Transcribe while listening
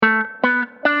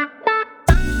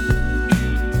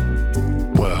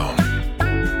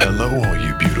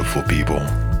beautiful people.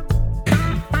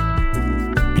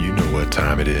 You know what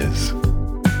time it is.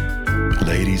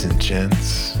 Ladies and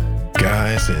gents,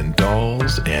 guys and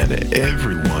dolls, and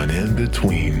everyone in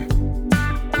between.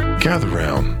 Gather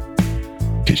round.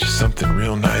 Get you something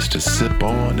real nice to sip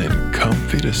on and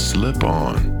comfy to slip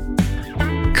on.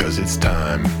 'Cause it's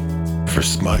time for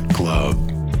Smut Club.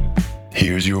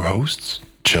 Here's your hosts,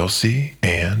 Chelsea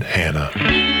and Hannah.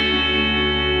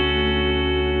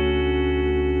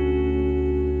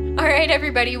 All right,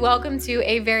 everybody, welcome to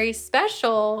a very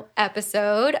special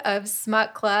episode of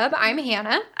Smut Club. I'm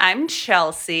Hannah. I'm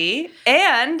Chelsea,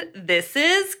 and this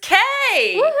is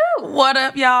Kay. Woohoo! What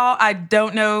up, y'all? I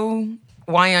don't know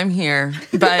why I'm here,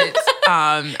 but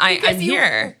I'm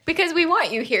here. Because we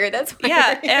want you here. That's why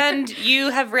Yeah, you're here. and you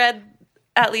have read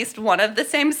at least one of the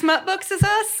same smut books as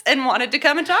us and wanted to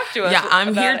come and talk to us. Yeah, I'm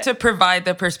about here it. to provide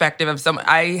the perspective of someone.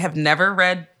 I have never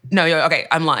read. Okay,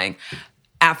 I'm lying.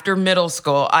 After middle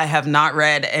school, I have not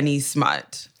read any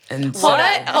smut. And so, Hold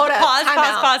up.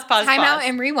 Pause. Time out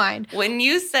and rewind. When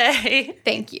you say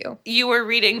Thank you. you were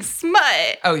reading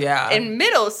smut oh yeah. in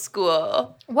middle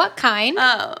school, What kind?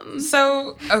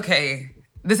 So, okay,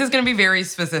 this is going to be very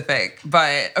specific,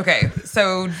 but okay,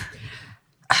 so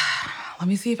let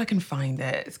me see if I can find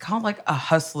it. It's called like A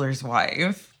Hustler's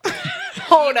Wife.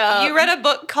 Hold up. you read a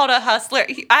book called A Hustler.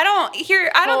 I don't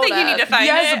think you need to find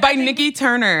Yes, it. by Nikki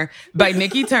Turner. By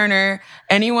Nikki Turner.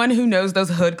 Anyone who knows those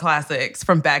hood classics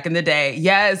from back in the day.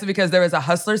 Yes, because there was A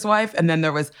Hustler's Wife and then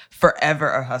there was Forever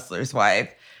a Hustler's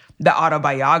Wife, the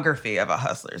autobiography of a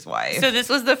hustler's wife. So this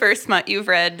was the first smut you've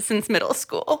read since middle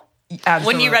school. Absolutely.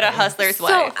 When you read A Hustler's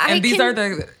Wife. And these are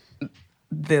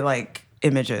the like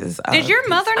images. Did your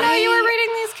mother know you were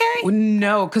reading these, Kay?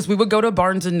 No, because we would go to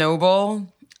Barnes and Noble,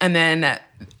 and then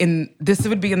this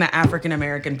would be in the African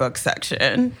American book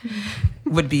section,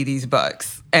 would be these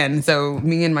books. And so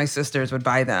me and my sisters would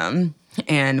buy them,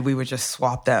 and we would just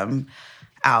swap them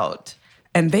out.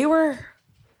 And they were,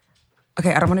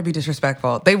 okay, I don't want to be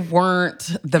disrespectful. They weren't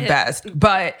the best,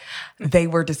 but they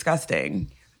were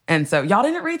disgusting. And so y'all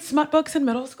didn't read smut books in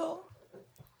middle school?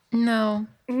 No.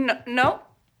 No.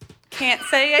 Can't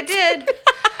say I did.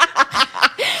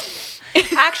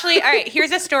 Actually, all right,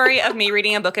 here's a story of me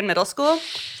reading a book in middle school.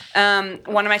 One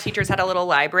of my teachers had a little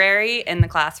library in the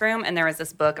classroom, and there was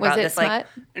this book about Was it this smut?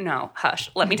 No,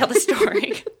 hush. Let me tell the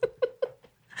story.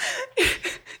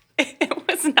 It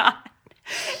was not.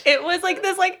 It was like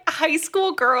this high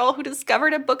school girl who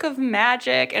discovered a book of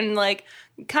magic and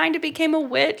kind of became a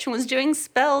witch and was doing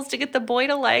spells to get the boy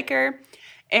to like her.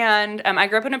 And I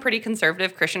grew up in a pretty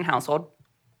conservative Christian household,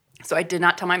 so I did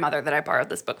not tell my mother that I borrowed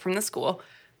this book from the school.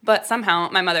 But somehow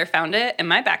my mother found it in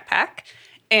my backpack.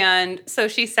 And so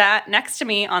she sat next to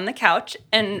me on the couch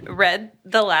and read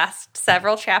the last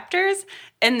several chapters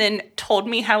and then told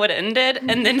me how it ended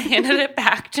and then handed it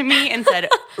back to me and said,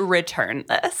 return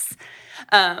this.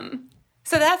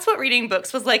 So that's what reading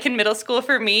books was like in middle school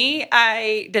for me.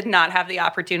 I did not have the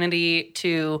opportunity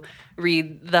to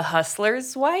read The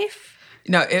Hustler's Wife.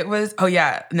 No, it was, oh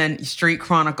yeah, and then Street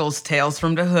Chronicles, Tales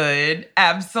from the Hood.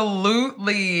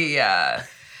 Absolutely.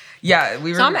 Yeah,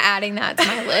 we were. So I'm adding that to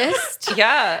my list.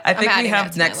 Yeah. I think we adding that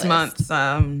have to my next list. month's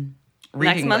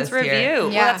reading Next month's list review. here.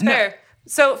 Well, Yeah. that's fair.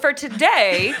 So for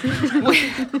today,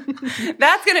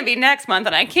 that's going to be next month,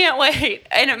 and I can't wait.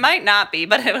 And it might not be,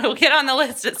 but it will get on the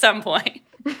list at some point.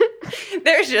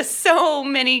 There's just so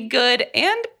many good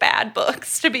and bad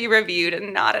books to be reviewed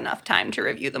and not enough time to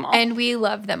review them all. And we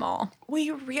love them all.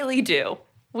 We really do.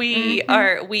 We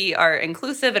are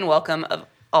inclusive and welcome of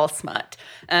all smut.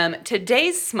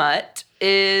 Today's smut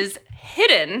is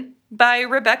Hidden by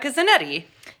Rebecca Zanetti.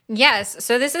 Yes.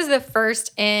 So this is the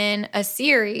first in a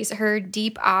series, her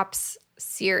Deep Ops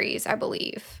series, I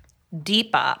believe.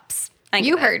 Deep Ops.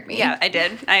 You heard me. Yeah, I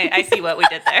did. I see what we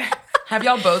did there. Have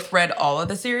y'all both read all of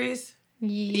the series?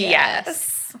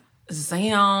 Yes.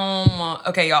 Sam.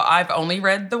 Okay, y'all, I've only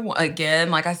read the one.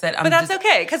 Again, like I said, But that's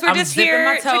okay, because we're I'm just dipping here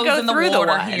my to toes go in the through the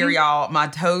water one. here, y'all. My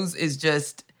toes is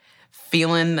just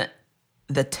feeling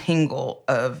the tingle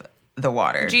of the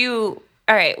water.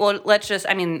 All right, well, let's just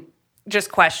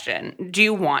question. Do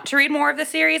you want to read more of the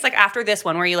series? Like after this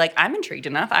one, where you I'm intrigued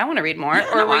enough, I want to read more.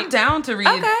 or I'm down to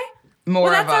read more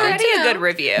Well, of that's already Yeah. a good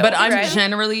review. But I'm right?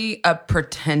 generally a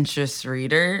pretentious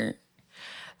reader.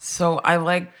 So I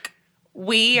like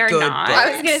We are Good not. books.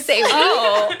 I was going to say, we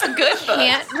good books.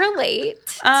 can't relate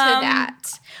to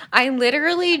that. I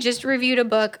literally just reviewed a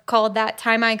book called That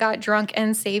Time I Got Drunk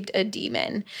and Saved a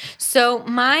Demon. So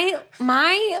my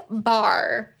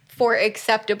bar for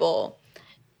acceptable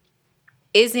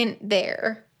isn't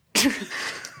there.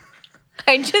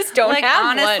 I just don't have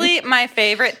honestly, one. my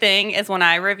favorite thing is when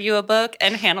I review a book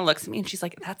and Hannah looks at me and she's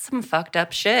like, that's some fucked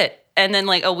up shit. And then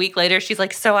like a week later, she's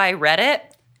like, so I read it.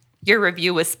 Your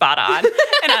review was spot on.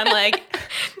 And I'm like,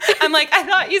 I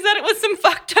thought you said it was some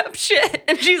fucked up shit.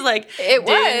 And she's like, It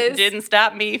was. Didn't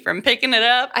stop me from picking it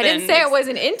up. I didn't say I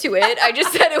wasn't into it. I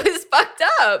just said it was fucked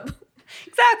up.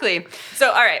 Exactly.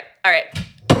 So, all right.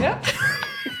 Yep.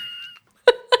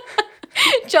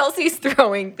 Chelsea's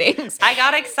throwing things. I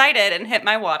got excited and hit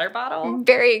my water bottle.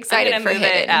 Very excited I'm for gonna move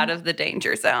Hidden it out of the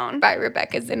danger zone. by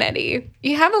Rebecca Zanetti.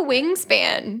 You have a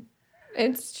wingspan.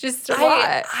 It's just a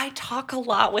lot. I talk a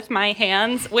lot with my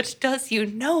hands, which does you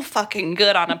no fucking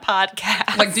good on a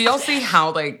podcast. Like, do y'all see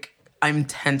how, like, I'm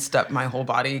tensed up my whole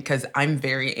body because I'm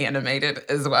very animated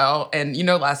as well. And you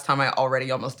know, last time I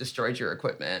already almost destroyed your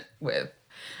equipment with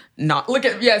not look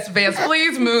at yes, Vance,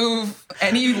 please move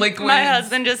any liquids. My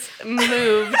husband just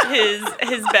moved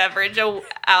his beverage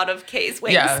out of Kay's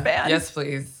wingspan. Yeah, yes,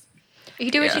 please.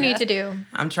 You do what you need to do.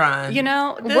 I'm trying. You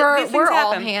know, We're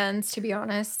all hands, to be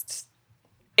honest.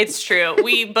 It's true.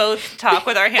 We both talk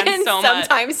with our hands And so much.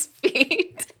 sometimes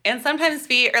feet. And sometimes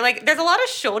feet are like, there's a lot of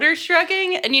shoulder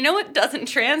shrugging, and you know what doesn't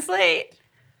translate?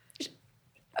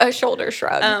 A shoulder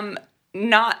shrug.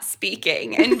 Not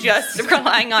speaking and just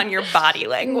relying on your body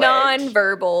language.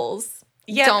 Non-verbals.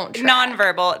 Yeah, don't track.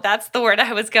 nonverbal. That's the word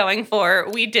I was going for.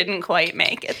 We didn't quite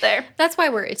make it there. That's why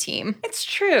we're a team. It's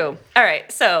true. All right,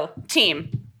 so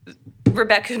team.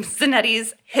 Rebecca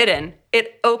Zanetti's Hidden.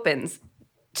 It opens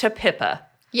to Pippa.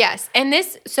 Yes. And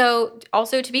this, so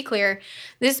also to be clear,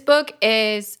 this book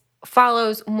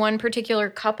follows one particular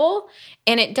couple,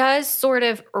 and it does sort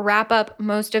of wrap up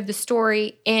most of the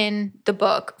story in the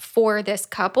book for this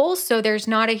couple. So there's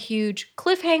not a huge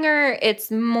cliffhanger. It's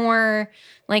more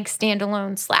like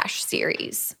standalone /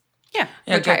 series. Yeah.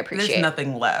 Which I appreciate. There's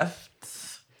nothing left.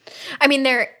 I mean,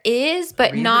 there is,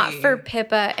 but not Really? for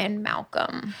Pippa and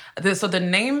Malcolm. So the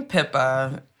name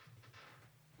Pippa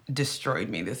destroyed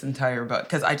me this entire book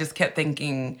because I just kept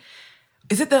thinking,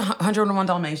 is it the 101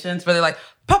 Dalmatians where they're like,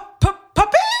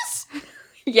 puppies?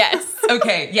 Yes.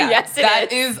 Okay, yeah. Yes, it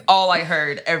that is all I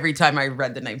heard every time I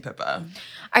read the name Pippa.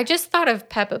 I just thought of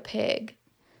Peppa Pig.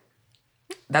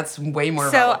 That's way more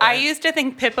So relevant. I used to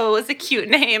think Pippa was a cute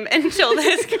name until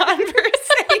this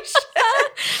conversation.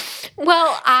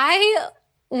 Well, I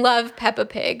love Peppa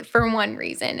Pig for one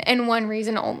reason and one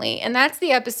reason only. And that's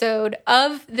the episode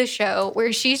of the show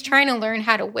where she's trying to learn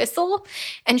how to whistle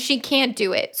and she can't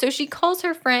do it. So she calls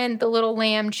her friend, the little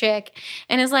lamb chick,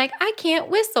 and is like, I can't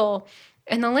whistle.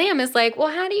 And the lamb is like, well,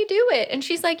 how do you do it? And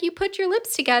she's like, you put your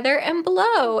lips together and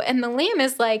blow. And the lamb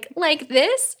is like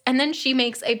this. And then she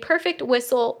makes a perfect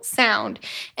whistle sound.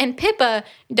 And Pippa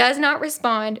does not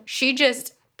respond. She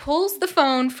just pulls the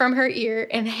phone from her ear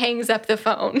and hangs up the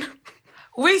phone.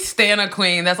 We stan a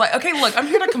queen that's like, okay, look, I'm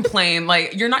here to complain.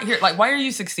 Like, you're not here. Like, why are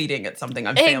you succeeding at something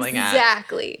I'm failing at?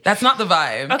 Exactly. That's not the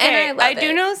vibe. Okay, And I love do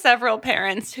it. know several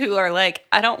parents who are like,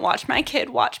 I don't watch my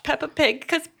kid watch Peppa Pig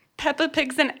because Peppa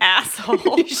Pig's an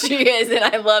asshole. She is, and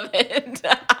I love it.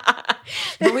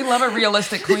 But we love a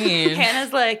realistic queen.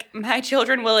 Hannah's like, my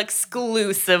children will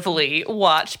exclusively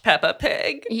watch Peppa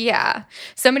Pig. Yeah.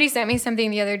 Somebody sent me something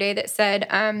the other day that said,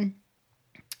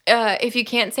 if you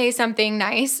can't say something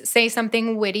nice, say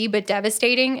something witty but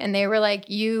devastating. And they were like,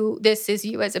 this is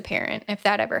you as a parent, if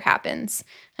that ever happens.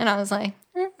 And I was like,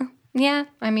 yeah,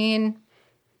 I mean,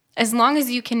 as long as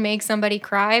you can make somebody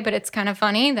cry, but it's kind of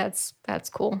funny, that's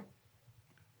cool.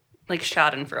 Like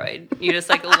Schadenfreude. You just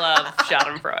like love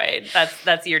Schadenfreude.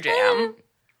 That's your jam.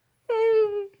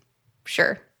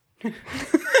 Sure.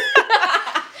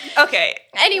 Okay.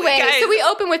 Anyway, Guys, so we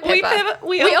open with Pippa.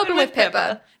 We open with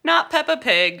Pippa. Not Peppa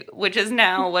Pig, which is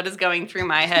now what is going through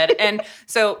my head. And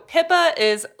so Pippa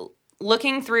is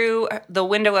looking through the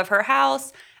window of her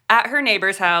house at her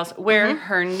neighbor's house where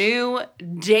her new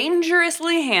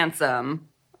dangerously handsome,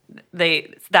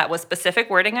 that was specific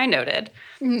wording I noted.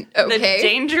 Okay. The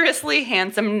dangerously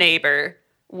handsome neighbor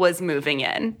was moving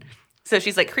in. So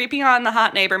she's like creeping on the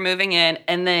hot neighbor moving in,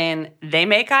 and then they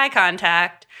make eye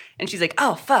contact, and she's like,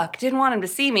 oh, fuck, didn't want him to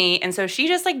see me. And so she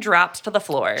just like drops to the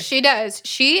floor. She does.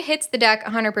 She hits the deck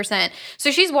 100%. So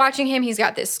she's watching him. He's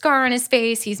got this scar on his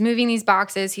face. He's moving these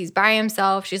boxes. He's by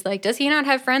himself. She's like, does he not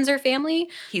have friends or family?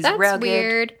 He's That's rugged.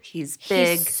 weird. He's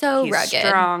big. He's so he's rugged.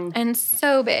 strong. And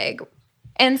so big.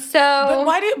 And so,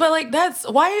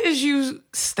 why is you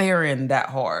staring that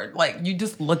hard? Like, you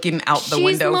just looking out the She's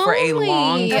window for a lonely.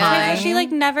 long Yeah. time. She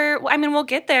like never, I mean, we'll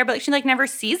get there, but she like never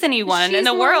sees anyone in She's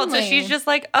the world. So lonely. she's just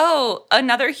like, oh,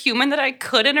 another human that I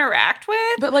could interact with.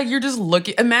 But like, you're just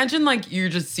looking. Imagine like you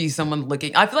just see someone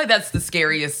looking. I feel like that's the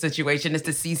scariest situation, is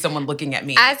to see someone looking at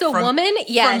me as a woman,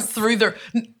 yes. from through their.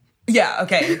 Yeah.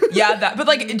 Okay. Yeah. That. But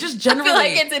like, it just generally,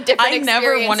 like it's a different I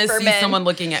never experience want to for see men. someone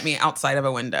looking at me outside of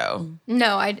a window.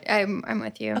 No, I'm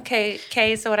with you. Okay,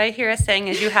 Kay, so what I hear us saying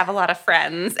is you have a lot of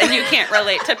friends and you can't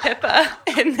relate to Pippa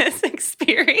in this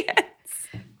experience.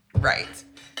 Right.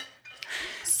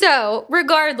 So,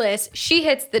 regardless, she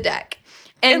hits the deck.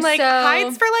 And like so,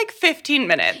 hides for like 15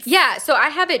 minutes. Yeah, so I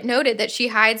have it noted that she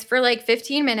hides for like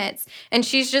 15 minutes and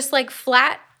she's just like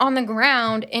flat on the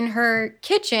ground in her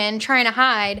kitchen trying to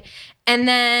hide. And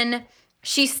then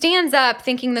she stands up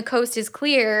thinking the coast is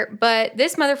clear, but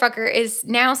this motherfucker is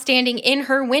now standing in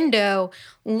her window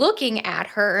looking at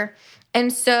her.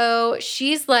 And so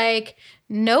she's like,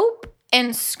 nope,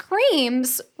 and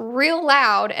screams real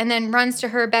loud and then runs to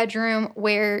her bedroom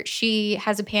where she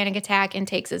has a panic attack and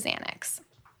takes a Xanax.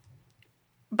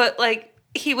 But like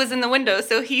he was in the window,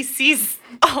 so he sees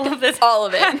all of this All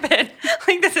of it. happen.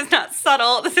 Like this is not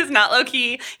subtle. This is not low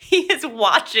key. He is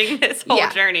watching this whole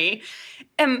Yeah. journey.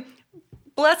 And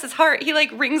bless his heart, he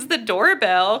like rings the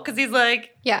doorbell because he's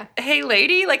like, Yeah. hey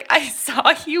lady, like I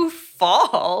saw you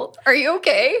fall. Are you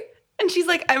okay? And she's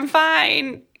like, I'm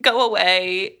fine. Go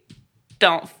away.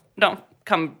 Don't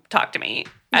come talk to me.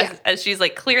 As she's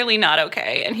like clearly not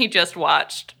okay. And he just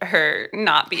watched her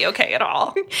not be okay at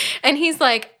all. And he's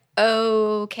like,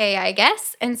 okay, I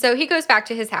guess. And so he goes back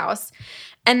to his house.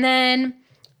 And then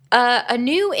a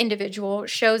new individual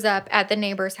shows up at the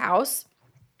neighbor's house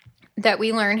that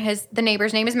we learn the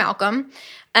neighbor's name is Malcolm.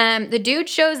 The dude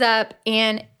shows up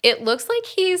and it looks like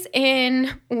he's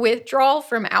in withdrawal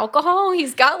from alcohol.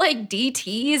 He's got like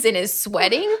DTs and is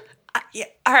sweating. Yeah.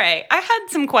 All right. I had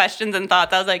some questions and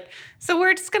thoughts. I was like, so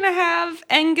we're just going to have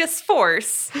Angus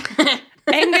Force,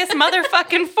 Angus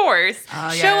motherfucking Force,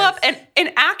 show up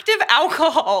in active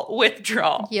alcohol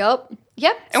withdrawal. Yep.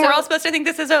 And we're all supposed to think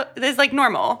this is like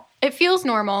normal. It feels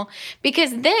normal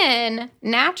because then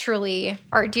naturally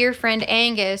our dear friend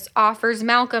Angus offers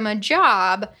Malcolm a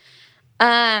job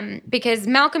because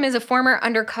Malcolm is a former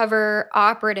undercover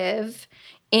operative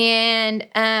and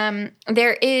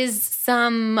there is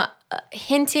some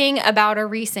hinting about a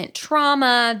recent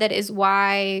trauma that is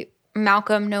why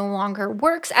Malcolm no longer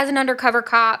works as an undercover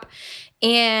cop.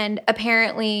 And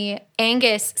apparently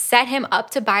Angus set him up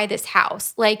to buy this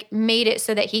house, like made it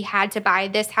so that he had to buy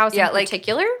this house in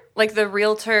particular. Like the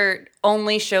realtor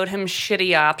only showed him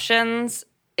shitty options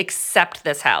except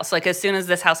this house. Like as soon as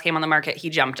this house came on the market, he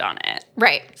jumped on it.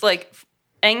 Right. It's like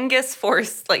Angus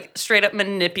Force like straight up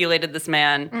manipulated this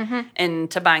man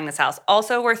into buying this house.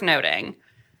 Also worth noting,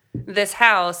 this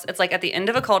house, it's like at the end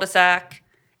of a cul-de-sac.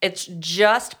 It's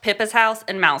just Pippa's house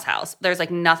and Mal's house. There's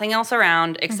like nothing else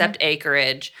around except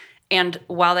acreage. And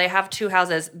while they have two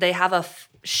houses, they have a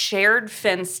shared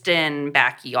fenced-in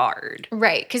backyard.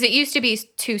 Right, because it used to be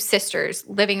two sisters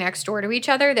living next door to each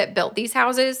other that built these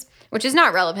houses, which is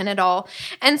not relevant at all.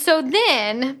 And so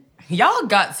then... Y'all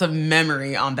got some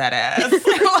memory on that ass.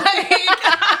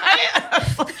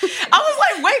 I was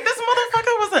like, wait, this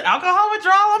motherfucker was an alcohol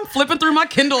withdrawal? I'm flipping through my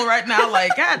Kindle right now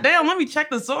like, God damn, let me check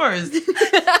the source.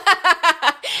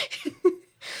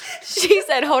 She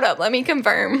said, hold up, let me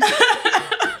confirm.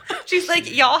 She's like,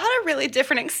 y'all had a really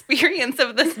different experience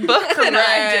of this book than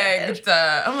I did.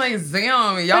 I'm like,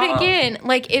 damn, y'all. But again,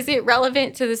 like, is it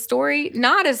relevant to the story?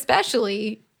 Not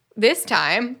especially this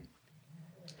time.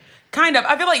 Kind of.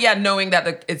 I feel like, knowing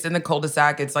that it's in the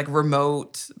cul-de-sac, it's like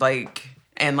remote, like,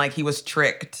 and like he was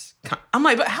tricked. I'm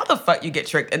like, but how the fuck you get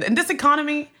tricked? In this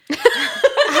economy?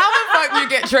 How the fuck you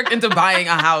get tricked into buying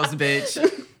a house, bitch?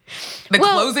 The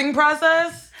closing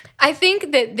process? I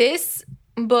think that this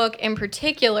book in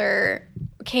particular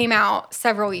came out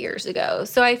several years ago.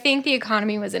 So I think the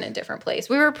economy was in a different place.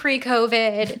 We were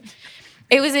pre-COVID.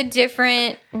 It was a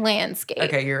different landscape.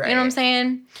 Okay, you're right. You know what I'm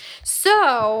saying?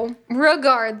 So,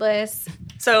 regardless.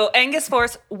 So Angus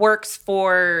Force works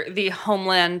for the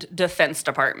Homeland Defense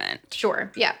Department.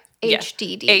 Sure, yeah.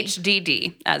 HDD.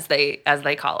 HDD, as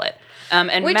they call it.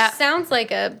 And Which Matt, sounds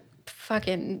like a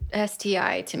fucking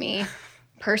STI to me,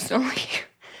 personally.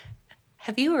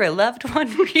 have you or a loved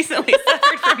one recently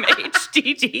suffered from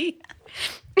HDD?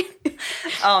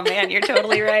 Oh man, you're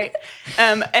totally right.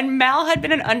 And Mal had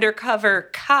been an undercover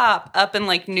cop up in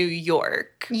like New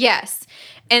York. Yes.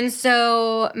 And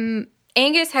so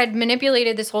Angus had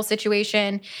manipulated this whole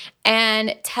situation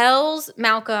and tells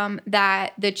Malcolm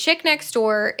that the chick next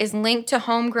door is linked to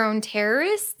homegrown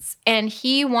terrorists and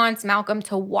he wants Malcolm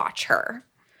to watch her.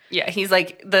 Yeah, he's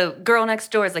like, the girl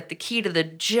next door is like the key to the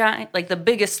giant, like the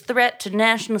biggest threat to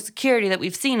national security that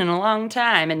we've seen in a long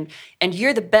time. And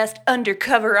you're the best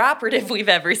undercover operative we've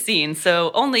ever seen.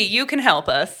 So only you can help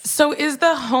us. So is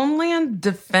the Homeland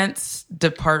Defense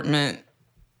Department,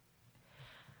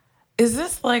 is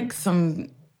this like some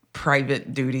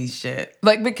private duty shit?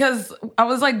 Like, because I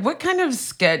was like, what kind of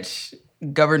sketch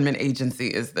government agency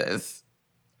is this?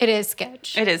 It is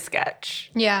sketch. It is sketch.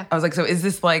 Yeah. I was like, so is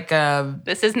this like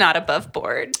This is not above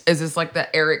board. is this like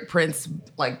the Eric Prince,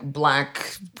 like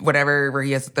black, whatever, where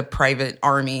he has the private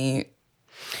army?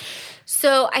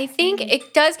 So I think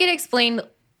it does get explained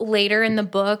later in the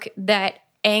book that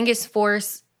Angus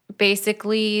Force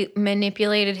basically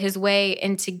manipulated his way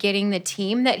into getting the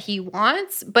team that he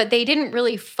wants, but they didn't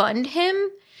really fund him.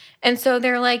 And so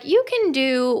they're like, you can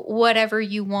do whatever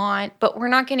you want, but we're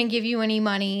not going to give you any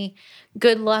money.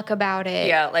 Good luck about it.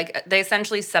 Yeah, like they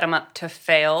essentially set him up to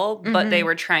fail, but they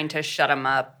were trying to shut him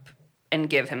up and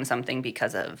give him something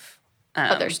because of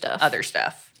Other stuff. Other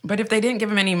stuff. But if they didn't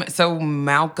give him any, so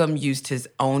Malcolm used his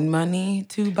own money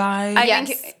to buy.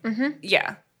 Yes.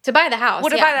 Yeah. To buy the house.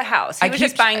 What to buy the house? He I was keep-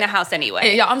 just buying the house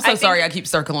anyway. Yeah, I'm so I think- sorry. I keep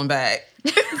circling back.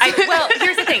 well,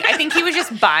 here's the thing. I think he was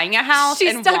just buying a house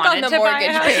She's and stuck on wanted the to buy a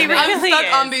mortgage house. He payment. I'm really stuck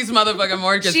is. on these motherfucking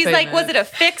mortgage She's payments. like, was it a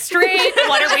fixed rate?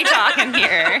 What are we talking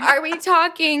here? Are we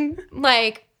talking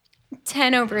like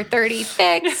 10 over 30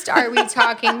 fixed? Are we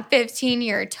talking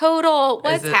 15-year total?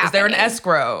 What's happening? Is there an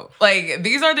escrow? Like,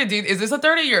 these are the dudes. Is this a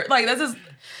 30-year? Like, this is.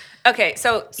 Okay,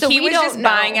 so he we was don't just know.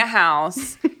 buying a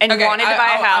house and Okay, wanted to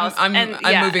buy a house. I'm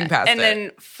moving past and it.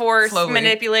 then Force Slowly.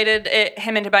 manipulated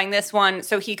him into buying this one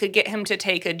so he could get him to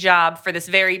take a job for this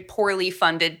very poorly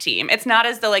funded team. It's not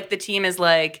as though like the team is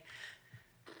like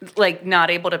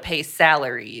not able to pay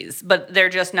salaries, but they're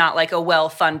just not like a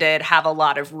well-funded, have a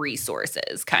lot of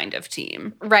resources kind of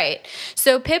team. Right.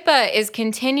 So Pippa is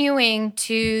continuing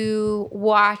to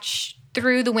watch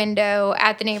through the window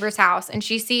at the neighbor's house, and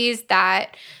she sees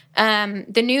that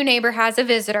the new neighbor has a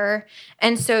visitor,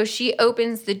 and so she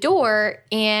opens the door,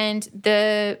 and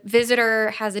the visitor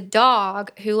has a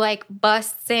dog who like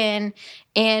busts in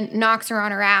and knocks her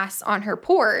on her ass on her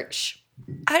porch.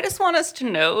 I just want us to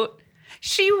note,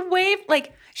 she waved,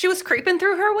 like, she was creeping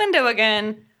through her window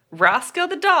again. Roscoe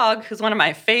the dog, who's one of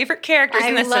my favorite characters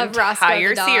in this love Roscoe the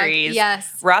entire dog. series.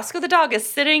 Yes. Roscoe the dog is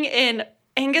sitting in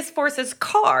Angus Force's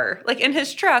car, like in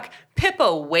his truck.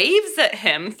 Pippa waves at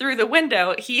him through the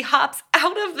window. He hops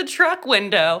out of the truck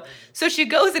window. So she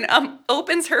goes and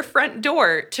opens her front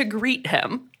door to greet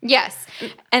him. Yes.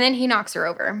 And then he knocks her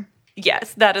over.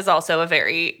 Yes, that is also a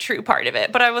very true part of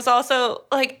it. But I was also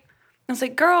like,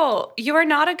 girl, you are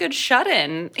not a good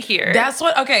shut-in here. That's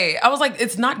what. Okay, I was like,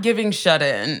 it's not giving shut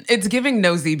in. It's giving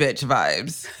nosy bitch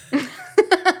vibes.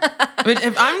 But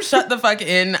if I'm shut the fuck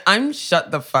in, I'm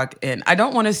shut the fuck in. I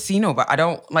don't want to see nobody. I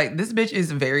don't like this bitch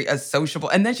is very sociable.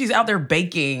 And then she's out there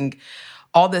baking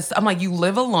all this. I'm like, you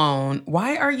live alone.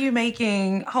 Why are you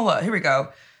making, hold up, here we go.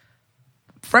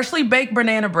 Freshly baked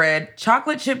banana bread,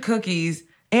 chocolate chip cookies,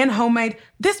 and homemade.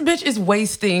 This bitch is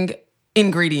wasting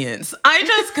ingredients. I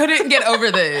just couldn't get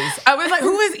over this. I was like,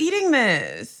 who is eating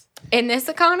this? In this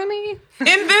economy?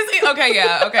 Okay,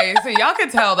 yeah, okay. So y'all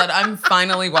could tell that I'm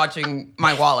finally watching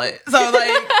my wallet. So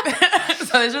like,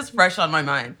 so it's just fresh on my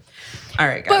mind. All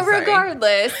right, guys. But sorry.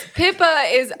 regardless, Pippa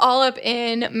is all up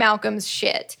in Malcolm's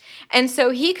shit. And so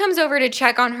he comes over to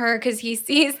check on her because he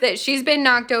sees that she's been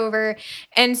knocked over.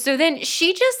 And so then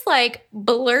she just like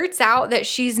blurts out that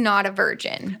she's not a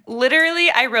virgin. Literally,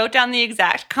 I wrote down the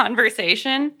exact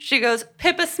conversation. She goes,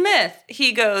 Pippa Smith.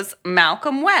 He goes,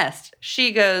 Malcolm West.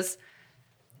 She goes,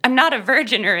 I'm not a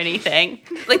virgin or anything.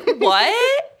 Like,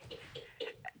 what?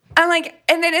 I'm like,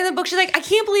 and then in the book, she's like, I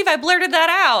can't believe I blurted that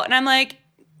out. And I'm like,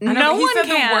 I know, no but he one said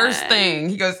can. the worst thing.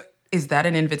 He goes, is that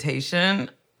an invitation?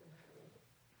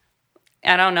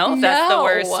 I don't know if that's the No.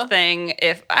 worst thing.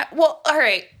 Well, all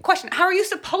right, question. How are you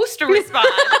supposed to respond?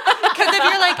 Because if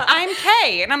you're like, I'm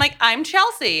Kay, and I'm like, I'm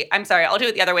Chelsea. I'm sorry, I'll do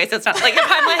it the other way so it's not like if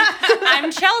I'm like,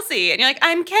 I'm Chelsea, and you're like,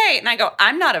 I'm Kay, and I go,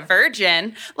 I'm not a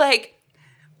virgin. Like,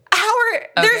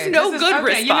 there's no this is- good okay,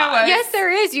 response. you know what? Yes, there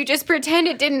is. You just pretend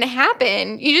it didn't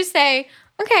happen. You just say,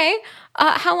 okay,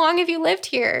 how long have you lived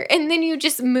here? And then you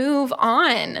just move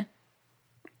on.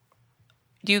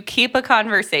 Do you keep a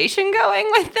conversation going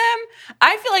with them?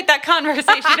 I feel like that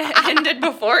conversation ended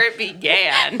before it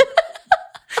began.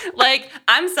 Like,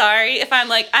 I'm sorry if I'm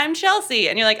like, I'm Chelsea,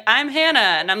 and you're like, I'm Hannah,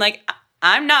 and I'm like,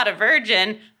 I'm not a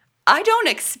virgin. I don't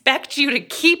expect you to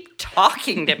keep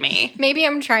talking to me. Maybe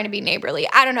I'm trying to be neighborly.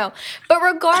 I don't know. But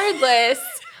regardless,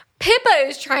 Pippa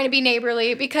is trying to be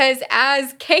neighborly because,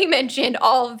 as Kay mentioned,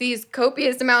 all of these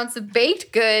copious amounts of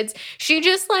baked goods, she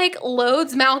just like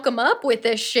loads Malcolm up with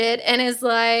this shit and is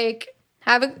like,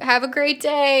 have a great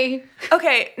day.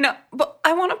 Okay, no, but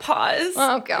I want to pause.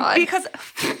 Oh, God. Because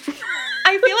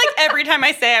I feel like every time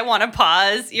I say I want to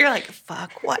pause, you're like,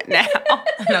 fuck, what now?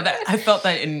 No, I felt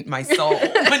that in my soul when you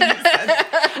said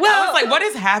that. Well, I was like, what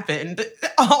has happened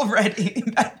already?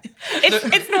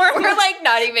 It's normal. We're like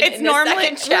not even It's in the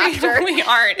normally second chapter. we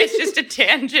aren't. It's just a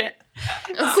tangent.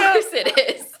 Of course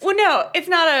it is. Well, no, it's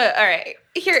not all right.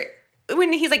 Here,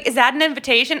 when he's like, is that an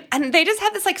invitation? And they just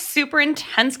have this like super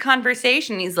intense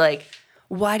conversation. He's like,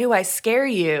 why do I scare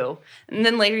you? And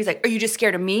then later he's like, are you just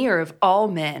scared of me or of all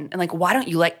men? And like, why don't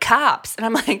you like cops? And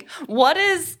I'm like, what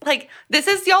is, like, this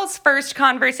is y'all's first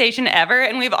conversation ever,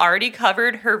 and we've already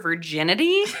covered her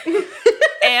virginity.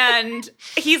 And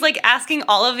he's like asking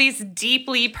all of these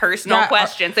deeply personal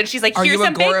questions. And she's like, are here's you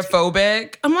some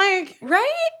agoraphobic? I'm like,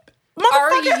 right?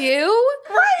 Are you?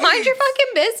 Right. Mind your fucking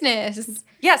business.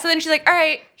 Yeah, so then she's like, all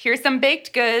right, here's some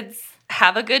baked goods.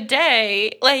 Have a good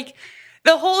day. Like,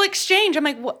 the whole exchange, I'm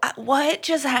like, what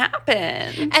just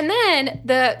happened? And then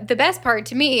the best part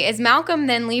to me is Malcolm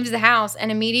then leaves the house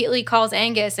and immediately calls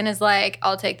Angus and is like,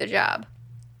 I'll take the job.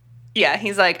 Yeah,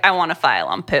 he's like, I want to file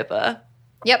on Pippa.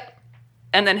 Yep.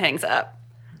 And then hangs up.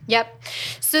 Yep.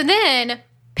 So then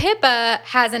Pippa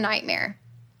has a nightmare.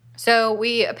 So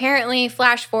we apparently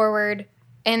flash forward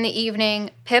in the evening.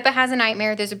 Pippa has a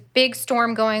nightmare. There's a big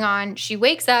storm going on. She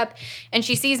wakes up and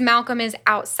she sees Malcolm is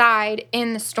outside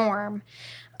in the storm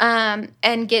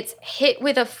and gets hit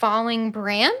with a falling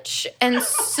branch. And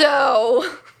so...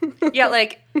 Yeah,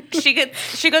 like, she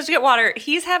goes to get water.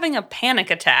 He's having a panic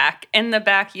attack in the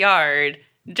backyard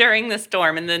during the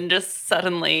storm and then just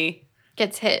suddenly...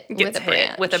 Gets hit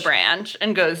with a branch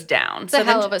and goes down. It's a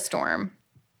hell of a storm.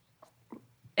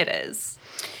 It is.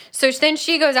 So then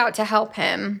she goes out to help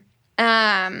him.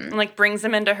 And like brings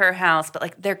him into her house, but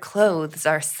like their clothes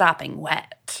are sopping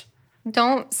wet.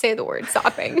 Don't say the word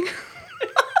sopping.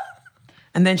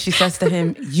 And then she says to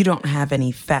him, you don't have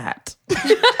any fat.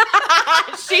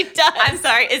 She does. I'm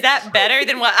sorry. Is that better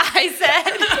than what I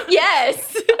said?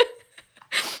 Yes.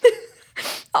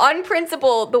 On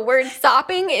principle, the word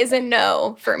sopping is a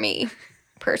no for me,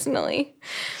 personally.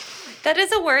 That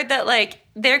is a word that, like,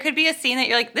 there could be a scene that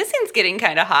you're like, this scene's getting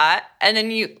kind of hot. And then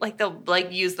you, like, they'll,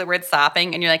 like, use the word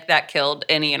sopping. And you're like, that killed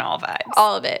any and all vibes.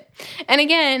 All of it. And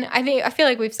again, I feel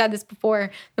like we've said this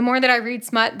before. The more that I read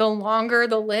smut, the longer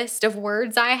the list of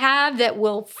words I have that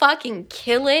will fucking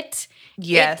kill it.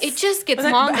 Yes. It just gets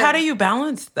longer. But how do you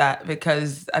balance that?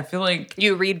 Because I feel like...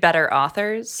 You read better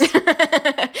authors.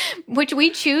 Which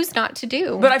we choose not to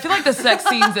do. But I feel like the sex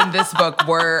scenes in this book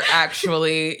were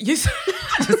actually...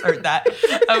 I just heard that.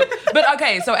 But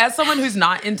okay, so as someone who's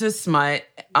not into smut,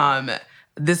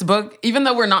 this book, even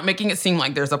though we're not making it seem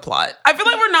like there's a plot, I feel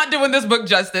like we're not doing this book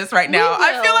justice right now.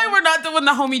 I feel like we're not doing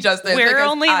the homie justice. We're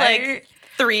only like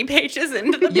 3 pages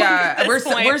into the book. Yeah, we're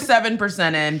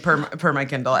 7% in per my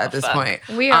Kindle at this point.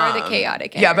 We are the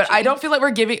chaotic energy. Yeah, but I don't feel like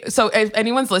we're giving. So if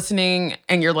anyone's listening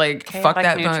and you're like, fuck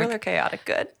that neutral book. Or chaotic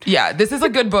good? Yeah, this is a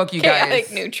good book, you guys.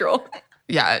 Chaotic neutral.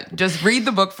 Yeah, just read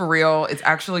the book for real. It's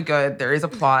actually good. There is a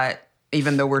plot,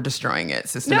 even though we're destroying it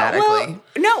systematically.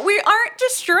 No, we aren't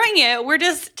destroying it. We're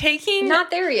just taking Not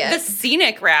there yet. the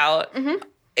scenic route,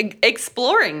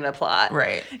 exploring the plot.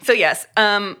 Right. So yes,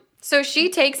 So she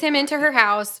takes him into her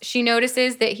house. She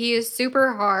notices that he is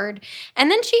super hard. And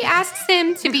then she asks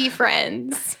him to be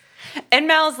friends. and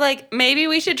Mal's like, maybe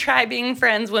we should try being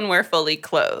friends when we're fully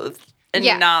clothed and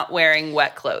not wearing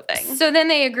wet clothing. So then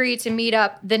they agree to meet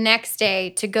up the next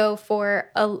day to go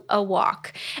for a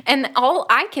walk. And all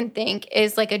I can think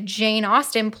is like a Jane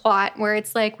Austen plot where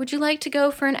it's like, would you like to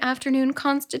go for an afternoon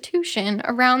constitution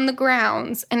around the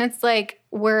grounds? And it's like,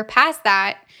 we're past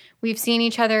that. We've seen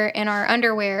each other in our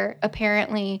underwear,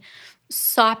 apparently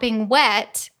sopping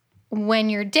wet when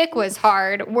your dick was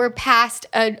hard. We're past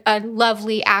a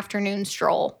lovely afternoon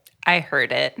stroll. I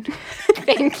heard it.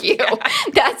 Thank you.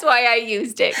 That's why I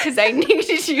used it, because I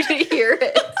needed you to hear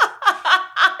it.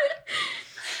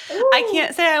 I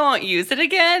can't say I won't use it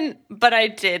again, but I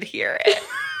did hear it.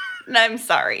 And I'm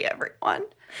sorry, everyone.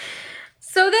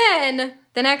 So then,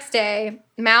 the next day,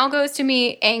 Mal goes to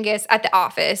meet Angus at the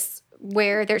office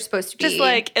where they're supposed to be. Just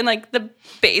like in like the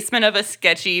basement of a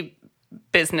sketchy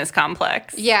business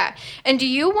complex. Yeah. And do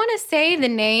you want to say the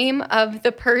name of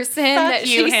the person Fuck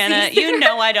you, Hannah. sees? You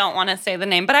know I don't want to say the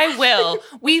name, but I will.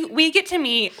 We get to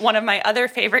meet one of my other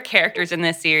favorite characters in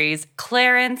this series,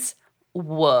 Clarence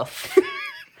Woof.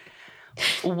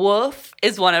 Woof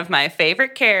is one of my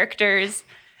favorite characters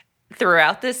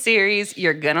throughout this series.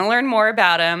 You're going to learn more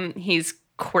about him. He's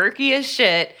quirky as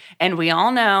shit, and we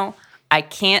all know I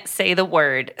can't say the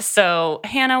word. So,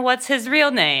 Hannah, what's his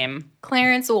real name?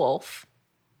 Clarence Wolfe.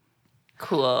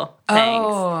 Cool. Thanks.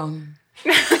 Oh.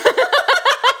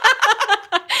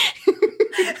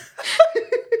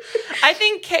 I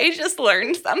think Kay just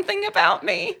learned something about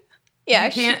me. Yeah,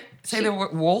 You can't say the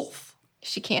word wolf?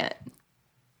 she can't.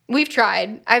 We've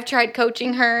tried. I've tried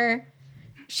coaching her.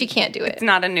 She can't do it. It's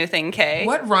not a new thing, Kay.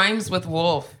 What rhymes with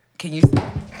wolf? Can you...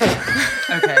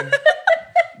 Okay.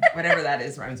 Whatever that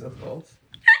is rhymes with wolf.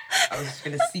 I was just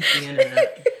going to seek the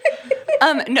internet.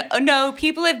 No,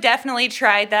 people have definitely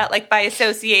tried that, like, by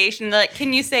association. Like,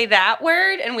 can you say that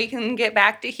word and we can get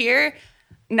back to here?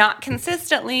 Not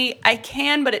consistently. I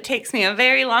can, but it takes me a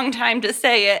very long time to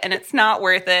say it, and it's not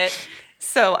worth it.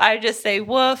 So I just say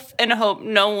woof and hope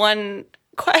no one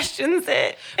questions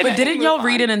it. But didn't y'all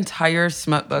read an entire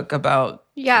smut book about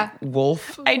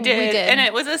wolf? I did, and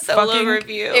it was a solo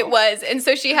review. It was. And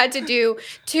so she had to do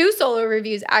 2 solo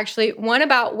reviews, actually. One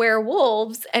about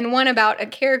werewolves and one about a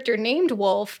character named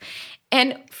Wolf.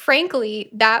 And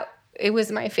frankly, it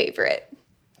was my favorite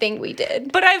thing we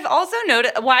did. But I've also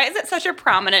noticed, why is it such a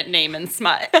prominent name in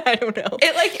smut? I don't know.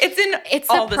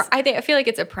 I feel like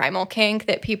it's a primal kink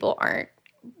that people aren't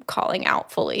calling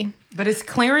out fully. But is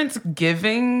Clarence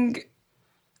giving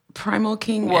Primal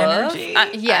King energy?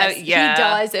 Yes, he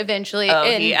does eventually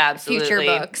in he absolutely, future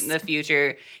books. In the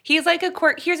future. He's like a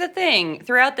quirk. Here's the thing.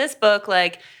 Throughout this book,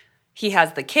 like, he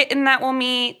has the kitten that we'll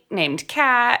meet named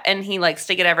Cat, and he likes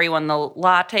to get everyone the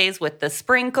lattes with the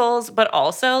sprinkles. But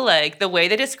also, like, the way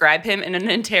they describe him in an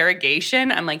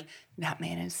interrogation, I'm like, that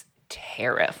man is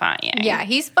terrifying. Yeah,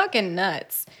 he's fucking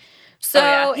nuts.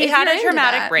 So he had a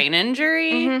traumatic brain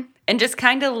injury and just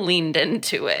kind of leaned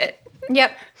into it.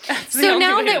 Yep. So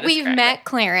now that we've met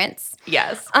Clarence,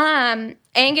 yes,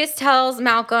 Angus tells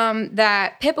Malcolm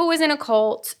that Pippa was in a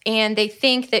cult and they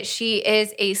think that she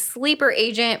is a sleeper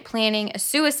agent planning a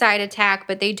suicide attack,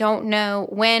 but they don't know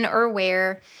when or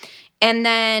where. And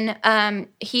then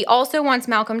he also wants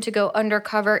Malcolm to go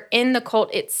undercover in the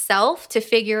cult itself to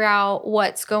figure out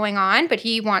what's going on, but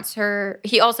he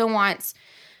also wants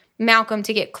Malcolm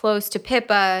to get close to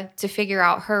Pippa to figure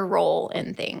out her role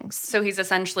in things. So he's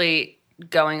essentially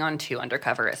going on 2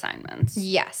 undercover assignments.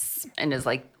 Yes. And is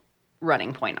like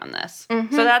running point on this.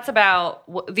 So that's about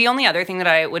the only other thing that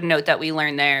I would note that we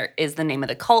learned there is the name of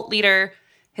the cult leader.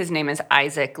 His name is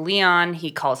Isaac Leon.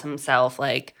 He calls himself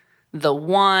like the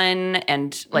one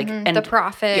and like and the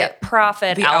prophet. Yeah,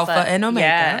 prophet, the alpha and omega.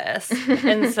 Yes.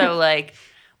 And so like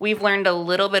we've learned a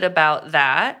little bit about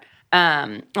that.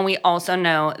 And we also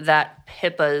know that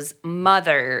Pippa's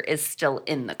mother is still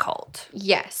in the cult.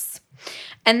 Yes.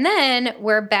 And then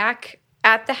we're back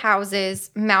at the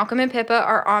houses. Malcolm and Pippa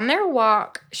are on their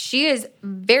walk. She is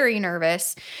very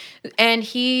nervous. And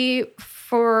he,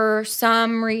 for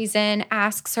some reason,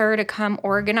 asks her to come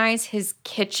organize his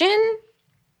kitchen.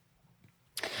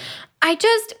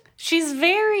 She's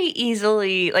very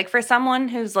easily, like, for someone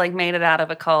who's, like, made it out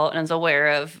of a cult and is aware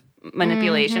of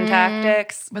manipulation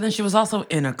tactics. But then she was also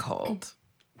in a cult.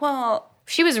 Well,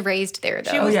 she was raised there,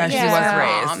 though. She was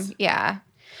raised. Yeah.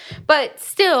 But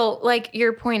still, like,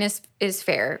 your point is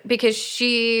fair because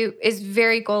she is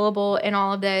very gullible in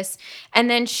all of this. And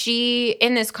then she,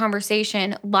 in this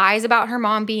conversation, lies about her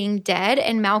mom being dead,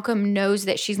 and Malcolm knows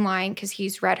that she's lying because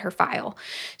he's read her file.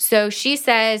 So she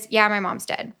says, yeah, my mom's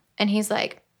dead. And he's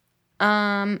like,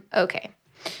 okay.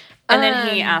 And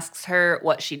then he asks her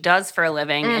what she does for a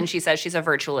living, and she says she's a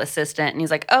virtual assistant. And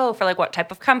he's like, oh, for like what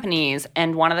type of companies?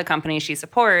 And one of the companies she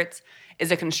supports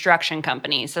is a construction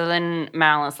company. So then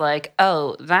Mal is like,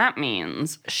 oh, that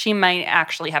means she might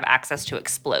actually have access to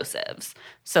explosives.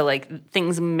 So like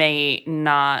things may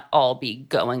not all be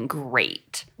going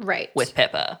great with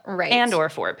Pippa. Right. And or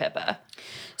for Pippa.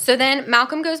 So then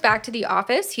Malcolm goes back to the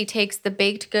office. He takes the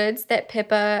baked goods that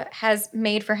Pippa has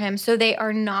made for him so they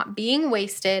are not being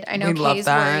wasted. I know Kay's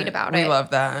worried about it. We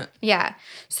love that. Yeah.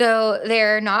 So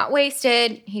they're not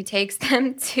wasted. He takes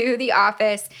them to the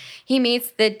office. He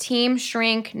meets the team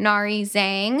shrink Nari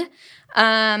Zhang.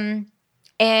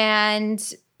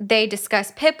 And they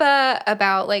discuss Pippa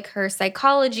about like her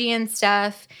psychology and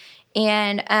stuff.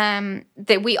 And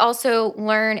that we also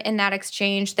learn in that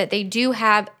exchange that they do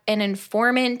have an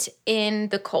informant in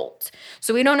the cult.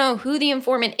 So we don't know who the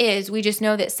informant is. We just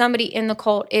know that somebody in the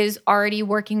cult is already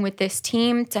working with this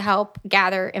team to help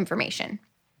gather information.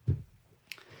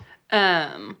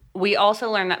 We also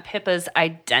learned that Pippa's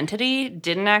identity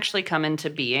didn't actually come into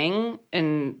being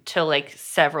until like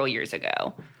several years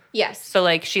ago. Yes. So,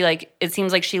 like, it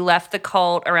seems like she left the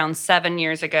cult around 7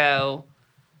 years ago.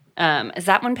 Is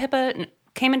that when Pippa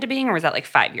came into being, or was that like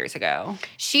 5 years ago?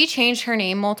 She changed her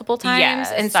name multiple times.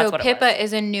 Yes, and that's so what it Pippa was.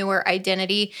 is a newer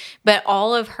identity, but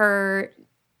all of her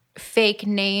fake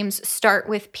names start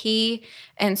with P.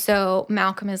 And so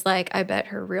Malcolm is like, I bet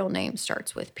her real name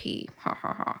starts with P. Ha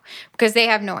ha ha. Because they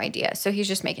have no idea. So he's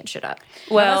just making shit up.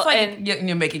 Well, It's like and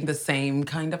you're making the same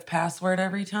kind of password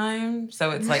every time,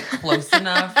 so it's like close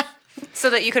enough. so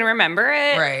that you can remember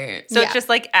it. Right. So Yeah. it's just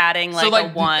like adding like, a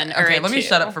 1 or okay, a let me 2.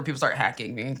 shut up before people start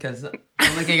hacking me, because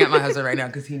I'm looking at my husband right now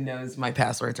because he knows my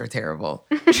passwords are terrible.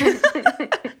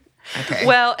 Okay.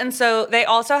 Well, and so they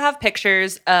also have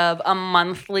pictures of a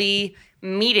monthly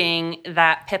meeting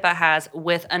that Pippa has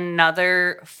with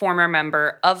another former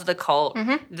member of the cult.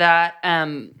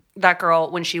 That girl,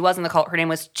 when she was in the cult, her name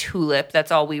was Tulip.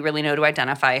 That's all we really know to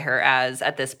identify her as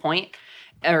at this point,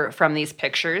 or from these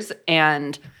pictures.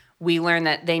 And we learn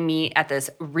that they meet at this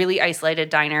really isolated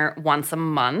diner once a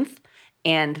month,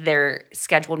 and their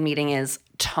scheduled meeting is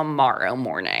tomorrow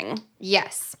morning.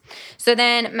 Yes. So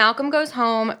then Malcolm goes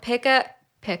home.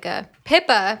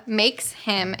 Pippa makes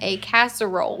him a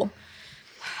casserole.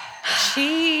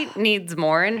 She needs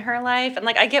more in her life. And,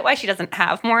 like, I get why she doesn't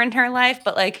have more in her life,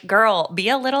 but, like, girl, be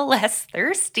a little less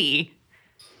thirsty.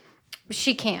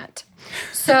 She can't.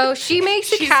 So she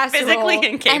makes a She's casserole physically and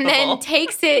incapable. then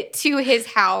takes it to his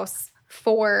house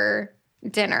for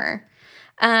dinner.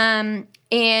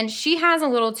 And she has a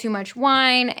little too much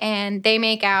wine, and they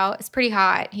make out. It's pretty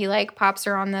hot. He, like, pops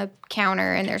her on the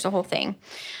counter, and there's a whole thing.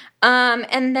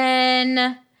 And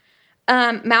then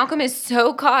Malcolm is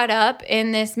so caught up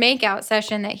in this makeout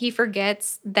session that he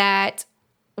forgets that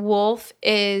Wolf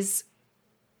is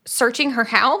searching her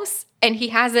house, and he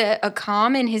has a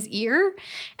comm in his ear.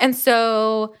 And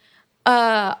so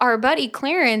our buddy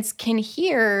Clarence can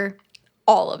hear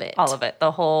all of it. All of it.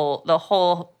 The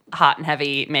whole hot and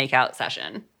heavy makeout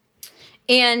session.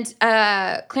 And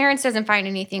Clarence doesn't find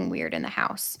anything weird in the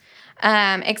house,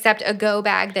 except a go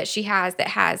bag that she has that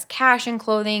has cash and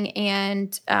clothing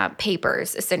and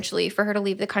papers, essentially, for her to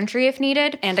leave the country if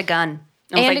needed. And a gun.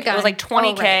 A gun. It was like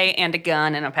 $20K Oh, right. and a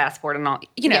gun and a passport and all.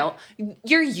 You know,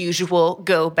 your usual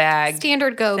go bag.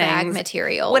 Standard go bag things.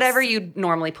 materials. Whatever you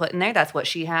normally put in there, that's what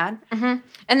she had. And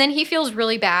then he feels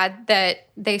really bad that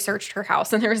they searched her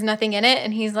house and there was nothing in it.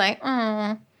 And he's like,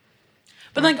 oh.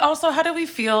 But, like, also, how do we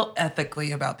feel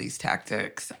ethically about these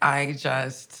tactics? I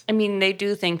mean, they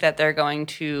do think that they're going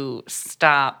to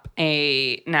stop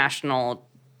a national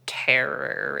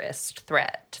terrorist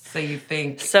threat. So you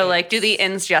think... So, like, do the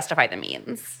ends justify the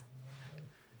means?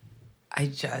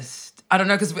 I don't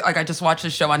know, because, like, I just watched a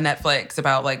show on Netflix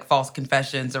about, like, false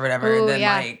confessions or whatever. Ooh, and then,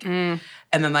 yeah. like... And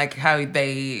then, like, how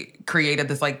they created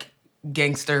this, like,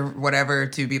 gangster whatever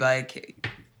to be, like...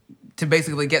 To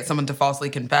basically get someone to falsely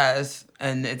confess.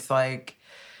 And it's like,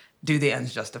 do the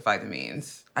ends justify the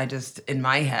means? In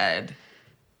my head...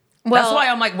 Well, that's why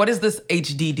I'm like, what is this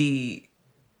HDD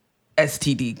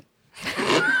STD?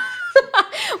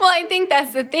 Well, I think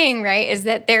that's the thing, right? Is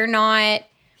that they're not...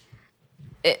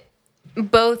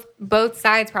 Both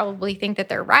sides probably think that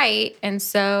they're right. And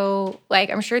so,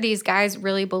 like, I'm sure these guys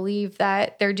really believe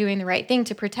that they're doing the right thing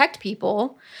to protect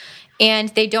people. And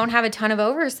they don't have a ton of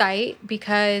oversight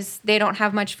because they don't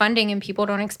have much funding and people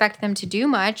don't expect them to do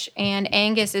much. And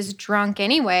Angus is drunk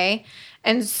anyway.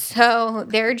 And so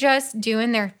they're just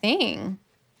doing their thing.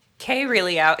 Kay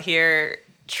really out here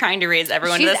trying to raise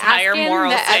everyone She's to this higher asking moral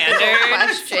the ethical standard.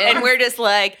 question. And we're just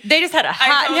like, they just had a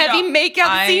hot and heavy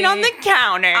makeout scene on the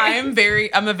counter. I'm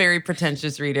a very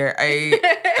pretentious reader. I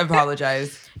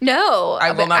apologize. No. I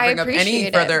will not bring up appreciate any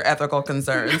it. further ethical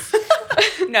concerns.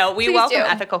 No, we Please welcome do.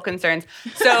 ethical concerns.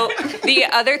 So the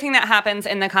other thing that happens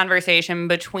in the conversation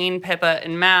between Pippa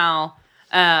and Mal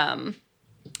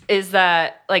is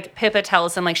that, like, Pippa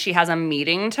tells him, like, she has a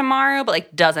meeting tomorrow, but,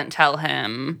 like, doesn't tell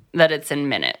him that it's in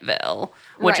Minuteville,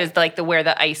 which Right. is, like, where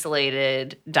the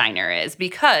isolated diner is.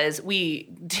 Because we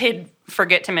did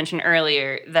forget to mention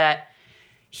earlier that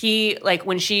he, like,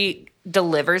 when she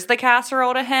delivers the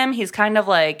casserole to him, he's kind of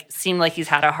like seemed like he's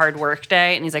had a hard work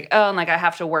day, and he's like, oh, and like I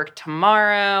have to work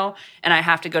tomorrow, and I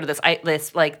have to go to this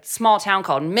like small town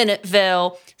called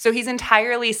Minuteville. So he's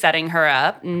entirely setting her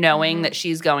up, knowing that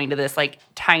she's going to this like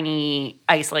tiny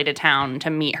isolated town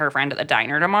to meet her friend at the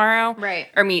diner tomorrow, Right.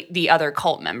 Or meet the other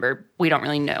cult member. We don't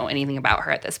really know anything about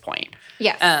her at this point.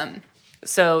 Yes.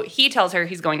 So he tells her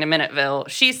he's going to Minuteville.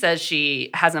 She says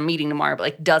she has a meeting tomorrow, but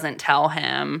like doesn't tell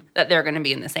him that they're going to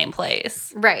be in the same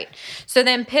place. Right. So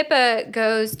then Pippa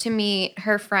goes to meet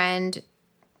her friend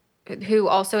who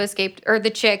also escaped, or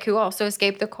the chick who also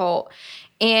escaped the cult.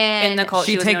 And In the cult,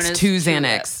 She was takes known as 2 Tulip.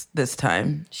 Xanax this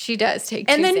time. she does take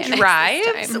 2 And then Xanax this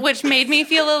drives, time. which made me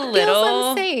feel a Feels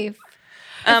little unsafe.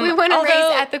 If we want to raise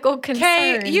although, ethical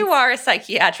concerns. Kay, you are a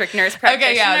psychiatric nurse practitioner.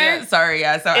 Okay, yeah. Sorry,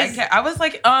 yeah. So I was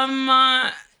like,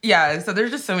 yeah. So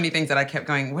there's just so many things that I kept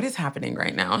going, what is happening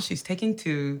right now? She's taking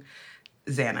 2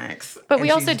 Xanax. But we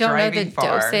and also she's don't know the driving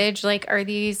far. dosage. Like, are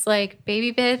these like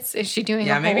baby bits? Is she doing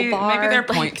Yeah, a whole maybe bar? they're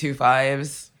Like,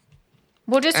 0.25s.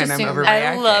 We'll just And I'm assume overreacting.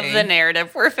 that. I love the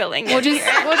narrative we're filling in. We'll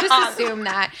just assume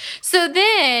that. So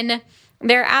then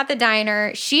they're at the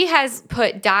diner. She has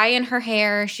put dye in her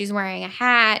hair. She's wearing a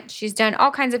hat. She's done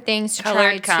all kinds of things to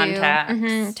Colored try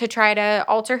contacts. to try to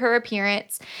alter her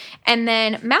appearance. And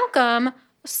then Malcolm,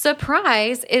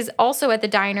 surprise, is also at the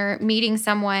diner meeting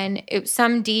someone,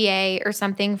 some DA or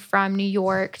something from New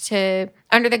York,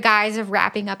 under the guise of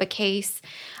wrapping up a case.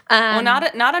 Well,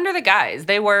 not under the guise.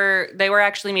 They were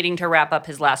actually meeting to wrap up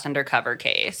his last undercover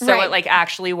case. So Right. it like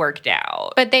actually worked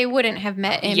out. But they wouldn't have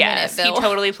met in Yes, he Minuteville.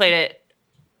 totally played it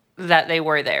that they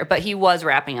were there, but he was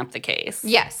wrapping up the case.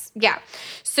 Yes, yeah.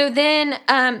 So then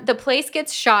the place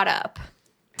gets shot up.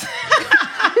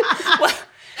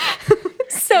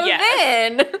 So Yes.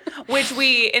 then, Which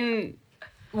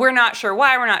we're not sure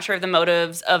why. We're not sure of the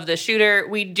motives of the shooter.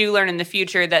 We do learn in the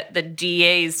future that the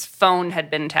DA's phone had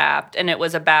been tapped, and it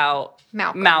was about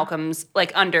Malcolm's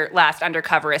like last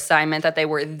undercover assignment that they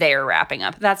were there wrapping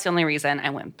up. That's the only reason I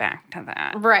went back to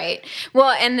that. right. Well,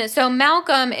 and so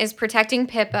Malcolm is protecting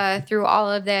Pippa through all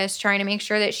of this, trying to make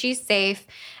sure that she's safe.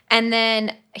 And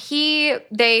then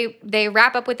they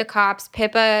wrap up with the cops.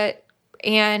 Pippa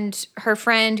and her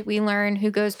friend, we learn, who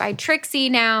goes by Trixie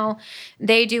now,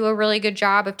 they do a really good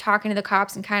job of talking to the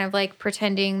cops and kind of like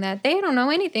pretending that they don't know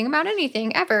anything about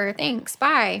anything ever. Thanks,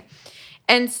 bye.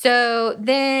 And so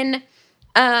then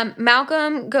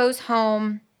Malcolm goes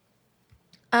home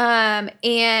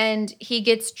and he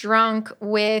gets drunk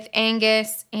with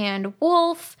Angus and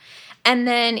Wolf. And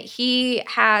then he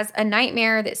has a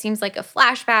nightmare that seems like a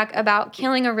flashback about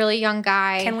killing a really young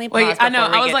guy. Can we pause Wait, I know.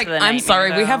 before we I was get like, to the I'm nightmare, sorry.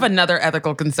 We though? have another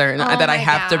ethical concern that I my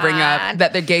have to bring up, God.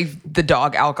 that they gave the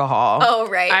dog alcohol. Oh,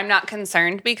 right. I'm not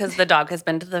concerned because the dog has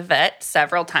been to the vet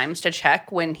several times to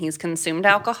check when he's consumed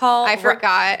alcohol. I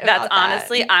forgot That's about that.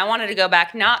 honestly, I wanted to go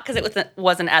back, not because it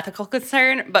was an ethical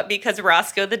concern, but because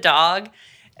Roscoe the dog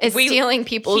is stealing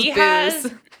people's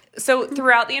booze. So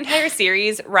throughout the entire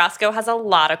series, Roscoe has a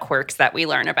lot of quirks that we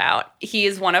learn about. He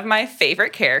is one of my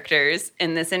favorite characters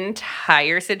in this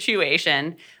entire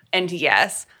situation. And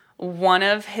yes, one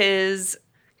of his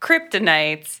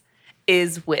kryptonites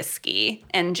is whiskey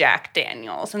and Jack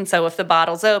Daniels. And so if the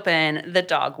bottle's open, the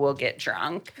dog will get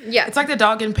drunk. Yeah. It's like the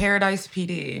dog in Paradise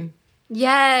PD.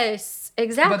 Yes,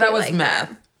 exactly. But that was like meth.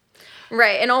 that.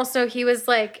 Right. And also he was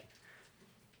like,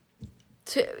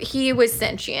 he was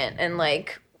sentient and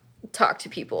like talked to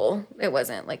people. It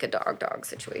wasn't like a dog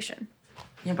situation.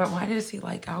 Yeah, but why does he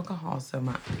like alcohol so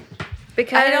much?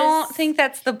 Because I don't think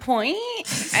that's the point.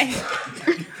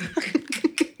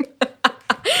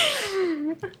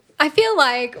 I feel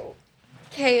like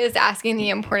Kay is asking the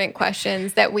important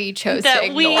questions that we chose to that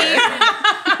ignore.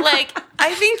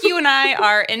 I think you and I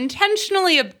are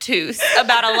intentionally obtuse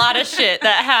about a lot of shit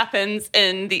that happens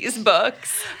in these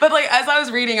books. But like, as I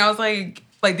was reading, I was like,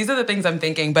 these are the things I'm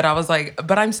thinking, but I was like,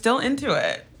 but I'm still into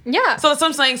it. Yeah. So that's what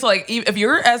I'm saying. So like, if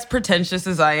you're as pretentious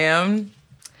as I am,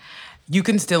 you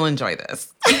can still enjoy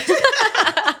this.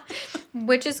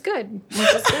 Which is good.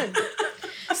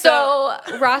 So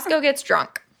Roscoe gets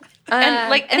drunk.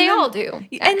 And they then- all do. And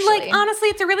like, actually. honestly,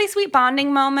 it's a really sweet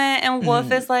bonding moment. And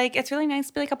Wolf is like, it's really nice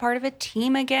to be like a part of a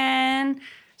team again.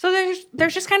 So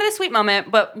there's just kind of this sweet moment.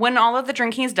 But when all of the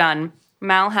drinking is done,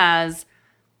 Mal has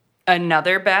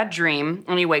another bad dream,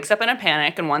 and he wakes up in a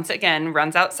panic and once again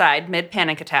runs outside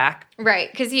mid-panic attack.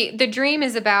 Right, because the dream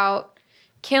is about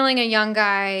killing a young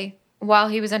guy while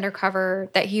he was undercover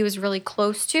that he was really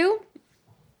close to.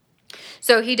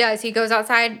 So he goes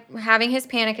outside having his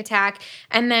panic attack,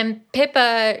 and then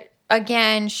Pippa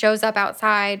again shows up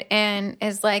outside and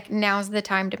is like, now's the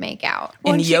time to make out.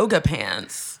 In yoga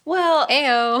pants. Well,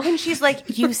 Ayo. and she's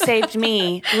like, you saved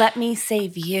me. Let me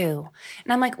save you.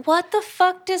 And I'm like, what the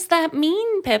fuck does that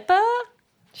mean, Pippa?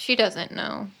 She doesn't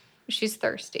know. She's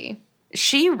thirsty.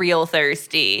 She real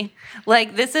thirsty.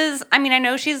 Like, this is, I mean, I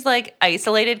know she's like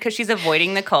isolated because she's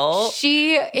avoiding the cult.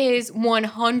 She is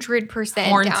 100% down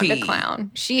Horny. to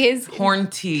clown. She is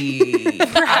Horny.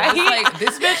 I was like,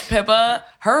 this bitch Pippa,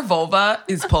 her vulva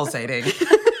is pulsating.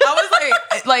 I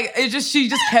was like she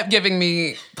just kept giving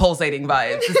me pulsating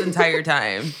vibes this entire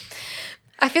time.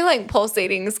 I feel like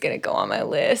pulsating is going to go on my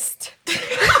list.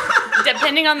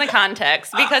 Depending on the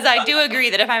context, because I do agree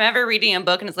that if I'm ever reading a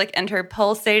book and it's like enter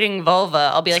pulsating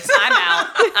vulva, I'll be like, I'm out.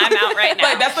 I'm out right now.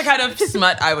 Like, that's the kind of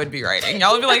smut I would be writing.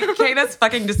 Y'all would be like, okay, that's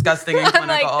fucking disgusting and I'm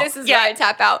clinical. like, this is where I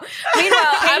tap out. Meanwhile,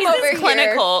 I'm over Kay's is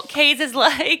clinical. Kay's is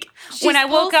like, when I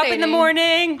woke up in the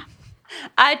morning,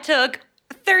 I took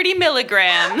 30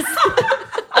 milligrams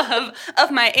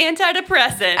of my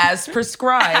antidepressant. As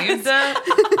prescribed.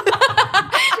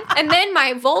 And then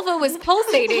my vulva was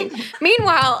pulsating.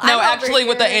 Meanwhile, No, I'm actually, over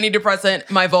with the here. antidepressant,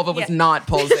 my vulva was not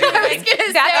pulsating.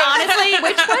 That's honestly,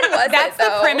 which one was that's it, the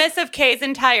though? premise of Kay's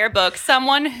entire book.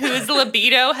 Someone whose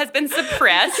libido has been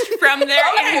suppressed from their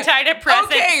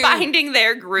antidepressant finding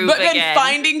their groove But then again.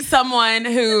 finding someone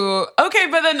who,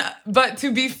 but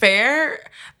to be fair,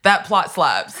 that plot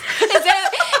slaps. Is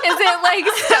it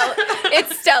like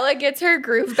Stella gets her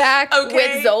groove back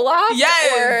with Zoloft?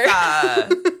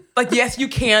 Yes. Like, yes, you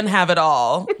can have it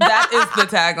all. That is the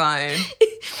tagline.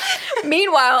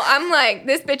 Meanwhile, I'm like,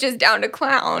 this bitch is down to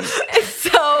clown.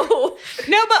 So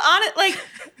No, but on it, like,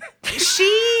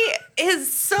 she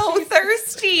is so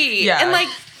thirsty. Yeah. And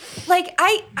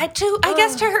I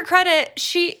guess to her credit,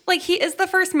 he is the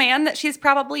first man that she's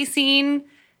probably seen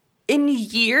in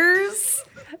years.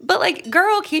 But like,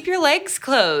 girl, keep your legs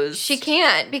closed. she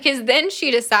can't, because then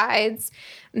she decides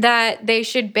that they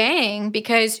should bang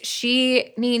because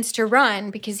she needs to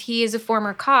run because he is a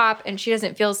former cop and she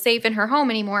doesn't feel safe in her home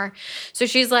anymore. So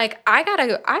she's like, I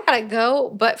gotta go,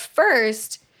 but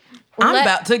first I'm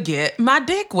about to get my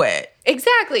dick wet.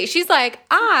 Exactly. She's like,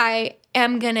 I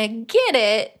am gonna get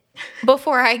it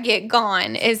before I get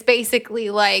gone, is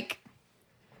basically like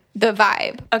the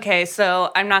vibe. Okay,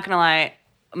 so I'm not gonna lie.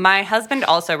 My husband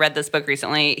also read this book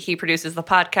recently. He produces the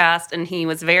podcast, and he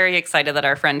was very excited that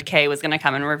our friend Kay was going to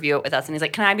come and review it with us. And he's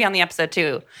like, "Can I be on the episode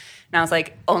too?" And I was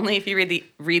like, "Only if you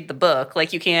read the book.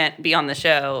 Like, you can't be on the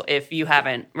show if you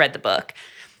haven't read the book."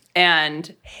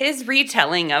 And his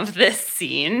retelling of this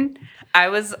scene, I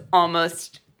was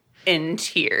almost in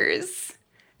tears.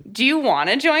 Do you want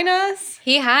to join us?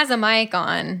 He has a mic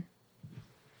on.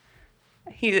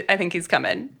 I think he's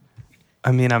coming.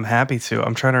 I mean, I'm happy to.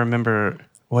 I'm trying to remember.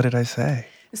 What did I say?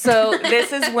 So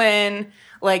this is when,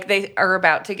 like, they are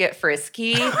about to get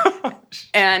frisky,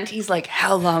 and he's like,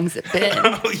 "How long's it been?"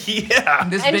 Oh, yeah.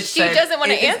 This And bitch she said, doesn't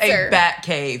wanna "It is answer." a bat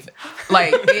cave.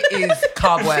 Like, it is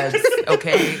cobwebs,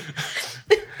 okay?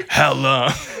 How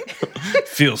long?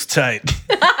 Feels tight.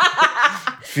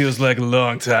 Feels like a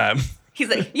long time. He's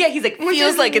like,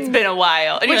 feels like it's been a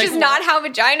while. And Which you're is like, not how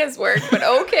vaginas work, but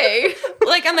okay.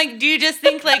 like, I'm like, do you just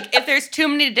think, like, if there's too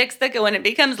many dicks that go in, it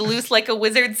becomes loose like a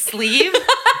wizard's sleeve? Like,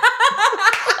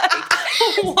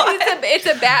 what? It's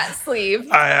a bat sleeve.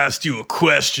 I asked you a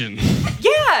question.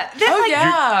 Yeah. Then,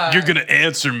 like, You're going to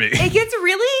answer me. it gets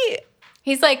really...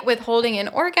 He's like withholding an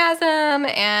orgasm,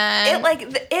 and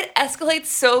It escalates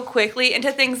so quickly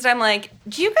into things that I'm like,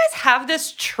 do you guys have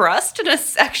this trust in a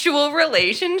sexual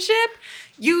relationship?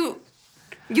 You've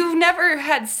never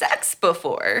had sex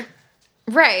before.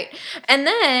 right. And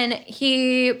then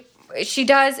she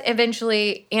does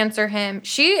eventually answer him.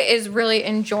 She is really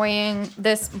enjoying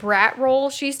this brat role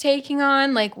she's taking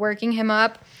on, like working him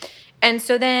up. And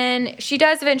so then she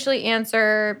does eventually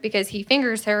answer because he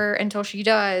fingers her until she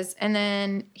does. And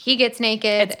then he gets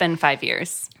naked. It's been 5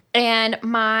 years. And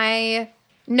my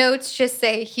notes just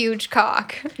say huge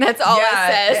cock. That's all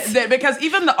it says. Because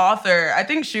even the author, I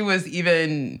think she was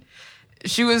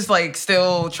like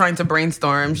still trying to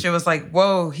brainstorm. She was like,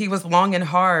 whoa, he was long and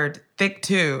hard, thick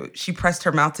too. She pressed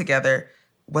her mouth together.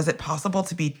 Was it possible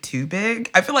to be too big?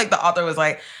 I feel like the author was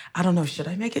like, I don't know, should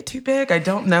I make it too big? I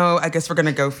don't know. I guess we're going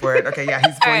to go for it. Okay, yeah,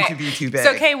 he's going to be too big.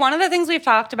 So, Kay, one of the things we've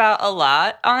talked about a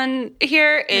lot on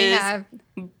here is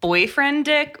boyfriend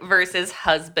dick versus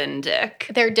husband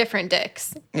dick. They're different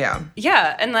dicks. Yeah.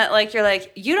 Yeah, and that, like, you're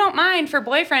like, you don't mind for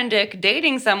boyfriend dick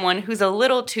dating someone who's a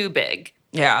little too big.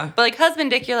 Yeah. But like husband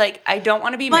dick, you're like, I don't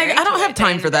want to be married. Like, I don't to have it.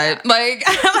 time for that. Like,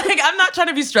 I'm not trying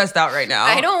to be stressed out right now.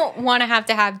 I don't want to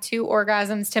have 2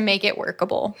 orgasms to make it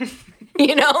workable.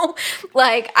 You know?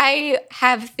 Like, I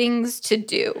have things to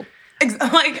do.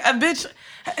 Like, a bitch.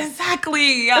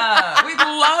 Exactly. We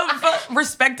love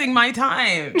respecting my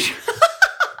time.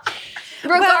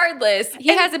 Regardless, he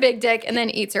has a big dick and then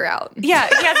eats her out. Yeah,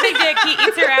 he has a big dick. He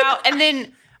eats her out, and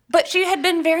then, but she had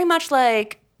been very much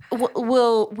like,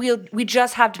 we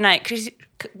just have tonight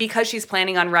because she's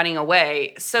planning on running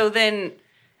away. So then,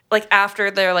 like after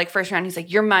their like first round, he's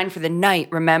like, "You're mine for the night.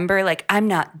 Remember? Like I'm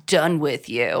not done with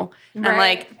you." And I'm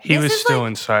like, He this was is, still like,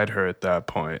 inside her at that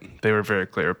point. They were very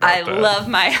clear about I that. love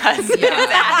my husband's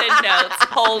added notes.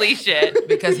 Holy shit.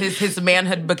 Because his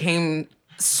manhood became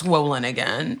swollen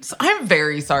again. So I'm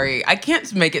very sorry. I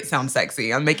can't make it sound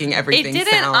sexy. I'm making everything It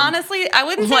didn't, sound honestly, I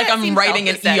wouldn't say like that I'm seemed writing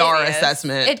an ER self-serious.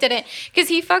 assessment. It didn't. Because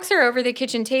he fucks her over the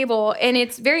kitchen table, and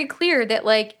it's very clear that,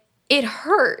 like, it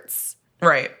hurts.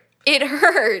 Right. It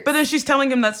hurts. But then she's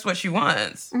telling him that's what she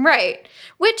wants. Right.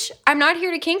 Which, I'm not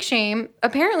here to kink shame.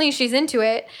 Apparently, she's into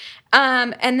it.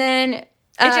 And then... It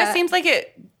just seems like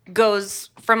it goes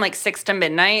from like 6 to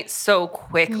midnight so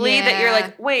quickly that you're Yeah.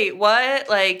 like, wait, what?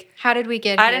 Like, how did we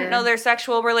get here? I didn't know their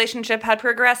sexual relationship had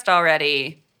progressed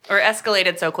already or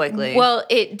escalated so quickly. Well,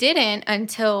 it didn't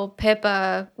until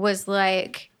Pippa was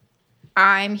like,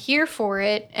 I'm here for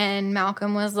it. And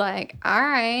Malcolm was like, all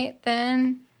right,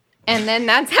 then. And then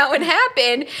that's how it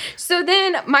happened. So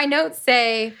then my notes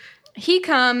say he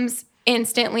comes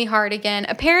instantly hard again.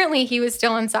 Apparently he was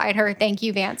still inside her. Thank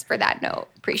you, Vance, for that note.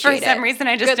 Appreciate it. For some reason,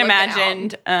 I just Good looking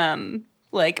out. imagined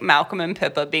like Malcolm and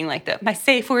Pippa being like, my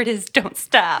safe word is don't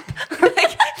stop. Like,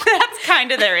 that's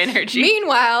kind of their energy.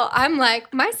 Meanwhile, I'm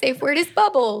like, my safe word is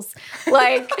bubbles.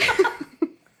 Like...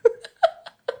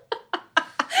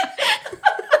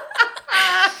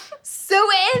 So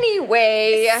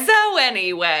anyway,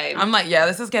 I'm like, yeah,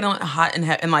 this is getting hot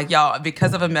and like, y'all,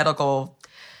 because of a medical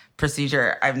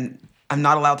procedure, I'm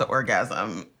not allowed to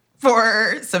orgasm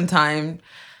for some time.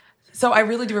 So I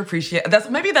really do appreciate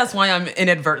maybe that's why I'm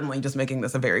inadvertently just making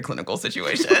this a very clinical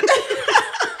situation.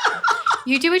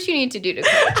 you do what you need to do to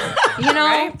cope. You know,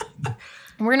 Right?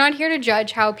 We're not here to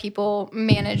judge how people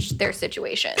manage their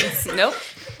situations. Nope.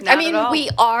 I mean, we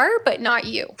are, but not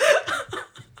you.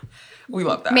 We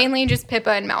love that. Mainly just Pippa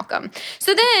and Malcolm.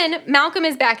 So then Malcolm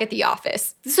is back at the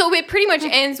office. So it pretty much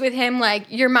ends with him like,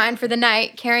 you're mine for the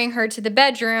night, carrying her to the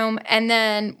bedroom. And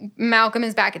then Malcolm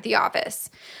is back at the office.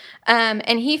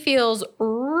 And he feels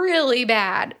really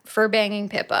bad for banging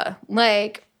Pippa.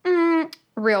 Like,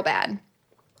 real bad.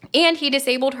 And he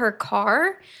disabled her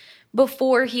car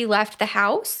before he left the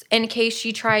house in case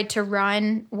she tried to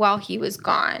run while he was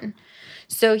gone.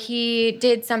 So he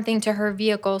did something to her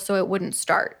vehicle so it wouldn't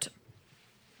start.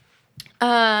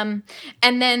 And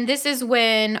then this is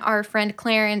when our friend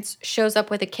Clarence shows up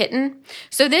with a kitten.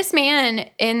 So this man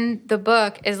in the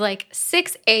book is like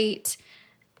 6'8",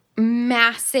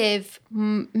 massive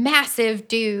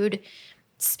dude,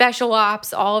 special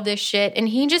ops, all of this shit. And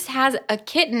he just has a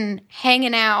kitten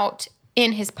hanging out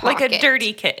in his pocket. Like a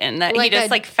dirty kitten that he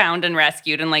just found and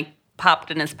rescued and like popped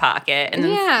in his pocket and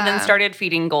then started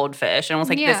feeding goldfish and was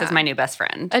like, this is my new best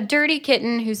friend. A dirty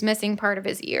kitten who's missing part of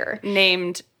his ear.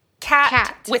 Named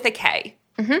Cat with a K.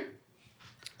 Mm-hmm.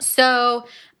 So,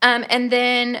 and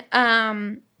then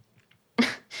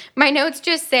my notes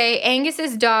just say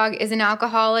Angus's dog is an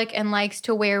alcoholic and likes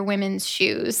to wear women's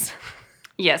shoes.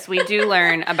 Yes, we do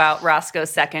learn about Roscoe's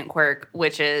second quirk,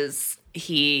 which is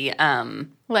he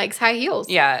likes high heels.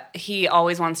 Yeah, he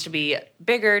always wants to be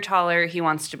bigger, taller. He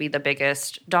wants to be the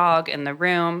biggest dog in the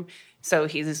room. So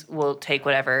will take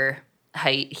whatever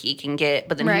height he can get,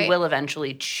 but then he will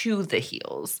eventually chew the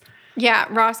heels. Yeah,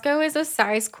 Roscoe is a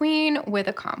size queen with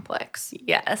a complex.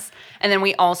 Yes. And then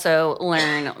we also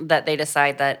learn that they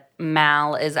decide that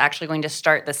Mal is actually going to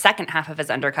start the second half of his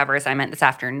undercover assignment this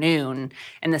afternoon,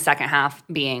 and the second half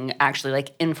being actually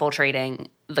like infiltrating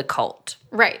the cult.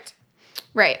 Right.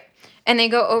 And they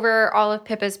go over all of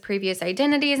Pippa's previous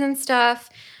identities and stuff.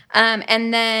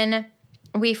 And then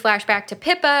we flash back to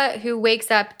Pippa, who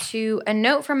wakes up to a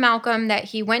note from Malcolm that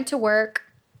he went to work.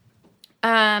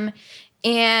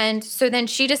 And so then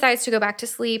she decides to go back to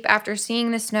sleep after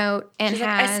seeing this note. And She's like,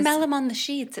 I smell him on the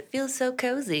sheets. It feels so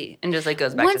cozy. And just like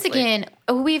goes back to sleep. Once again,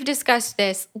 we've discussed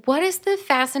this. What is the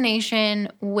fascination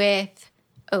with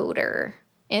odor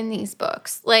in these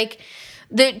books? Like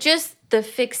the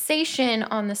fixation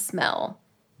on the smell.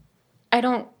 I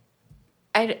don't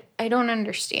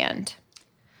understand.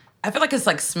 I feel like it's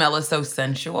like smell is so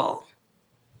sensual.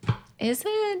 Is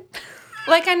it?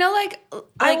 Like, I know, like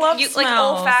I love like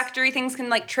smells. olfactory things can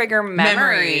like trigger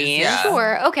memories. Yeah.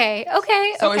 Sure. Okay.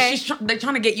 So they're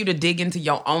trying to get you to dig into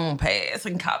your own past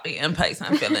and copy and paste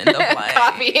and fill in the blanks.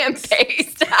 Copy and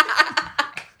paste.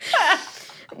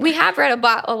 We have read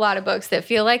a lot of books that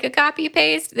feel like a copy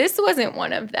paste. This wasn't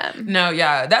one of them. No,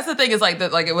 yeah, that's the thing is like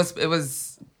that. Like it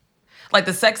was like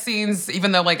the sex scenes.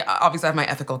 Even though like obviously I have my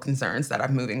ethical concerns that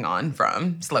I'm moving on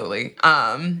from slowly.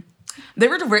 They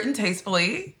were written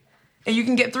tastefully. And you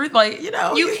can get through, like, you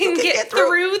know. You can get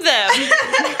through them.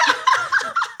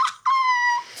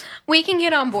 We can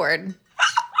get on board.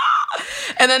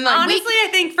 And then, like, honestly, I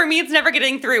think for me, it's never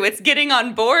getting through. It's getting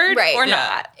on board or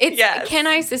not. It's can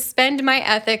I suspend my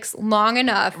ethics long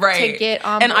enough to get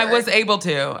on board? And I was able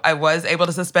to. I was able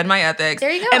to suspend my ethics. There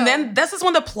you go. And then this is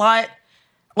when the plot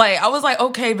Like, I was like,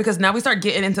 okay, because now we start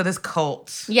getting into this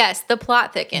cult. Yes, the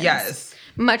plot thickens. Yes.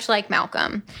 Much like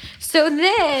Malcolm. So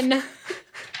then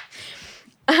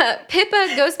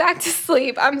Pippa goes back to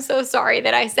sleep. I'm so sorry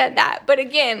that I said that. But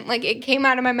again, like it came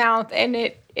out of my mouth and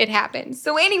it happened.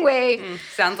 So anyway.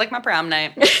 Sounds like my prom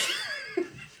night.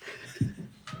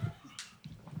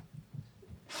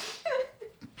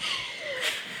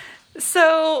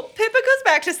 So Pippa goes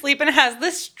back to sleep and has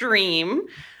this dream.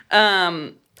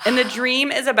 And the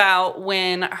dream is about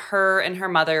when her and her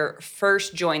mother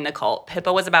first joined the cult.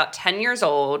 Pippa was about 10 years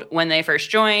old when they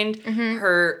first joined.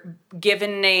 Her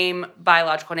given name,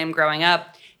 biological name growing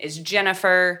up, is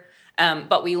Jennifer.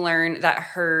 But we learn that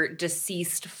her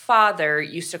deceased father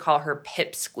used to call her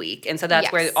Pipsqueak. And so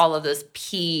that's where all of those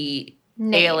P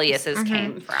aliases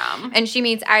came from. And she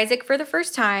meets Isaac for the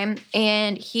first time,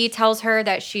 and he tells her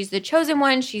that she's the chosen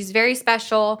one. She's very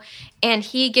special. And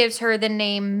he gives her the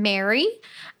name Mary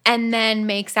and then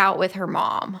makes out with her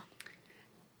mom.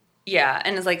 Yeah,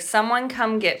 and it's like, someone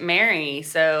come get Mary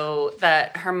so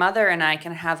that her mother and I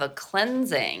can have a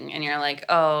cleansing. And you're like,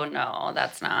 oh, no,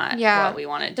 that's not what we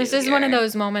want to do. This is one of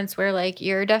those moments where, like,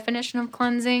 your definition of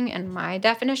cleansing and my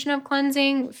definition of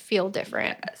cleansing feel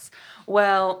different. Yes.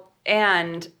 Well,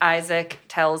 and Isaac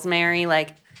tells Mary,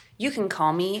 like, you can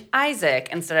call me Isaac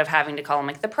instead of having to call him,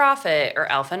 like, the prophet or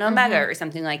Alpha and Omega or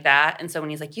something like that. And so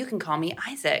when he's like, you can call me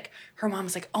Isaac, her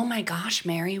mom's like, oh, my gosh,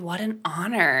 Mary, what an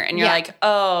honor. And you're like,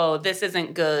 oh, this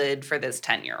isn't good for this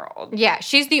 10-year-old. Yeah,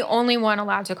 she's the only one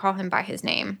allowed to call him by his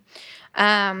name.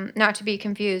 Not to be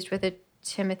confused with a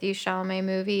Timothée Chalamet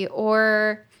movie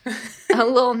or a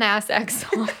Lil Nas X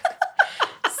song.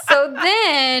 So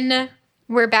then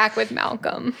we're back with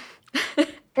Malcolm.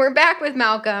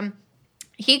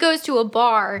 He goes to a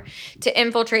bar to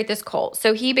infiltrate this cult.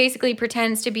 So he basically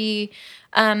pretends to be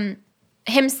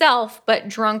himself, but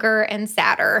drunker and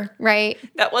sadder, right?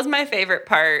 That was my favorite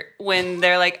part when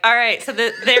they're like, all right, so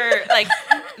they're like,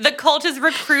 the cult is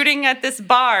recruiting at this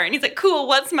bar. And he's like, cool,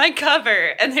 what's my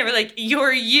cover? And they were like,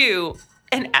 you're you.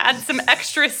 And add some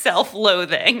extra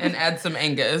self-loathing. And add some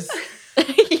Angus.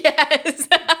 Yes.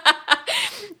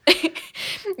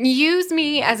 Use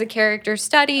me as a character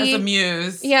study. As a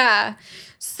muse. Yeah.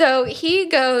 So he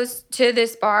goes to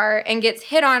this bar and gets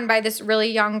hit on by this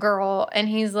really young girl. And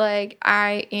he's like,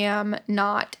 I am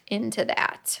not into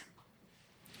that.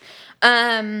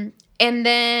 And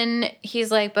then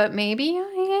he's like, but maybe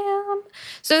I am.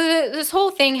 So this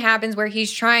whole thing happens where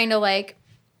he's trying to, like,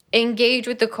 engage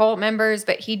with the cult members,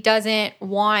 but he doesn't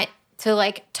want to,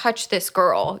 like, touch this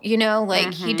girl, you know?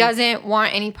 Like, he doesn't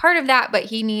want any part of that, but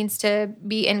he needs to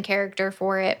be in character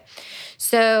for it.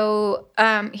 So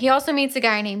he also meets a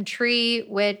guy named Tree,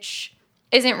 which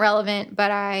isn't relevant,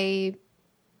 but I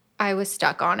was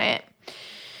stuck on it.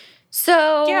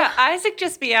 So yeah, Isaac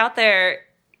just be out there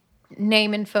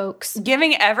naming folks,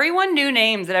 giving everyone new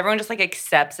names that everyone just, like,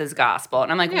 accepts as gospel.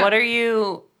 And I'm like, what are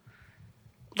you,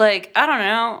 like, I don't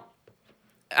know.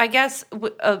 I guess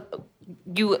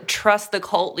you trust the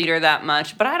cult leader that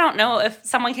much, but I don't know if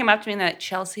someone came up to me and they're like,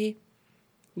 Chelsea,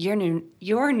 your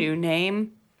new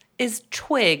name is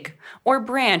Twig or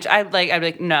Branch. I'd be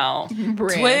like, no.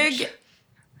 Branch. Twig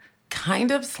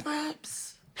kind of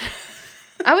slaps.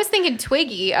 I was thinking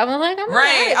Twiggy. I was like, I'm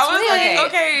right. I was like,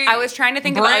 okay. I was trying to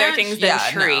think of other things than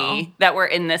Tree that were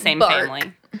in the same Bark.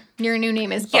 family. Your new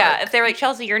name is Bark. Yeah, if they were like,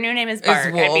 Chelsea, your new name is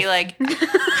Bark, I'd be like,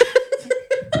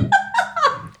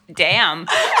 damn.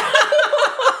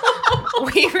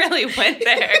 We really went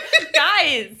there.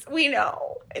 Guys, we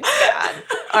know. It's bad.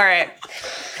 All right.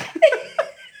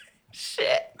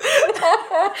 Shit.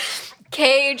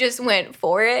 Kay just went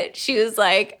for it. She was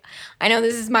like, I know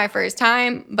this is my first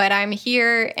time, but I'm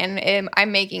here and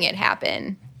I'm making it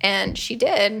happen. And she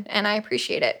did, and I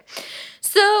appreciate it.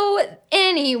 So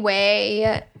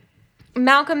anyway,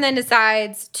 Malcolm then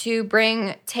decides to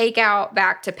bring Takeout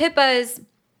back to Pippa's,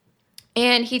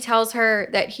 and he tells her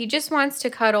that he just wants to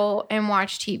cuddle and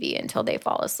watch TV until they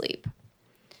fall asleep.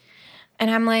 And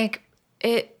I'm like,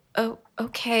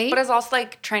 okay. But it's also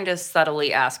like trying to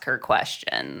subtly ask her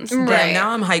questions. Right. Yeah,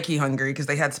 now I'm high-key hungry because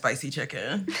they had spicy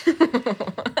chicken.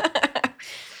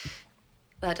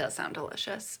 That does sound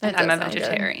delicious. That And I'm does a sound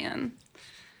vegetarian.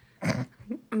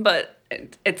 But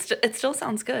it still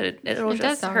sounds good. It'll It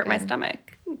does just sound hurt my good.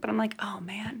 stomach. But I'm like, oh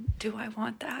man, do I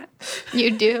want that?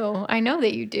 You do. I know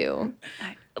that you do.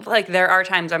 Like, there are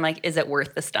times I'm like, is it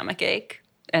worth the stomach ache?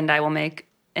 And I will make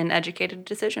an educated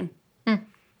decision.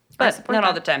 But not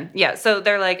all the time. Yeah, so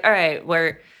they're like, all right,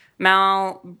 where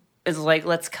Mal is like,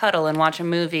 let's cuddle and watch a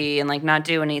movie and, like, not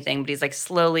do anything. But he's, like,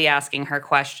 slowly asking her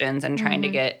questions and trying to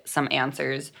get some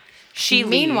answers. She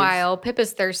Meanwhile,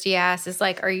 Pippa's thirsty ass is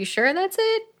like, are you sure that's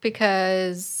it?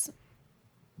 Because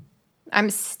I'm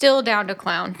still down to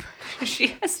clown. She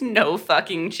has no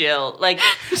fucking chill. Like,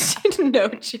 No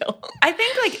chill. I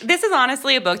think like this is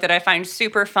honestly a book that I find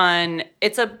super fun.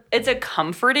 It's a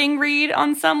comforting read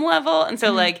on some level, and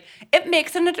so like it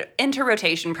makes an into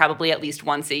rotation probably at least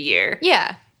once a year.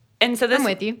 Yeah, And so this I'm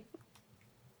with you.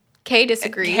 Kay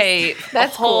disagrees. Kay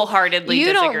That's cool. wholeheartedly You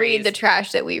disagrees. don't read the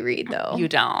trash that we read, though. You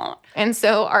don't. And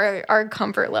so our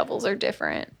comfort levels are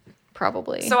different,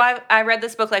 probably. So I read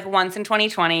this book like once in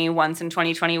 2020, once in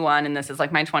 2021, and this is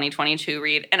like my 2022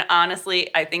 read. And honestly,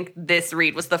 I think this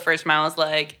read was the first time I was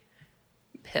like,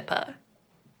 Pippa,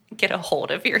 get a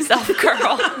hold of yourself,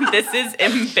 girl. This is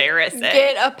embarrassing.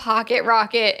 Get a pocket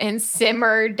rocket and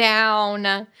simmer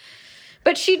down.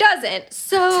 But she doesn't.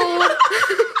 So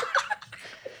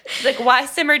Like, why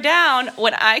simmer down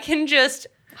when I can just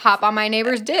hop on my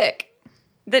neighbor's dick.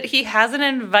 that he hasn't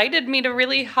invited me to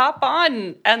really hop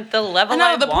on at the level I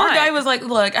I know, the want. poor guy was like,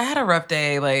 look, I had a rough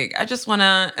day. Like, I just want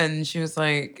to, and she was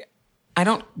like, I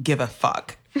don't give a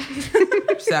fuck.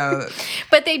 So,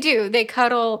 But they do. They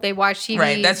cuddle. They watch TV.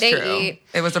 right, that's they true. eat.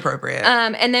 It was appropriate.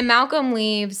 And then Malcolm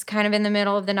leaves kind of in the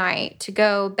middle of the night to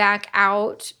go back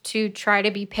out to try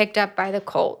to be picked up by the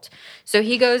cult. So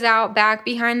he goes out back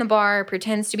behind the bar,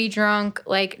 pretends to be drunk,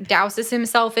 like douses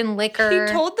himself in liquor.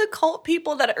 He told the cult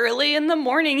people that early in the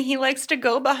morning he likes to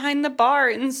go behind the bar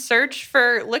and search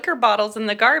for liquor bottles in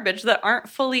the garbage that aren't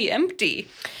fully empty.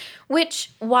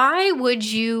 Which, why would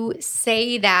you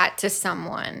say that to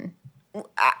someone?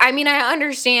 I mean, I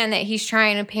understand that he's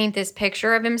trying to paint this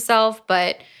picture of himself,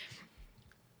 but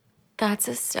that's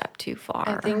a step too far.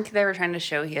 I think they were trying to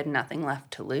show he had nothing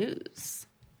left to lose.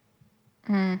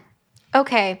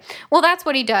 Okay. Well, that's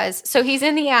what he does. So he's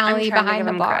in the alley trying to behind give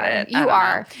the him bar. credit. I You don't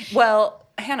are. know. Well,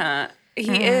 Hannah,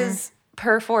 he is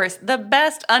perforce the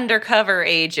best undercover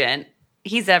agent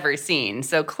he's ever seen.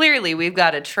 So clearly we've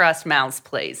got to trust Mal's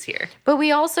plays here. But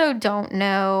we also don't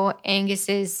know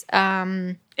Angus's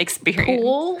Experience.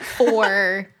 pool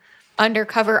for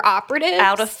undercover operatives.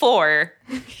 Out of 4,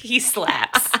 he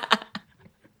slaps.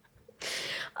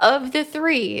 Of the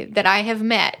 3 that I have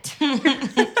met,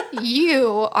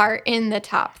 you are in the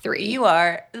top 3. You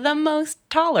are the most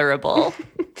tolerable.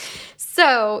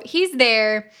 So he's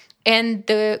there, and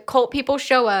the cult people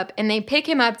show up, and they pick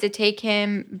him up to take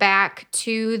him back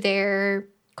to their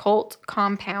cult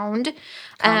compound.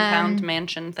 Compound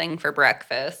mansion thing for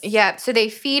breakfast. Yeah, so they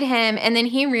feed him, and then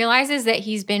he realizes that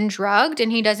he's been drugged,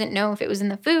 and he doesn't know if it was in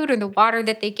the food or the water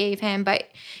that they gave him, but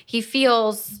he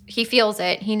feels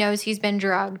it. He knows he's been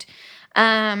drugged.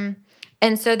 And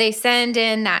so they send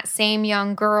in that same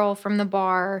young girl from the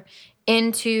bar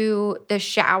into the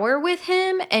shower with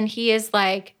him, and he is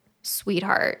like,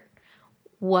 sweetheart,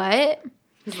 what?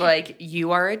 He's like,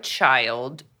 you are a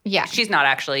child. Yeah. She's not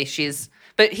actually.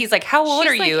 But he's like, how old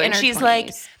She's, are like, you? in And her she's 20s. like,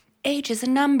 age is a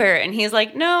number. And he's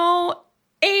like, no,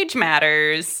 age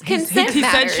matters. Consent he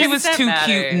said matters. she was Consent too matters.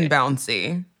 cute and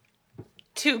bouncy.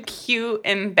 Too cute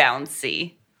and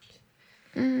bouncy.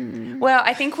 Well,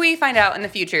 I think we find out in the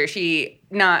future,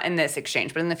 not in this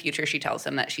exchange, but in the future, she tells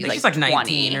him that she's She's like like 20.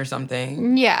 19 or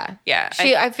something. Yeah. Yeah,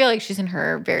 I feel like she's in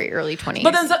her very early 20s.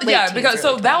 But then, late yeah, teens, because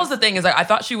early that 20s. was the thing is like I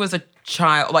thought she was a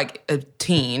child, like a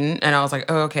teen, and I was like,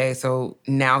 oh, okay, so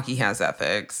now he has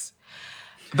ethics.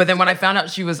 But then when I found out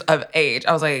she was of age,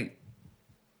 I was like,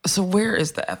 so where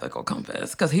is the ethical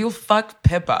compass? Because he'll fuck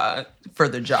Pippa for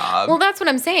the job. Well, that's what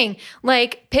I'm saying.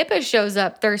 Like, Pippa shows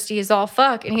up thirsty as all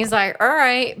fuck, and he's like, all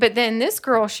right. But then this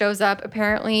girl shows up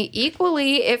apparently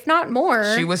equally, if not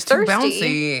more, she was too thirsty.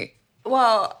 bouncy.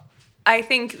 Well, I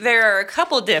think there are a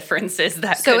couple differences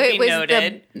that So could it be was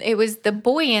noted. it was the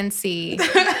buoyancy.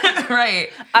 Right.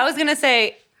 I was going to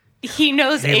say, he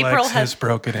knows He April likes has... his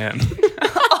broken in.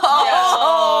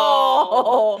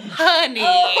 Oh, honey.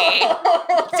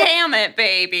 Damn it,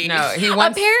 baby. No, he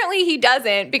wants Apparently he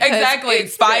doesn't because exactly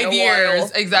it's been 5 a years.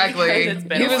 while. Exactly. Because it's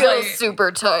been He a was while. like,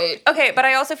 super tight. Okay, but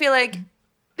I also feel like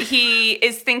he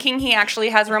is thinking he actually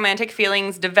has romantic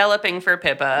feelings developing for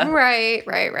Pippa.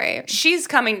 Right. She's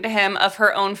coming to him of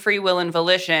her own free will and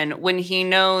volition when he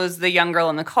knows the young girl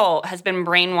in the cult has been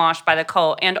brainwashed by the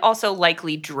cult and also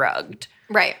likely drugged.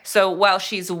 Right. So while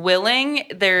she's willing,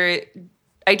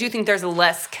 I do think there's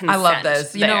less consent. I love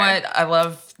this. You know there. what? I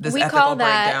love this We ethical call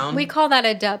that breakdown.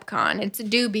 a dubcon. It's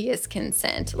dubious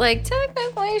consent. Like,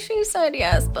 technically she said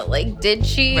yes, but like, did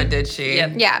she? But did she?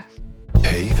 Yep. Yeah.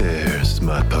 Hey there,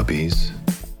 smut puppies.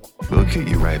 We'll get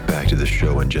you right back to the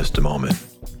show in just a moment.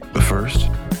 But first,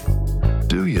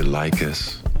 do you like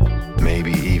us?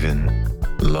 Maybe even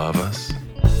love us?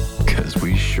 'Cause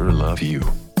we sure love you.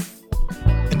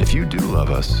 And if if you do love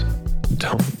us,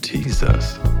 don't tease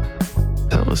us.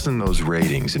 Tell us in those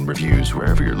ratings and reviews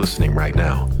wherever you're listening right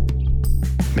now.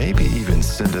 Maybe even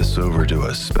send us over to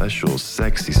a special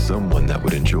sexy someone that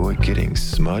would enjoy getting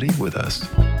smutty with us.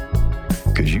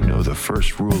 Because you know the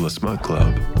first rule of Smut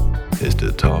Club is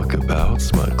to talk about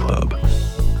Smut Club.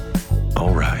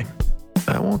 All right,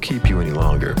 I won't keep you any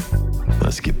longer.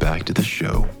 Let's get back to the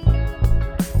show.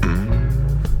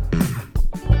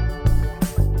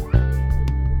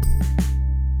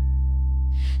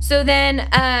 So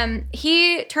then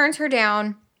he turns her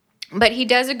down, but he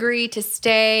does agree to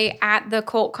stay at the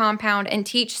cult compound and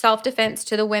teach self-defense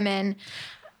to the women.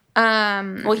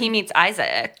 Well, he meets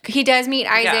Isaac. He does meet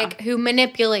Isaac, who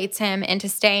manipulates him into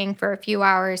staying for a few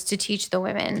hours to teach the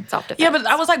women self-defense. Yeah, but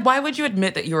I was like, why would you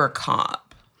admit that you're a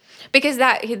cop? Because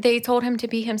they told him to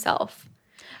be himself.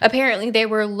 Apparently, they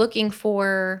were looking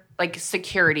for Like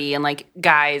security and like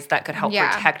guys that could help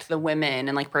protect the women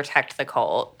and like protect the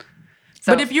cult.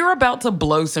 So, But if you're about to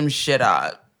blow some shit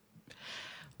up,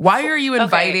 why are you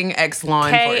inviting ex-law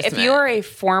enforcement? If you're a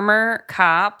former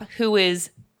cop who is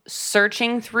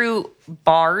searching through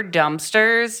bar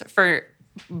dumpsters for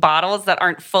bottles that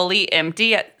aren't fully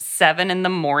empty at 7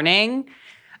 a.m,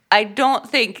 I don't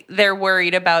think they're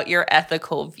worried about your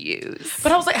ethical views.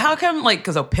 But I was like, how come, like,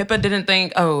 because Pippa didn't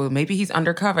think, oh, maybe he's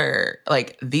undercover.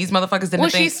 Like, these motherfuckers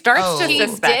didn't think. She starts to he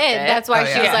suspect did. it. That's why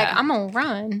she was Yeah. like, I'm going to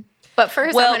run. But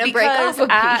first, I'm going to break off a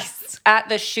piece. At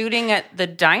the shooting at the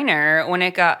diner, when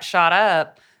it got shot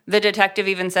up, the detective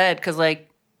even said, because like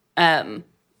Mal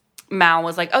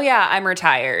was like, oh yeah, I'm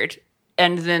retired.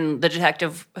 And then the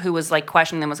detective who was like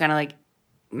questioning them was kind of like,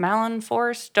 Mal and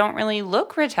Force don't really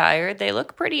look retired. They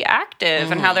look pretty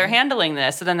active in how they're handling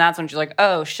this. So then that's when she's like,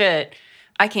 oh shit,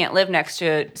 I can't live next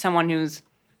to someone who's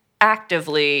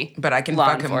actively But I can law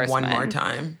fuck him one enforcement. more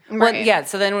time. Well, yeah.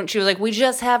 So then when she was like, we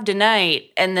just have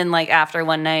tonight. And then like after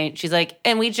one night, she's like,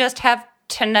 and we just have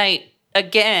tonight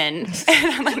again.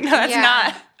 And I'm like,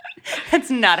 no, that's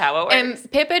not how it works.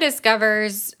 And Pippa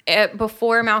discovers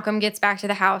before Malcolm gets back to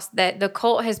the house that the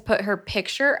cult has put her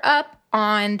picture up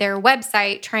on their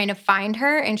website trying to find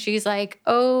her. And she's like,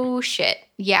 oh shit.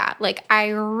 Yeah. Like, I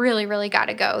really, really got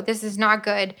to go. This is not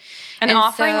good. And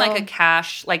offering like a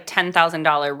cash, like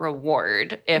 $10,000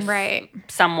 reward if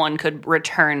someone could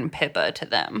return Pippa to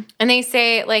them. And they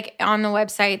say, like, on the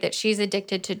website that she's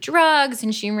addicted to drugs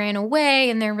and she ran away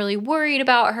and they're really worried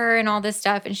about her and all this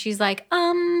stuff. And she's like,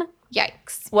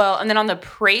 yikes. Well, and then on the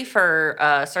pray for,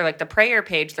 like the prayer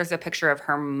page, there's a picture of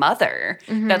her mother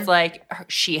that's like,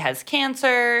 she has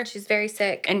cancer. She's very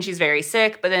sick. And she's very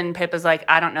sick. But then Pippa's like,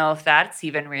 I don't know if that's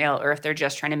even real or if they're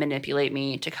just trying to manipulate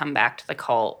me to come back to the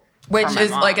cult. Which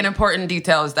is like an important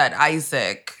detail is that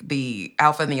Isaac, the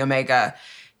Alpha and the Omega,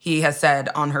 he has said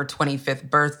on her 25th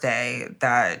birthday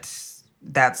that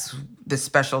that's the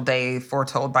special day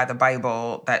foretold by the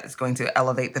Bible that is going to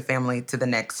elevate the family to the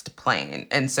next plane.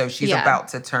 And so she's about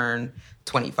to turn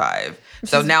 25.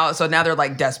 So now they're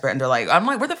like desperate and they're like, I'm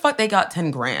like, where the fuck they got 10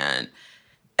 grand?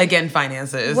 Again,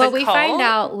 finances. Well, we find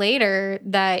out later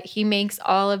that he makes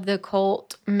all of the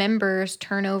cult members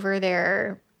turn over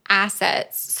their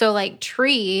assets. So like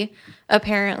Tree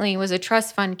apparently was a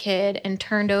trust fund kid and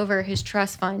turned over his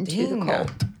trust fund to the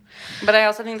cult. But I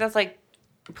also think that's like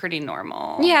pretty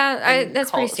normal. Yeah, that's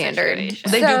pretty standard.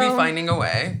 Situations. They do be finding a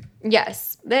way.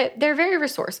 Yes, they're very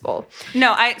resourceful. No,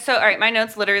 all right, my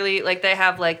notes literally, like, they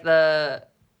have, like, the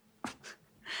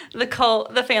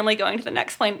cult, the family going to the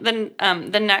next plane. Then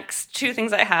the next two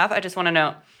things I have, I just want to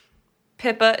note.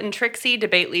 Pippa and Trixie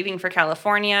debate leaving for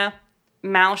California.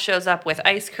 Mal shows up with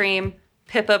ice cream.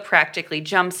 Pippa practically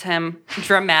jumps him.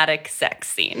 Dramatic sex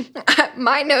scene.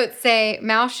 My notes say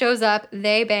Mal shows up,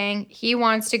 they bang, he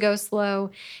wants to go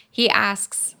slow. He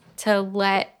asks to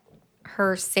let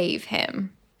her save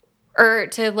him. Or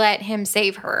to let him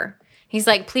save her. He's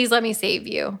like, please let me save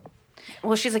you.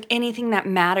 Well, she's like, anything that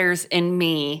matters in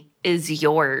me is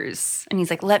yours. And he's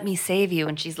like, let me save you.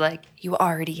 And she's like, you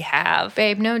already have.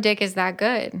 Babe, no dick is that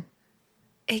good.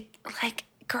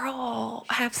 Girl,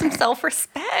 have some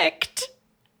self-respect.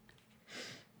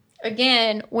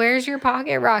 Again, where's your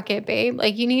pocket rocket, babe?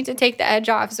 Like, you need to take the edge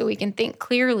off so we can think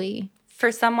clearly.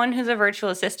 For someone who's a virtual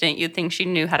assistant, you'd think she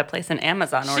knew how to place an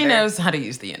Amazon order. She knows how to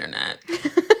use the internet.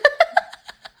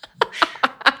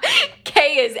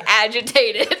 Kay is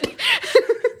agitated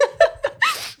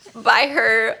by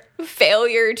her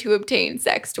failure to obtain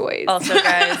sex toys. Also,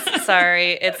 guys,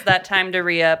 sorry, it's that time to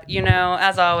re-up. You know,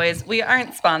 as always, we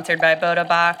aren't sponsored by Boda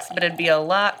Box, but it'd be a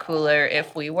lot cooler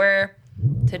if we were.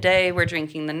 Today, we're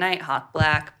drinking the Nighthawk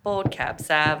Black Bold Cab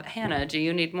Sav. Hannah, do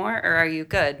you need more, or are you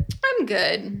good? I'm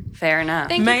good. Fair enough.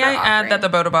 Thank you May for I add offering. that the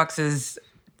Boda Box is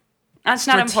That's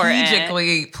not important.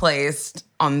 strategically placed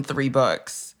on 3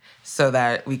 books so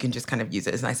that we can just kind of use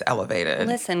it as nice elevated.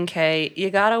 Listen, Kay, you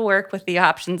got to work with the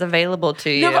options available to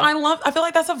you. No, but I feel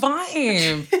like that's a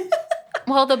vibe.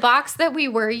 Well, the box that we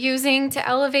were using to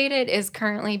elevate it is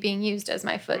currently being used as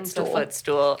my footstool. The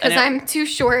footstool. Because I'm too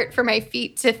short for my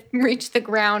feet to reach the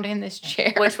ground in this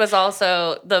chair. Which was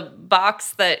also the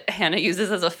box that Hannah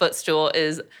uses as a footstool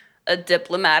is a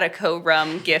Diplomatico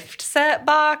rum gift set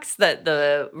box that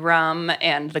the rum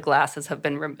and the glasses have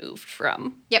been removed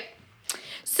from. Yep.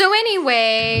 So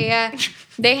anyway,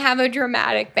 they have a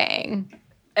dramatic bang.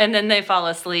 And then they fall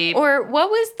asleep. Or what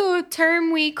was the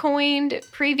term we coined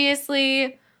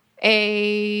previously?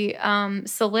 A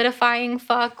solidifying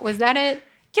fuck. Was that it?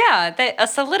 Yeah, a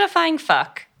solidifying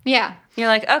fuck. Yeah. You're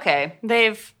like, okay,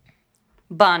 they've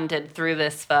bonded through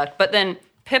this fuck. But then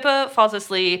Pippa falls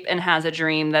asleep and has a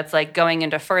dream that's like going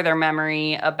into further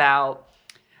memory about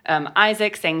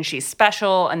Isaac saying she's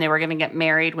special and they were going to get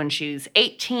married when she's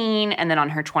 18 and then on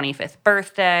her 25th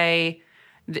birthday,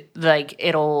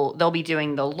 they'll be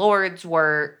doing the Lord's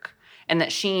work and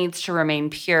that she needs to remain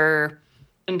pure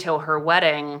until her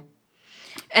wedding.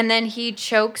 And then he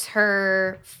chokes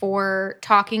her for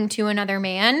talking to another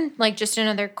man, like just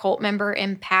another cult member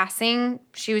in passing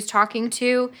she was talking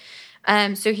to.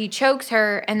 So he chokes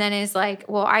her and then is like,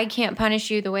 well, I can't punish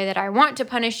you the way that I want to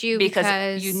punish you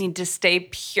because you need to stay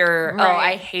pure. Right. Oh,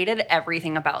 I hated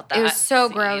everything about that. It was so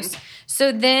scene. gross.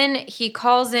 So then he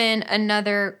calls in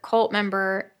another cult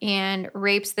member and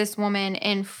rapes this woman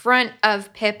in front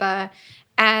of Pippa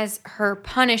as her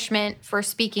punishment for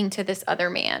speaking to this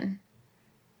other man.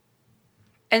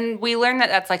 And we learned that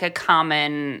that's like a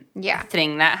common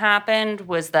thing that happened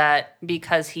was that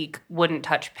because he wouldn't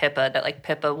touch Pippa, that like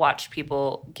Pippa watched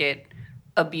people get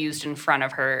abused in front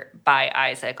of her by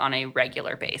Isaac on a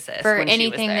regular basis. For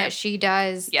anything that she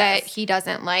does that he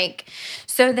doesn't like.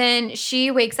 So then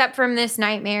she wakes up from this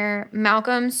nightmare.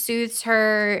 Malcolm soothes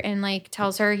her and like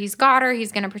tells her he's got her,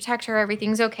 he's going to protect her,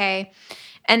 everything's okay.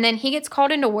 And then he gets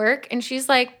called into work and she's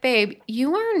like, babe,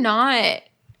 you are not...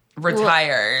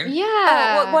 Retired.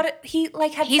 Yeah. What he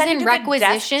like had He's said in he did a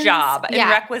requisitions? desk job in Yeah.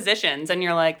 requisitions, and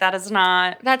you're like, that is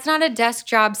not. That's not a desk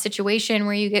job situation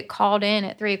where you get called in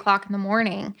at 3:00 in the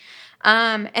morning.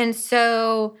 And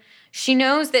so she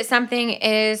knows that something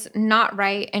is not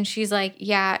right. And she's like,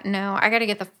 yeah, no, I got to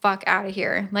get the fuck out of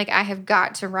here. Like, I have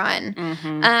got to run.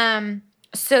 Mm-hmm.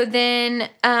 So then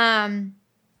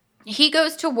he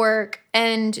goes to work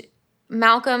and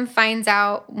Malcolm finds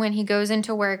out when he goes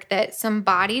into work that some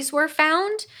bodies were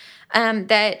found,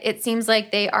 that it seems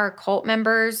like they are cult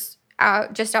members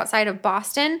just outside of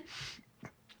Boston.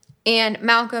 And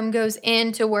Malcolm goes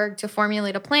into work to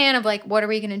formulate a plan of like, what are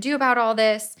we going to do about all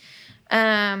this?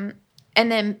 And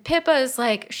then Pippa is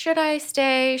like, should I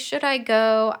stay? Should I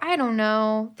go? I don't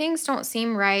know. Things don't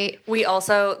seem right. We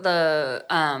also, the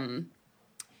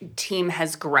team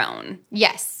has grown.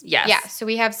 Yes. Yes. Yeah. So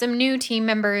we have some new team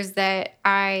members that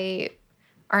are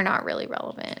not really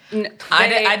relevant.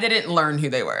 I didn't learn who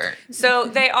they were. So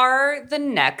they are the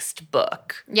next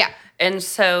book. Yeah. And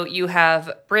so you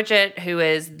have Bridget, who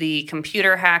is the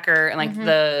computer hacker and like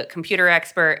the computer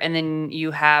expert. And then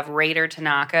you have Raider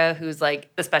Tanaka, who's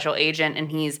like the special agent. And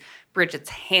he's Bridget's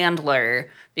handler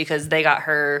because they got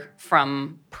her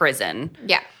from prison.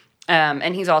 Yeah.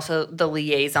 And he's also the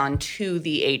liaison to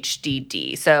the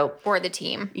HDD. So For the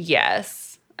team.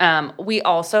 yes. We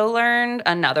also learned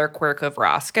another quirk of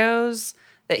Roscoe's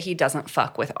that he doesn't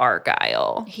fuck with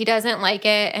Argyle. He doesn't like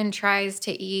it and tries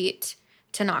to eat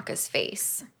Tanaka's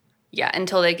face. Yeah,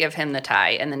 until they give him the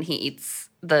tie, and then he eats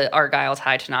the Argyle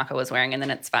tie Tanaka was wearing, and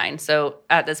then it's fine. So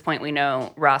at this point, we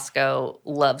know Roscoe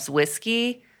loves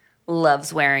whiskey,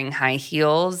 loves wearing high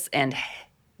heels, and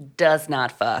does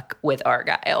not fuck with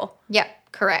Argyle.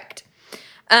 Yep, correct.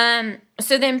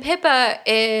 So then Pippa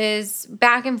is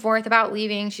back and forth about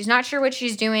leaving. She's not sure what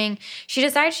she's doing. She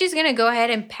decides she's going to go ahead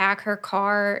and pack her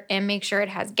car and make sure it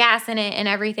has gas in it and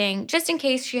everything, just in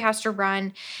case she has to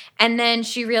run. And then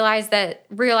she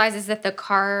realizes that the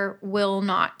car will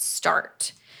not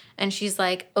start. And she's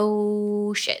like,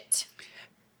 oh, shit.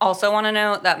 Also want to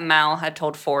note that Mal had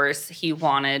told Force he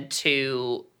wanted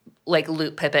to like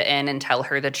loop Pippa in and tell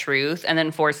her the truth. And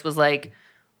then Force was like,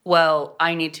 well,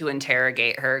 I need to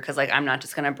interrogate her because, like, I'm not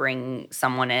just going to bring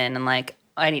someone in and, like,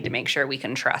 I need to make sure we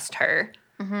can trust her.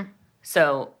 Mm-hmm.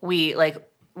 So we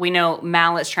know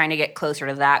Mal is trying to get closer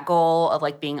to that goal of,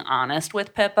 like, being honest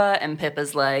with Pippa. And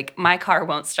Pippa's like, my car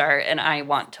won't start and I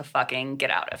want to fucking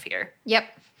get out of here. Yep.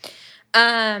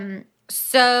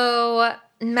 So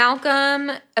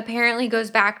Malcolm apparently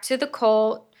goes back to the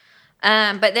cult,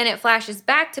 but then it flashes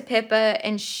back to Pippa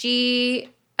and she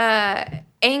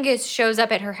Angus shows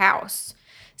up at her house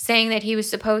saying that he was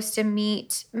supposed to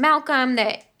meet Malcolm,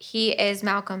 that he is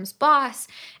Malcolm's boss,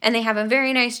 and they have a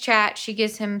very nice chat. She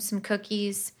gives him some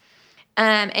cookies,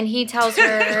 and he tells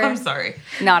her... I'm sorry.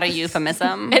 Not a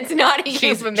euphemism. It's not a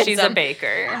euphemism. She's a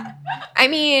baker. I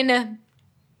mean,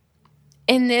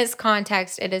 in this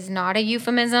context, it is not a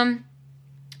euphemism.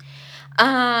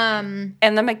 And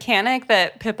the mechanic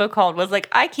that Pippa called was like,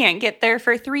 I can't get there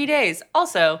for 3 days.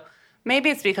 Also,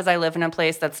 maybe it's because I live in a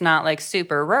place that's not like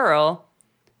super rural.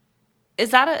 Is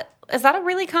that a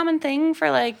really common thing for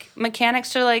like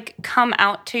mechanics to like come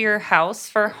out to your house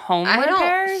for home repairs?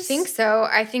 I don't think so.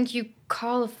 I think you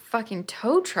call a fucking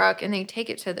tow truck and they take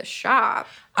it to the shop.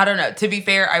 I don't know. To be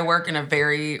fair, I work in a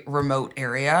very remote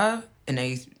area in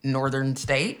a northern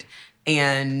state,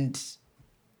 and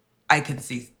I could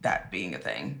see that being a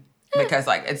thing. Because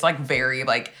like it's like very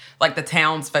like the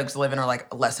towns folks live in are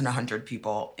like less than 100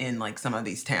 people in like some of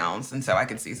these towns, and so I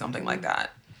could see something like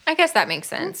that. I guess that makes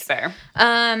sense. Fair.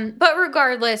 But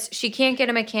regardless, she can't get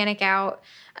a mechanic out.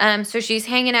 So she's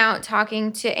hanging out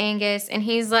talking to Angus, and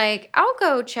he's like, I'll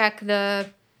go check the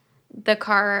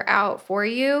car out for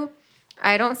you.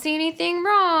 I don't see anything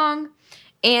wrong.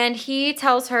 And he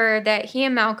tells her that he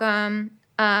and Malcolm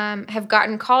have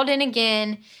gotten called in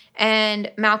again,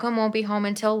 and Malcolm won't be home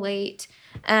until late.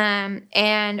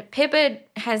 And Pippa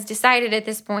has decided at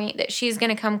this point that she's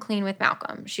going to come clean with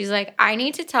Malcolm. She's like, I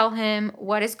need to tell him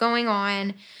what is going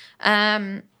on.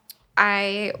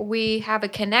 We have a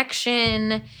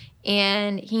connection,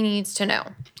 and he needs to know.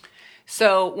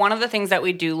 So one of the things that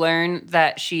we do learn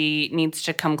that she needs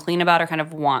to come clean about, or kind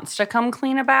of wants to come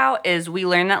clean about, is we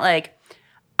learn that like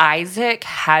Isaac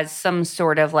has some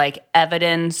sort of like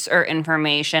evidence or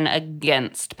information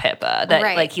against Pippa that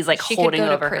like he's like she holding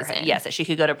over her prison. head. Yes, that she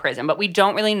could go to prison, but we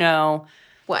don't really know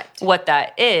what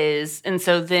that is. And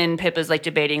so then Pippa's like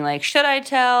debating like, should I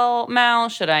tell Mal?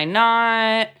 Should I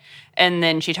not? And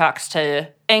then she talks to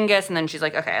Angus, and then she's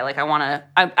like, okay, like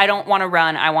I don't want to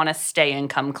run. I want to stay and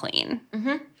come clean.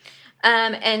 Mm-hmm.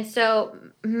 And so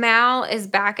Mal is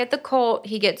back at the cult.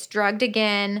 He gets drugged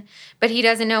again, but he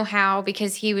doesn't know how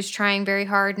because he was trying very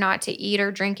hard not to eat or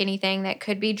drink anything that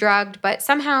could be drugged, but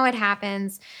somehow it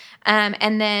happens.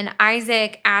 And then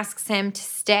Isaac asks him to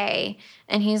stay,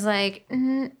 and he's like,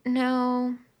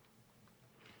 no.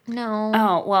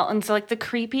 Oh, well, and so like what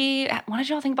did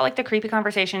y'all think about like the creepy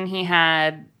conversation he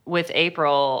had with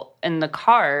April in the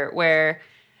car where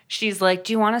she's like,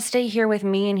 do you want to stay here with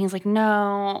me? And he's like,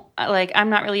 no, like, I'm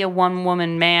not really a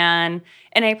one-woman man.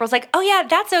 And April's like, oh, yeah,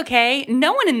 that's okay.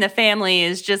 No one in the family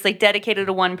is just, like, dedicated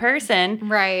to one person.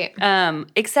 Right.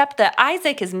 Except that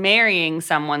Isaac is marrying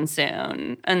someone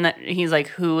soon. And he's like,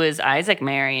 who is Isaac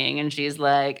marrying? And she's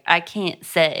like, I can't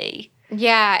say.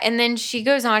 Yeah, and then she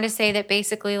goes on to say that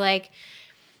basically, like,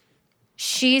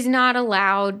 she's not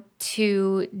allowed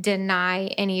to deny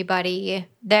anybody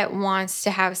that wants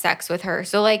to have sex with her.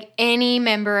 So, like, any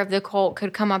member of the cult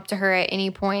could come up to her at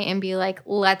any point and be like,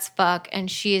 let's fuck.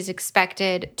 And she is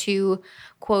expected to,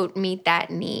 quote, meet that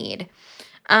need,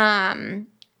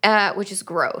 which is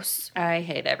gross. I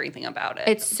hate everything about it.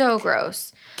 It's so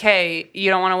gross. Kay,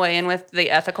 you don't want to weigh in with the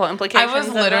ethical implications? I was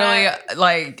literally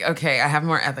like, okay, I have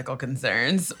more ethical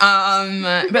concerns.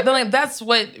 But then, like, that's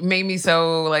what made me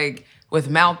so, like, with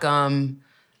Malcolm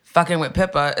fucking with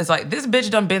Pippa, it's like, this bitch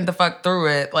done been the fuck through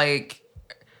it. Like,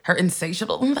 her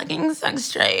insatiable fucking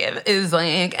sex drive is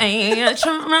like a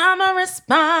trauma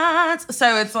response.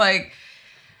 So it's like,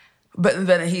 but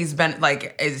then he's been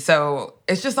like, so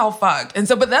it's just all fucked. And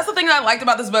so, but that's the thing that I liked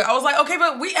about this book. I was like, okay,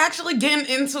 but we actually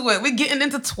getting into it. We getting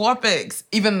into topics,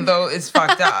 even though it's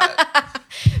fucked up.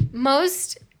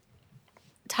 Most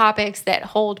topics that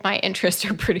hold my interest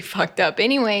are pretty fucked up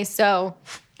anyway, so...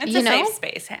 It's a safe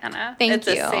space, Hannah. Thank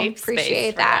you. It's a safe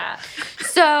Appreciate space that.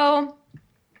 So,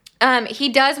 he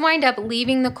does wind up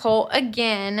leaving the cult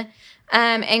again,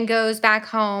 and goes back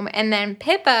home. And then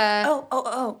Pippa.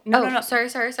 No.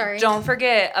 Sorry. Don't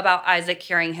forget about Isaac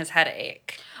curing his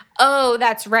headache. Oh,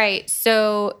 that's right.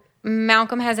 So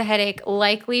Malcolm has a headache,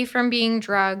 likely from being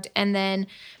drugged, and then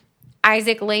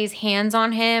Isaac lays hands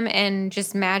on him and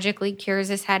just magically cures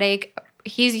his headache.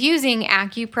 He's using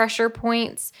acupressure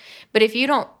points, but if you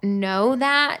don't know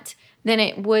that, then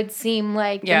it would seem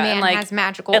like the man has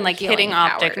magical and like hitting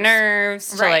optic powers. Nerves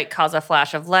to like cause a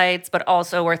flash of lights. But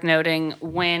also worth noting,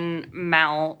 when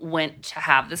Mal went to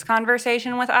have this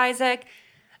conversation with Isaac,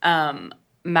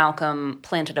 Malcolm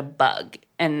planted a bug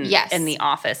in the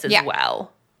office as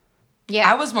well.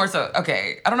 Yeah, I was more so,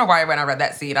 okay, I don't know why when I read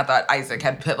that scene, I thought Isaac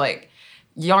had put like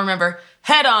Y'all remember,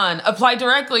 head on, apply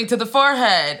directly to the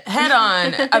forehead. Head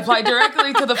on, apply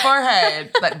directly to the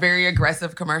forehead. That very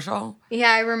aggressive commercial.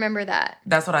 Yeah, I remember that.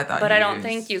 That's what I thought. But he I don't used.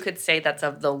 think you could say that's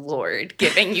of the Lord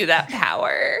giving you that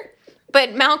power.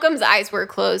 But Malcolm's eyes were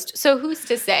closed, so who's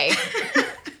to say?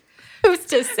 Who's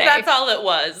to say? That's all it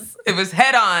was. It was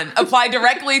head on, apply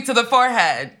directly to the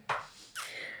forehead.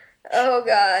 Oh,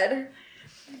 God.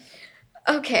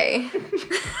 Okay.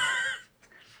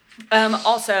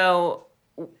 Also,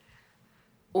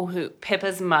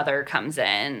 Pippa's mother comes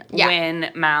in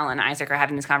when Mal and Isaac are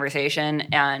having this conversation,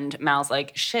 and Mal's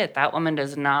like, "Shit, that woman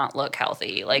does not look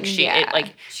healthy. Like she Yeah.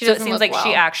 so it doesn't seems look like well.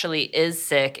 she actually is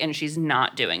sick and she's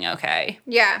not doing okay."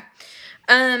 Yeah.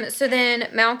 So then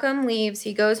Malcolm leaves.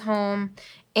 He goes home.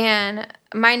 And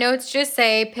my notes just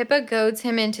say Pippa goads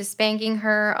him into spanking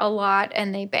her a lot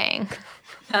and they bang.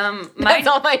 That's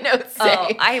all my notes say. Oh,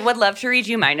 I would love to read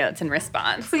you my notes in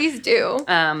response. Please do.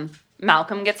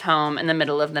 Malcolm gets home in the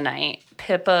middle of the night.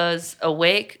 Pippa's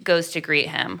awake, goes to greet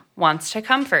him, wants to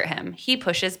comfort him. He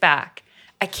pushes back.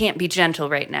 "I can't be gentle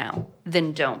right now."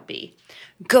 "Then don't be.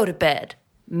 Go to bed.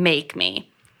 Make me."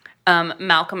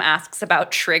 Malcolm asks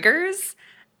about triggers.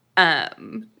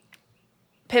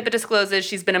 Pippa discloses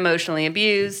she's been emotionally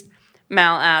abused.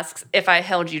 Mal asks, "If I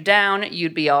held you down,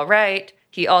 you'd be all right."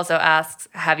 He also asks,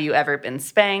 "Have you ever been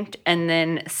spanked?" And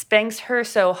then spanks her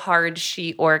so hard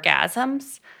she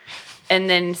orgasms. And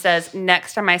then says,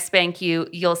 "Next time I spank you,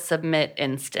 you'll submit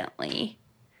instantly."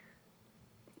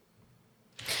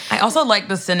 I also like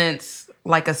the sentence,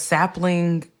 like a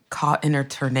sapling caught in a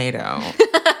tornado.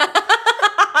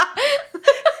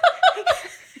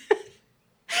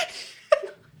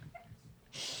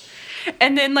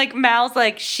 And then, like, Mal's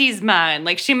like, "She's mine."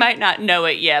 Like, she might not know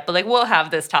it yet, but, like, we'll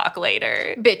have this talk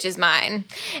later. Bitch is mine.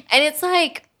 And it's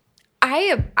like,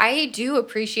 I do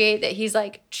appreciate that he's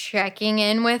like checking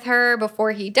in with her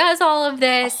before he does all of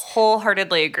this.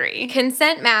 Wholeheartedly agree.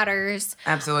 Consent matters.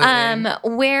 Absolutely.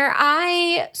 Where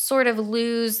I sort of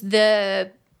lose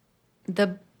the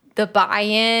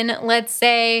buy-in, let's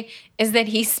say, is that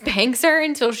he spanks her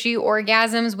until she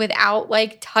orgasms without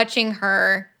like touching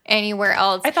her anywhere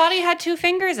else. I thought he had 2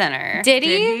 fingers in her. Did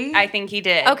he? I think he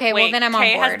did. Okay, well, then I'm on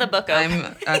Kay has board. the book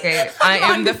open. I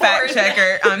am the fact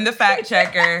checker. I'm the fact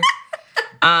checker.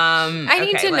 I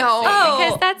need to know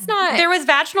because that's not. There was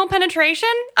vaginal penetration?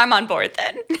 I'm on board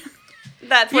then.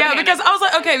 That's what Yeah, because I was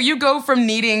like, okay, you go from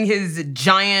needing his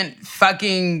giant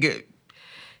fucking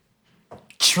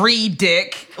tree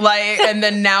dick, like, and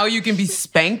then now you can be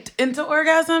spanked into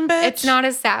orgasm, bitch. It's not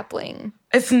a sapling.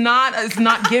 It's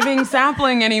not giving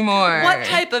sapling anymore. What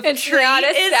type of It's tree not a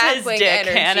is his sapling dick,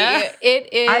 energy. Hannah?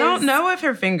 It is. I don't know if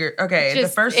her finger. Okay, the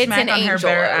Just- first it's smack an on her angel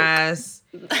bare oak. ass.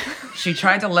 She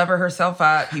tried to lever herself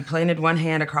up. He planted one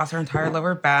hand across her entire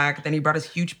lower back. Then he brought his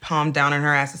huge palm down on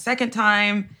her ass a second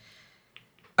time.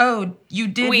 Oh, you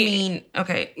did mean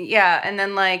okay. Yeah, and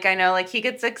then like I know like he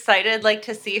gets excited like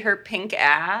to see her pink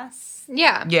ass.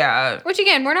 Yeah. Yeah. Which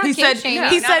again, we're not He said kink shaming.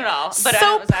 he not said at all, but I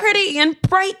so was asking- pretty and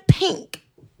bright pink.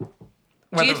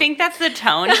 Do you think that's the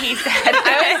tone he said?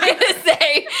 I was gonna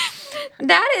say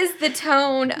that is the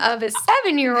tone of a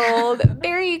 7-year-old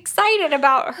very excited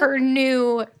about her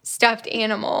new stuffed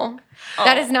animal.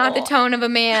 That is not the tone of a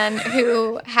man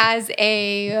who has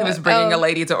a. He was bringing a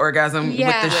lady to orgasm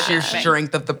Yeah. with the sheer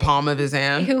strength of the palm of his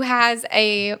hand. Who has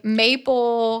a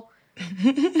maple,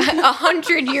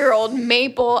 100-year-old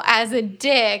maple as a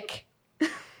dick.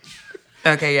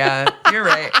 Okay, yeah, you're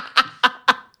right.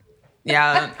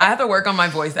 Yeah, I have to work on my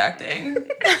voice acting.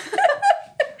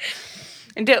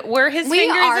 Were his We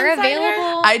fingers are inside her?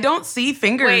 available. I don't see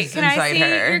fingers Wait, can I inside see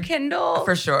her. your Kindle?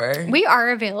 For sure. We are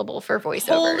available for voiceovers.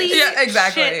 Holy Yeah,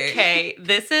 exactly. shit, Kay.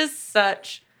 This is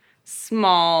such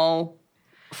small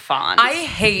font. I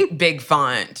hate big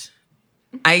font.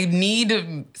 I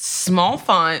need small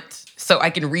font so I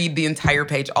can read the entire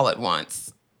page all at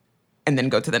once and then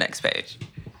go to the next page.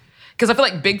 Because I feel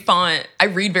like big font, I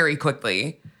read very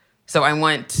quickly. So I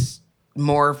want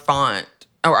more font,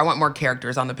 or I want more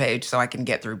characters on the page so I can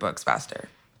get through books faster.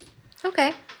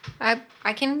 Okay, I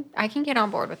can get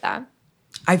on board with that.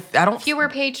 I don't Fewer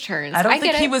page turns. I don't think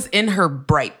get he it. was in her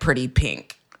bright, pretty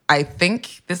pink. I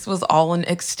think this was all an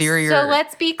exterior. So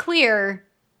let's be clear.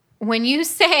 When you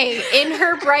say in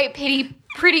her bright,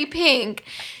 pretty pink,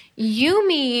 you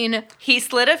mean He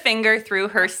slid a finger through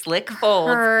her slick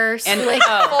folds. her slick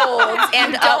folds,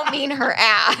 and don't mean her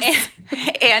ass.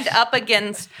 and up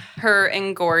against her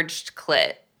engorged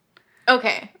clit.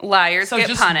 Okay. Liars so get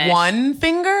just punished. one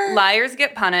finger? Liars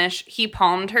get punished. He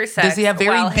palmed her sex. Does he have very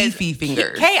while his- beefy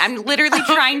fingers? Kay, I'm literally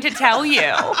trying to tell you.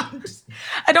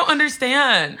 I don't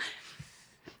understand.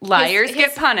 Liars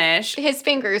get punished. His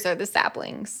fingers are the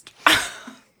saplings.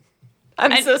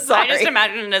 I'm so sorry. I just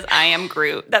imagined it as I am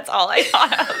Groot. That's all I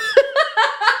thought of.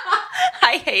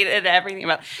 I hated everything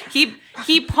about it.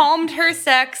 He palmed her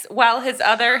sex while his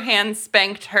other hand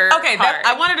spanked her hard.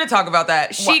 I wanted to talk about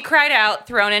that. She cried out,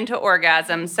 thrown into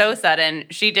orgasm so sudden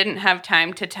she didn't have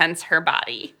time to tense her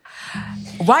body.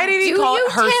 Why did he call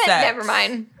it her sex? Never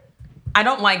mind. I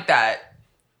don't like that.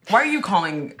 Why are you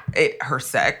calling it her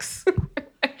sex?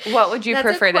 What would you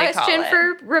prefer they call it? That's a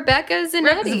question for Rebecca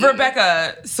Zanetti.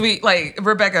 Rebecca, sweet,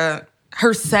 Rebecca,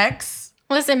 her sex?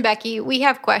 Listen, Becky, we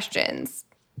have questions.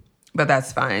 But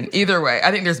that's fine. Either way,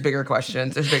 I think there's bigger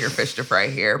questions. There's bigger fish to fry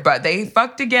here. But they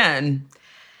fucked again.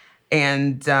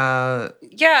 And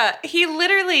yeah,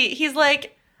 he's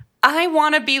like, I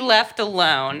want to be left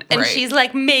alone. And she's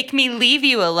like, make me leave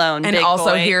you alone, and big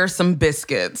also boy. here's some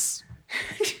biscuits.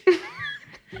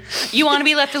 You want to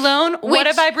be left alone? What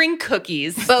if I bring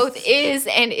cookies? Both is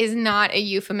and is not a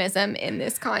euphemism in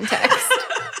this context.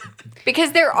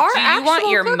 Because there are actual Do you want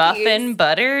your cookies. muffin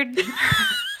buttered?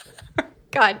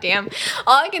 God damn.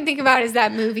 All I can think about is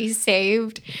that movie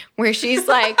Saved, where she's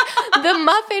like, the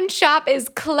muffin shop is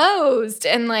closed,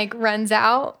 and like runs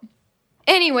out.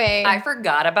 Anyway. I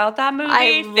forgot about that movie.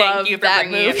 I Thank you for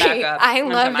bringing it back up. I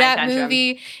into love my that attention.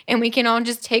 movie. And we can all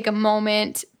just take a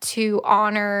moment to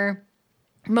honor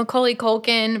Macaulay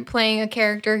Culkin playing a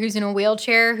character who's in a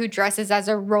wheelchair who dresses as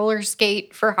a roller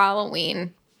skate for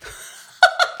Halloween.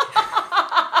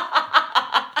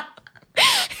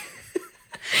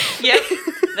 Yep,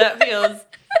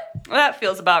 that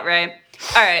feels about right.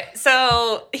 All right,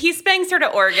 so he spanks her to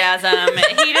orgasm.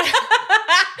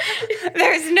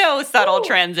 There's no subtle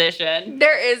transition.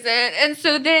 There isn't. And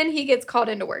so then he gets called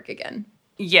into work again.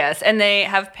 Yes, and they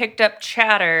have picked up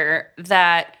chatter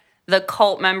that the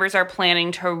cult members are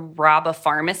planning to rob a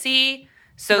pharmacy.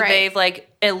 So they've like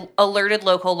alerted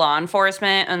local law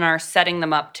enforcement and are setting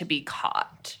them up to be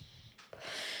caught.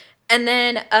 And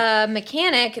then a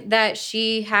mechanic that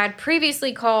she had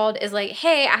previously called is like,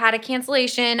 hey, I had a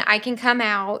cancellation. I can come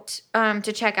out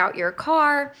to check out your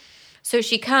car. So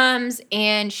she comes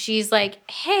and she's like,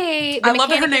 hey, the I love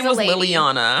that her mechanic name is a was lady.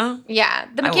 Liliana. Yeah,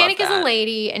 the I love mechanic is a that.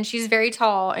 lady and she's very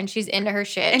tall and she's into her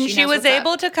shit. And she knows was what's up.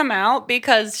 able to come out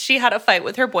because she had a fight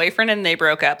with her boyfriend and they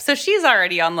broke up. So she's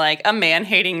already on like a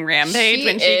man-hating rampage She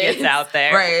when she is. gets out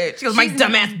there. Right. She goes, my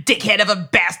dumbass dickhead of a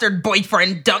bastard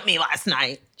boyfriend dumped me last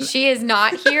night. She is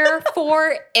not here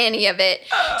for any of it.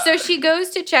 So she goes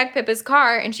to check Pippa's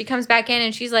car and she comes back in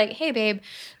and she's like, hey, babe,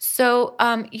 so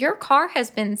your car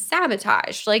has been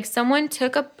sabotaged. Like someone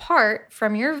took a part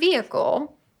from your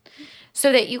vehicle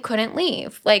so that you couldn't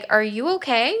leave. Like, are you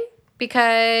okay?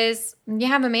 Because you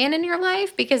have a man in your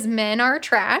life? Because men are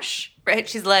trash. Right?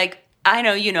 She's like, I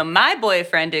know you know my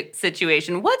boyfriend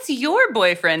situation. What's your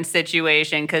boyfriend's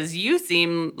situation? Because you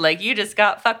seem like you just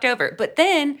got fucked over. But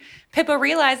then Pippa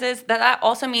realizes that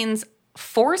also means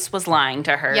Force was lying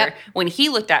to her when he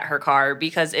looked at her car,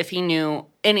 because if he knew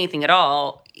anything at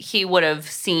all, he would have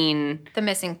seen The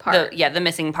missing part. the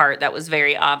missing part that was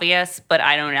very obvious, but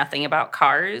I know nothing about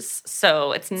cars,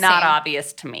 so it's not Same.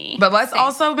 obvious to me. But let's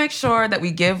also make sure that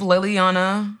we give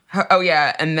Liliana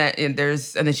and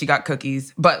then she got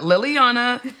cookies. But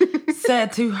Liliana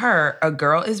said to her, a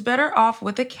girl is better off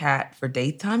with a cat for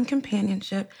daytime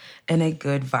companionship and a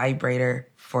good vibrator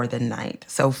for the night.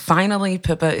 So finally,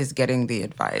 Pippa is getting the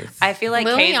advice. I feel like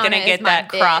Kay's Liliana gonna is get my that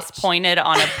bitch. cross-pointed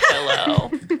on a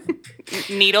pillow.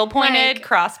 Needle-pointed, Like-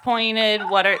 cross-pointed.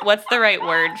 What's the right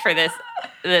word for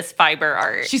this fiber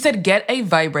art? She said, get a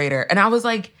vibrator. And I was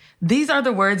like, these are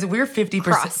the words. We're 50%,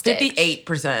 Cross-stitch.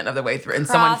 58% of the way through. And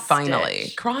someone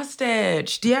finally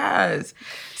cross-stitched. Yes.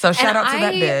 So shout out to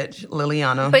that bitch,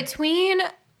 Liliana. Between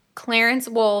Clarence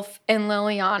Wolfe and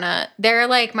Liliana, they're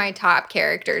like my top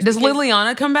characters. Does because-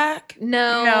 Liliana come back?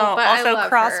 No, No, but I also love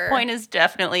Crosspoint her. is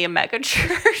definitely a mega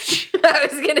church. I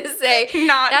was gonna say that's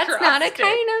not a cross-stitch.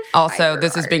 kind of. Also, fiber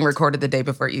this is being art. recorded the day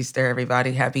before Easter,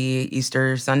 everybody. Happy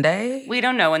Easter Sunday. We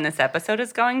don't know when this episode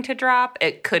is going to drop.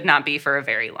 It could not be for a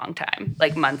very long time,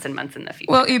 like months and months in the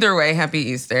future. Well, either way, happy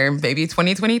Easter. Baby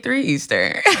 2023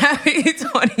 Easter. Happy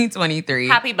 2023.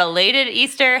 Happy belated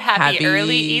Easter. Happy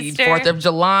early Easter. 4th of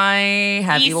July.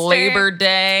 Happy Easter, Labor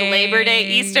Day. Labor Day,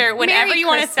 Easter, whenever Merry you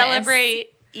want to Christmas. celebrate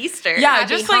Easter. Yeah, Happy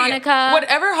just like Hanukkah.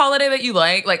 whatever holiday that you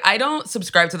like. Like, I don't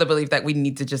subscribe to the belief that we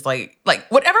need to just like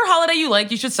whatever holiday you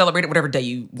like, you should celebrate it whatever day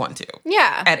you want to.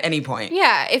 Yeah. At any point.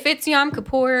 Yeah, if it's Yom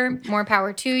Kippur, more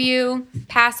power to you.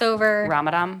 Passover.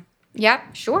 Ramadan.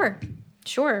 Yep, sure.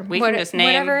 Sure. We can just name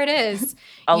whatever it is.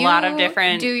 a lot of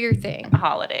different do your thing.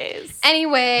 holidays.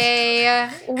 Anyway,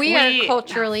 we are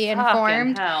culturally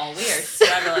informed. Hell, we are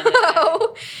struggling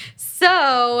today.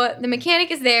 So the mechanic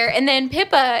is there, and then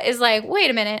Pippa is like, wait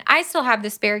a minute, I still have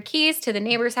the spare keys to the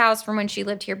neighbor's house from when she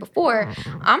lived here before.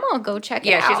 I'm going to go check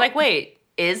it out. Yeah, she's like, wait,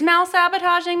 is Mal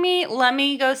sabotaging me? Let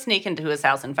me go sneak into his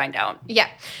house and find out. Yeah.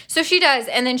 So she does,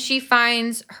 and then she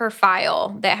finds her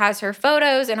file that has her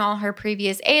photos and all her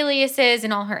previous aliases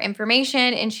and all her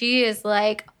information, and she is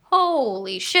like,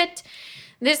 holy shit.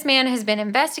 This man has been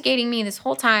investigating me this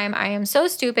whole time. I am so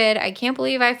stupid. I can't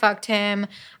believe I fucked him.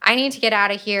 I need to get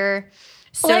out of here.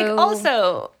 So, like,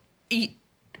 also, not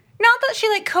that she,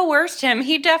 like, coerced him.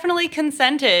 He definitely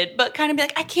consented, but kind of be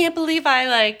like, I can't believe I,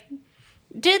 like,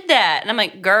 did that. And I'm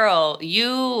like, girl,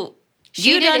 you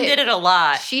did it a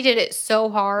lot. She did it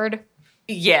so hard.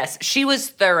 Yes, she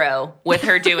was thorough with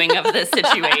her doing of this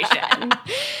situation.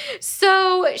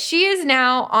 So she is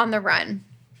now on the run.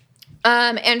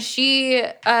 And she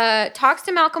talks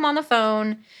to Malcolm on the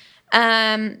phone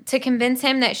to convince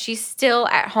him that she's still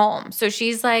at home. So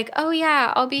she's like, oh,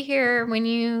 yeah, I'll be here when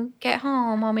you get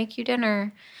home. I'll make you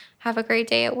dinner. Have a great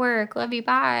day at work. Love you.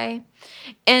 Bye.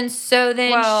 And so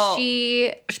then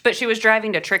But she was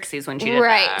driving to Trixie's when she did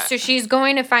right. that. So she's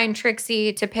going to find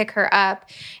Trixie to pick her up.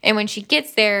 And when she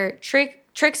gets there,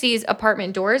 Trixie's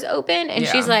apartment doors open. And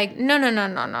she's like, no.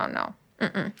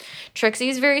 Mm-mm.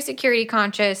 Trixie's very security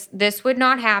conscious. This would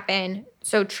not happen.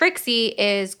 So Trixie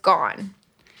is gone.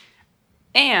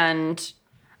 And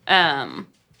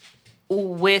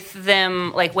with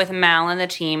them, like with Mal and the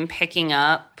team picking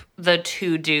up the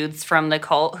two dudes from the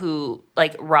cult who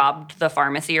like robbed the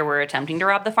pharmacy or were attempting to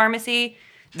rob the pharmacy,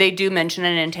 they do mention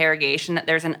in an interrogation that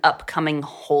there's an upcoming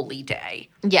holy day.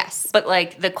 Yes. But,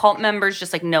 like, the cult members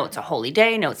just, like, know it's a holy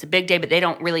day, know it's a big day, but they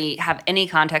don't really have any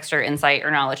context or insight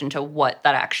or knowledge into what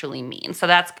that actually means. So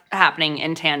that's happening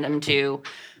in tandem to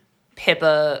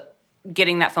Pippa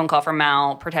getting that phone call from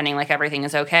Mal, pretending like everything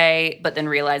is okay, but then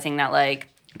realizing that, like,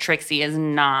 Trixie is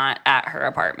not at her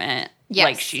apartment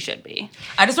like she should be.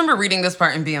 I just remember reading this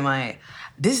part and being like,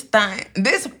 this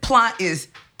plot is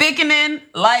thickening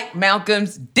like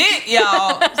Malcolm's dick,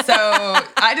 y'all. So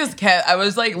I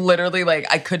was like literally like,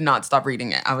 I could not stop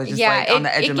reading it. I was just like on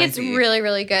the edge of my seat. It gets really,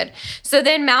 really good. So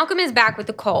then Malcolm is back with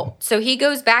the cult. So he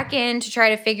goes back in to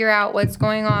try to figure out what's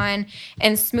going on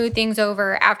and smooth things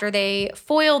over after they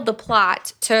foiled the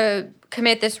plot to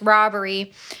commit this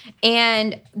robbery.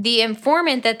 And the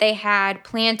informant that they had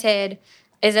planted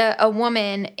is a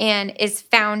woman and is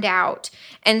found out.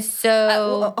 And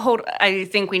so... I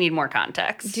think we need more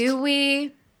context. Do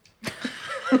we?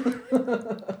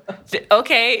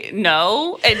 Okay,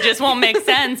 no. It just won't make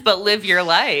sense, but live your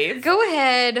life. Go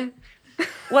ahead.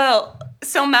 Well,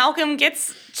 so Malcolm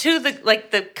gets to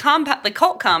the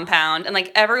cult compound, and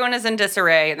like everyone is in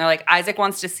disarray, and they're like, Isaac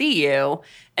wants to see you.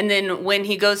 And then when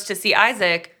he goes to see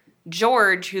Isaac,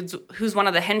 George, who's one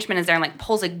of the henchmen, is there and like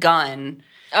pulls a gun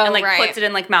and like puts it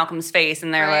in like Malcolm's face,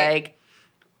 and they're like,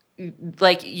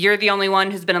 you're the only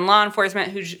one who's been in law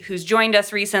enforcement who's joined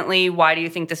us recently. Why do you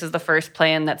think this is the first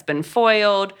plan that's been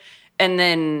foiled? And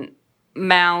then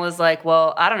Mal is like,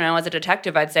 well, I don't know. As a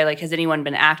detective, I'd say, like, has anyone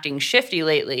been acting shifty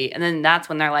lately? And then that's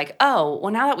when they're like, oh,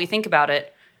 well, now that we think about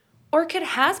it, Orchid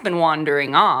has been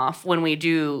wandering off when we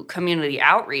do community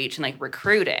outreach and, like,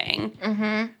 recruiting.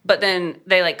 Mm-hmm. But then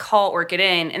they, like, call Orchid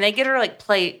in, and they get her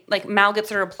to, like, Mal gets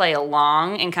her to play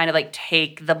along and kind of, like,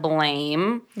 take the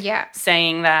blame. Yeah.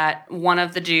 Saying that one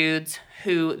of the dudes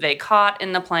who they caught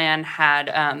in the plan had,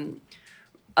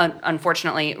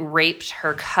 unfortunately, raped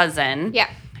her cousin. Yeah.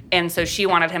 And so she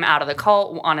wanted him out of the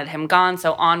cult, wanted him gone.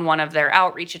 So on one of their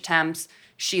outreach attempts,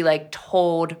 she, like,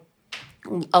 told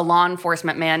a law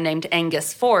enforcement man named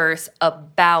Angus Force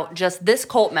about just this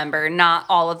cult member, not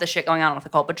all of the shit going on with the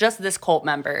cult, but just this cult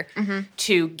member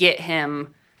to get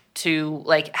him to,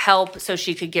 like, help so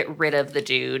she could get rid of the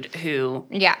dude who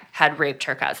had raped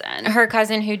her cousin. Her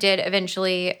cousin who did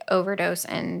eventually overdose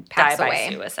and pass away. Die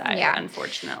by suicide,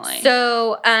 unfortunately.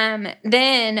 So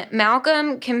then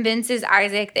Malcolm convinces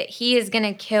Isaac that he is going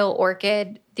to kill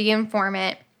Orchid, the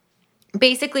informant,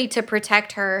 basically to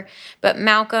protect her. But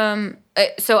Malcolm...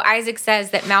 so Isaac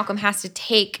says that Malcolm has to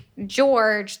take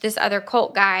George, this other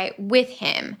cult guy, with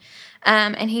him.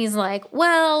 And he's like,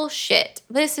 well, shit,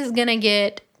 this is going to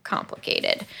get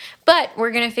complicated. But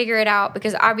we're going to figure it out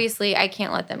because obviously I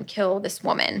can't let them kill this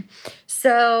woman.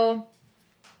 So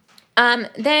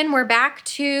then we're back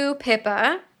to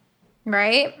Pippa,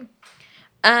 right?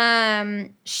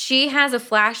 She has a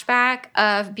flashback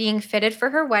of being fitted for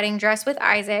her wedding dress with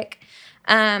Isaac.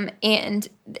 And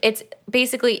it's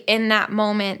basically in that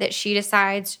moment that she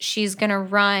decides she's going to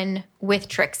run with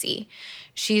Trixie.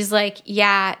 She's like,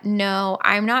 yeah, no,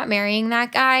 I'm not marrying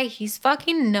that guy. He's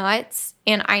fucking nuts,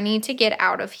 and I need to get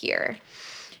out of here.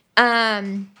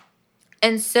 And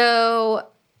so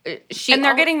and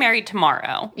they're getting married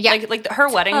tomorrow. Yeah. Like her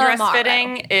wedding dress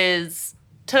fitting is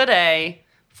today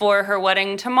for her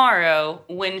wedding tomorrow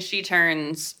when she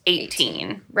turns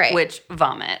 18. Right. Which,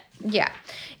 vomit. Yeah.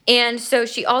 And so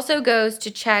she also goes to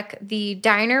check the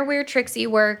diner where Trixie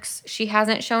works. She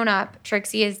hasn't shown up.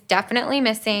 Trixie is definitely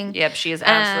missing. Yep, she is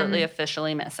absolutely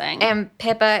officially missing. And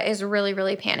Pippa is really,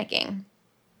 really panicking.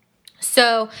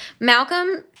 So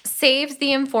Malcolm saves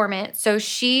the informant. So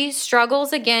she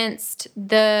struggles against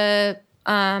the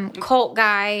cult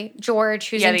guy, George,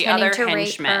 who's intending to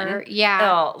rape her.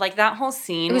 Yeah. Oh, like that whole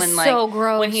scene It was when like so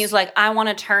gross. when he's like, I want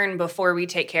to turn before we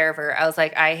take care of her. I was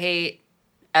like, I hate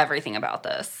everything about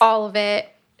this. All of it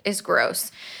is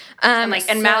gross. And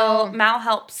Mal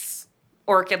helps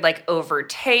Orchid like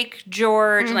overtake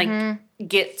George, like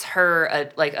gets her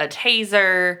a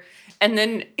taser, and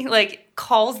then he like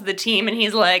calls the team and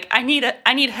he's like, I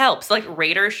need help. So like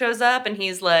Raider shows up and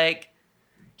he's like,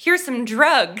 here's some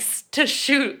drugs to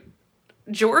shoot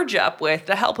George up with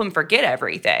to help him forget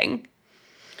everything.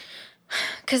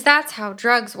 'Cause that's how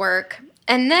drugs work.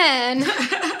 And then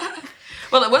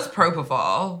Well, it was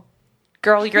propofol.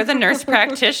 Girl, you're the nurse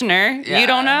practitioner. Yeah, You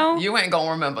don't know? You ain't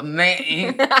gonna remember the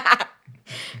name.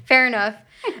 fair enough.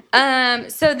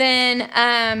 So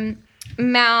then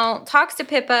Mal talks to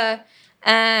Pippa,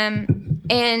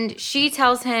 and she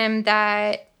tells him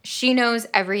that she knows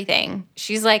everything.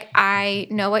 She's like, I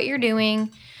know what you're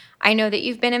doing. I know that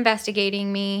you've been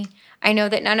investigating me. I know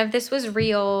that none of this was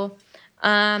real.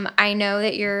 I know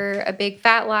that you're a big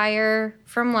fat liar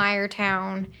from Liar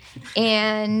Town,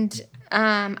 and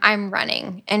I'm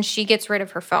running. And she gets rid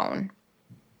of her phone,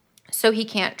 so he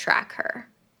can't track her.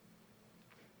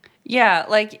 Yeah,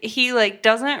 like he like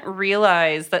doesn't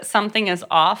realize that something is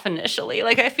off initially.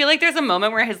 Like I feel like there's a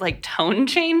moment where his like tone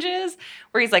changes,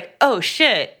 where he's like, "Oh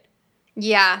shit,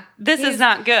 Yeah, this is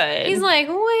not good." He's like,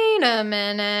 wait a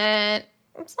minute,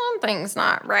 something's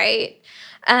not right.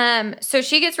 So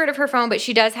she gets rid of her phone, but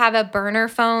she does have a burner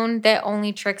phone that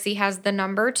only Trixie has the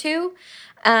number to,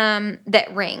 that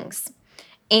rings.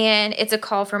 And it's a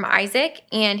call from Isaac,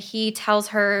 and he tells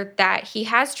her that he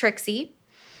has Trixie,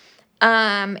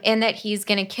 and that he's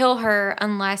going to kill her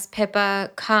unless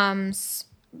Pippa comes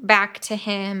back to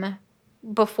him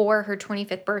before her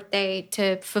 25th birthday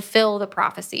to fulfill the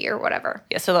prophecy or whatever.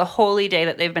 Yeah, so the holy day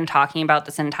that they've been talking about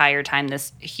this entire time,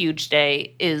 this huge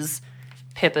day, is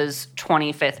Pippa's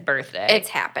 25th birthday. It's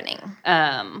happening.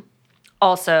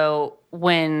 Also,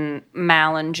 when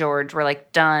Mal and George were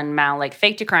like done, Mal like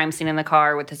faked a crime scene in the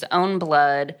car with his own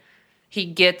blood. He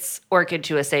gets Orchid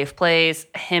to a safe place.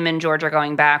 Him and George are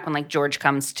going back when like George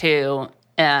comes to,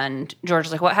 and George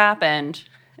is like, what happened?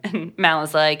 And Mal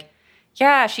is like,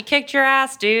 yeah, she kicked your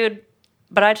ass, dude,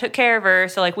 but I took care of her.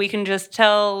 So like we can just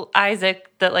tell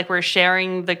Isaac that like we're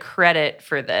sharing the credit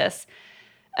for this.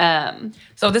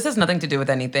 So this has nothing to do with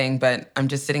anything, but I'm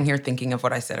just sitting here thinking of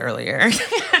what I said earlier.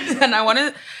 And I want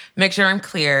to make sure I'm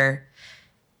clear.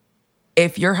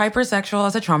 If you're hypersexual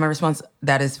as a trauma response,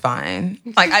 that is fine.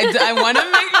 Like, I want to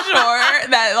make sure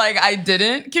that, like, I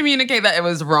didn't communicate that it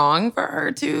was wrong for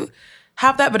her to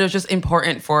have that, but it was just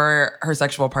important for her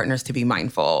sexual partners to be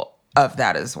mindful of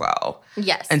that as well.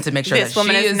 Yes. And to make sure This that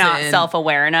woman she is not in-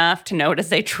 self-aware enough to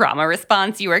notice a trauma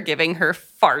response. You are giving her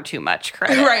far too much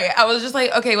credit. Right. I was just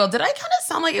like, okay, well, did I kind of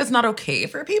sound like it's not okay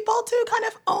for people to kind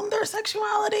of own their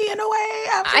sexuality in a way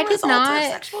after I did result of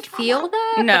not sexual trauma? feel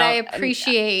that, No. but I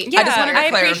appreciate. Yeah, I just wanted to I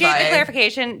appreciate clarify. the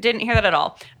clarification. Didn't hear that at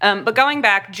all. But going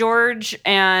back, George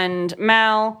and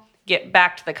Mal get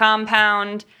back to the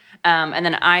compound, and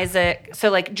then Isaac. So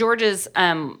like George is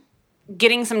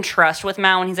getting some trust with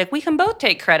Mal, and he's like, "We can both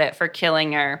take credit for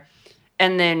killing her."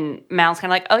 And then Mal's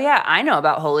kind of like, "Oh yeah, I know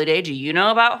about Holy Day. Do you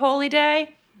know about Holy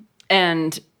Day?"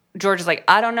 And George is like,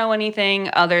 "I don't know anything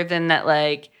other than that.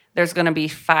 Like, there's going to be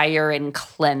fire and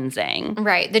cleansing."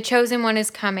 Right. The chosen one is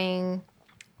coming.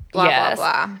 Blah, Yes.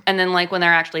 blah, blah. And then, like, when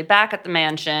they're actually back at the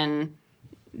mansion,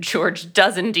 George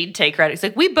does indeed take credit. He's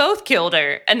like, we both killed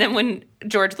her. And then when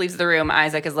George leaves the room,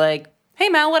 Isaac is like, hey,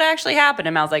 Mal, what actually happened?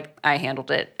 And Mal's like, I handled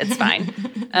it. It's fine.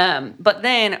 But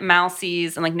then Mal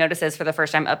sees and, like, notices for the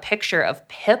first time a picture of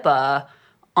Pippa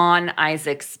on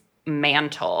Isaac's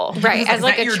mantle. Right. As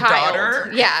like that a your child. daughter?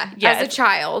 Yeah. Yes. As a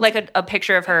child. Like a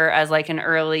picture of her as like an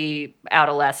early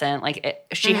adolescent. Like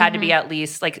she had to be at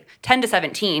least like 10 to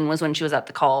 17 was when she was at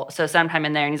the cult. So sometime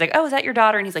in there. And he's like, oh, is that your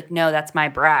daughter? And he's like, no, that's my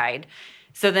bride.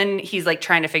 So then he's like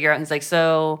trying to figure out, he's like,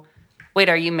 so wait,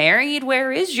 are you married?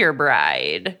 Where is your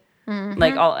bride?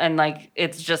 Like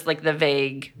it's just like the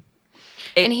vague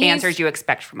answers you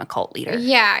expect from a cult leader.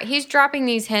 Yeah, he's dropping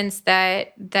these hints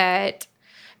that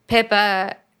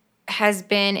Pippa has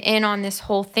been in on this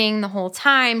whole thing the whole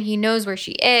time. He knows where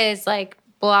she is, like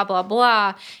blah, blah,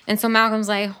 blah. And so Malcolm's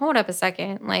like, hold up a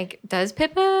second. Like, does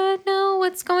Pippa know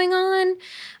what's going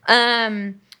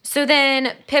on? So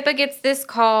then Pippa gets this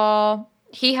call.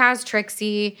 He has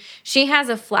Trixie. She has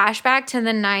a flashback to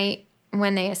the night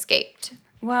when they escaped.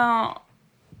 Well,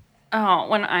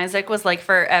 when Isaac was like,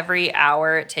 for every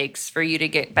hour it takes for you to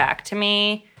get back to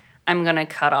me, I'm going to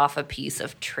cut off a piece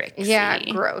of Trixie. Yeah,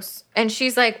 gross. And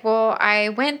she's like, well, I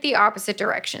went the opposite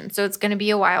direction, so it's going to be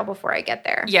a while before I get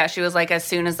there. Yeah, she was like, as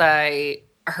soon as I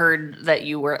heard that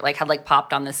you were like, had like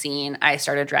popped on the scene, I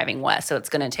started driving west, so it's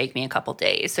going to take me a couple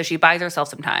days. So she buys herself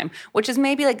some time, which is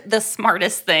maybe like the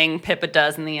smartest thing Pippa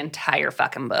does in the entire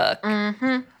fucking book.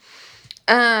 Mm-hmm.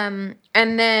 And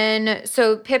then,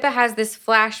 so Pippa has this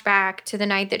flashback to the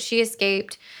night that she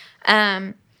escaped.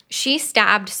 She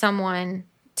stabbed someone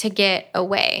to get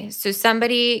away. So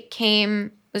somebody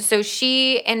came, so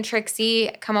she and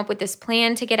Trixie come up with this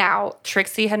plan to get out.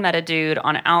 Trixie had met a dude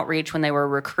on Outreach when they were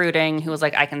recruiting who was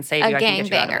like, I can save you. A I can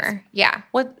get you out of this. gangbanger. Yeah.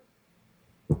 What?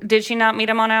 Did she not meet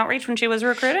him on Outreach when she was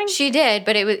recruiting? She did,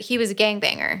 but he was a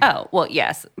gangbanger. Oh, well,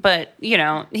 yes. But, you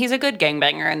know, he's a good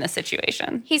gangbanger in this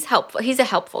situation. He's helpful. He's a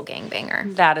helpful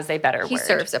gangbanger. That is a better He word.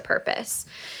 serves a purpose.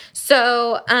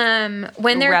 So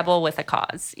when they're rebel with a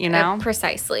cause, you know?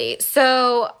 Precisely.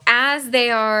 So as they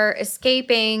are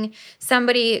escaping,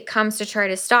 somebody comes to try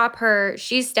to stop her.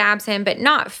 She stabs him, but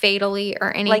not fatally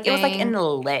or anything. Like it was like in the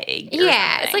leg.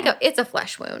 Yeah, it's a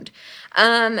flesh wound.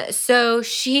 So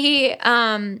she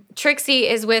Trixie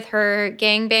is with her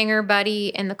gangbanger buddy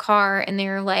in the car, and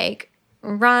they're like,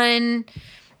 run,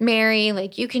 Mary,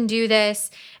 like you can do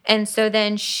this. And so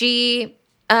then she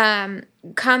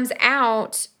comes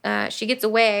out, she gets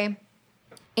away,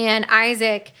 and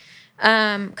Isaac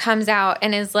comes out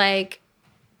and is like,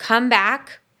 come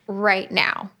back right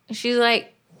now. And she's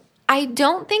like, I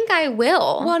don't think I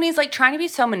will. Well, and he's like trying to be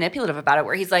so manipulative about it,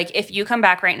 where he's like, if you come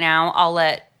back right now, I'll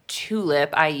let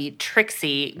Tulip, i.e.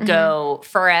 Trixie, go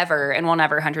forever and we'll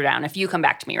never hunt her down if you come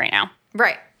back to me right now.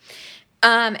 Right.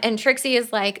 And Trixie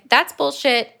is like, that's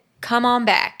bullshit. Come on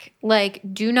back. Like,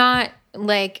 do not,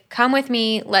 like, come with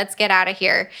me. Let's get out of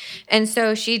here. And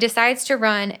so she decides to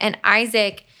run, and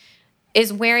Isaac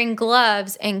is wearing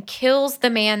gloves and kills the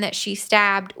man that she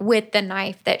stabbed with the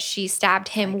knife that she stabbed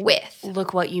him with.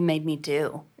 Look what you made me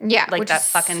do. Yeah. Like that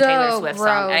fucking so Taylor Swift gross.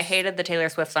 song. I hated the Taylor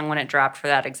Swift song when it dropped for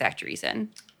that exact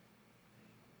reason.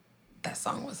 That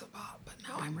song was a bop, but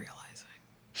now I'm realizing.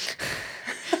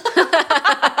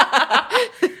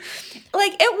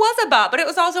 Like, it was a bop, but it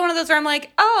was also one of those where I'm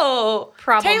like, oh,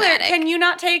 Problematic. Taylor, can you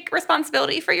not take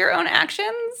responsibility for your own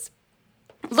actions?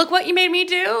 Look what you made me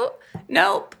do.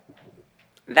 Nope.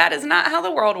 That is not how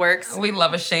the world works. We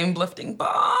love a shame-lifting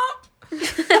bop.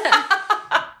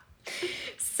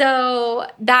 So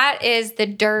that is the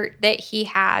dirt that he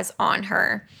has on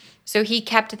her. So he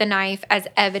kept the knife as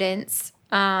evidence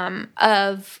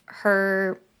of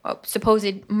her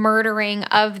supposed murdering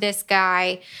of this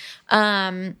guy.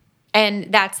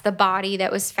 And that's the body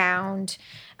that was found.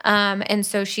 And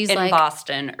so she's in like...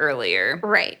 Boston earlier.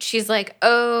 Right. She's like,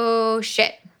 oh,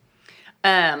 shit.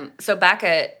 So back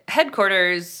at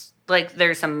headquarters, like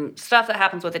there's some stuff that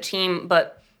happens with the team,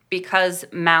 but because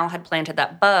Mal had planted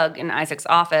that bug in Isaac's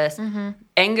office,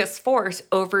 Angus Force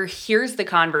overhears the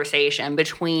conversation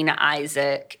between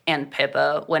Isaac and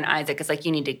Pippa when Isaac is like,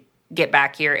 you need to get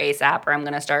back here ASAP or I'm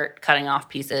going to start cutting off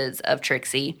pieces of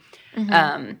Trixie.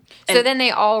 So then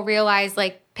they all realize,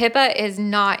 like, Pippa is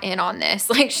not in on this.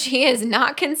 Like, she is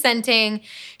not consenting.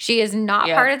 She is not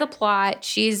part of the plot.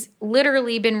 She's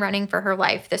literally been running for her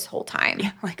life this whole time.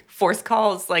 Yeah, like, Force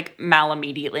calls, like, Mal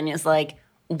immediately and is like,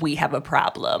 we have a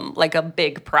problem. Like, a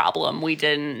big problem we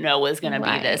didn't know was going to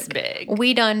be this big.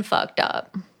 We done fucked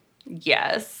up.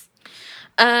 Yes.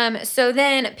 So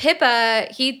then Pippa,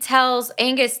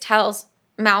 Angus tells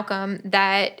Malcolm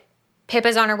that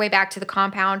Pippa's on her way back to the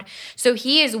compound. So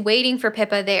he is waiting for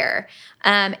Pippa there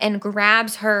and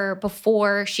grabs her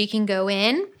before she can go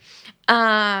in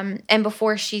and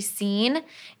before she's seen.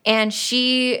 And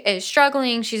she is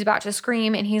struggling. She's about to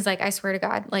scream. And he's like, I swear to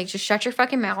God, like, just shut your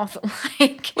fucking mouth.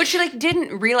 Like, Which she, like,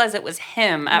 didn't realize it was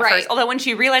him at Right. first. Although when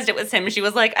she realized it was him, she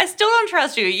was like, I still don't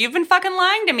trust you. You've been fucking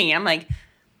lying to me. I'm like,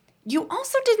 you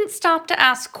also didn't stop to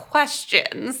ask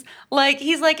questions. Like,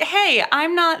 he's like, hey,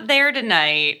 I'm not there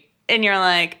tonight. And you're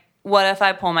like, what if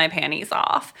I pull my panties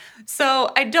off?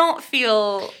 So I don't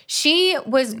feel... She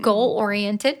was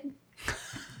goal-oriented.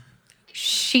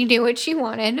 She knew what she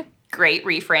wanted. Great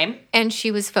reframe. And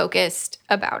she was focused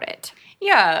about it.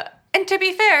 Yeah. And to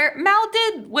be fair, Mal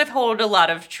did withhold a lot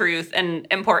of truth and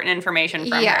important information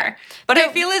from her. But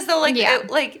I feel as though,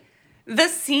 the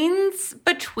scenes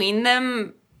between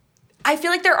them, I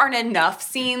feel like there aren't enough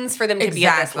scenes for them to be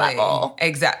at this level.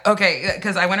 Exactly. Okay,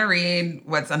 because I want to read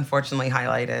what's unfortunately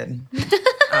highlighted.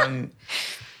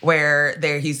 Where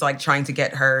he's like trying to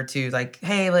get her to like,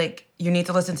 hey, like you need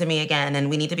to listen to me again, and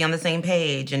we need to be on the same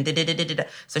page, and da-da-da-da-da.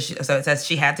 So it says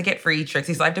she had to get free.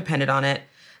 Trixie's life depended on it.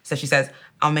 So she says,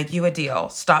 I'll make you a deal.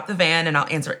 Stop the van, and I'll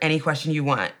answer any question you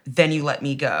want. Then you let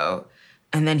me go.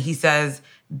 And then he says,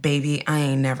 baby, I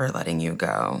ain't never letting you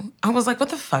go. I was like, what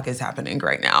the fuck is happening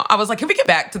right now? I was like, can we get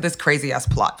back to this crazy ass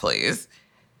plot, please?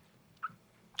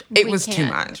 It was too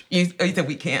much. You said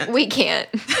we can't? We can't.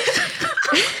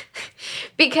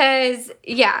 Because,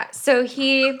 so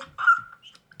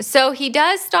he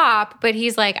does stop, but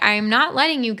he's like, I am not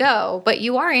letting you go, but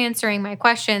you are answering my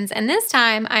questions. And this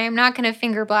time, I am not going to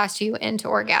finger blast you into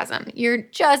orgasm. You're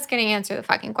just going to answer the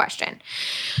fucking question.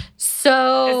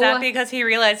 So... Is that because he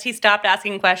realized he stopped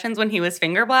asking questions when he was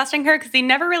finger blasting her? Because he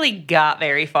never really got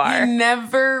very far. He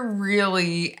never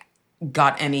really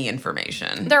got any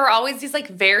information. There were always these, like,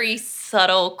 very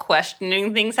subtle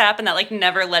questioning things happen that, like,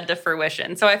 never led to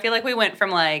fruition. So I feel like we went from,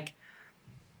 like...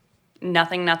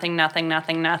 nothing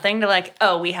to like,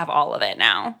 oh, we have all of it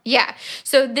now. Yeah.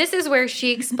 So this is where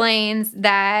she explains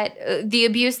that the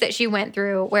abuse that she went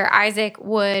through, where Isaac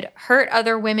would hurt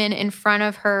other women in front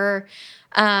of her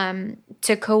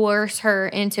to coerce her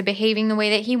into behaving the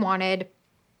way that he wanted.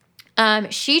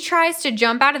 She tries to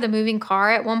jump out of the moving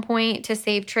car at one point to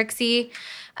save Trixie.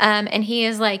 And he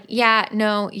is like, yeah,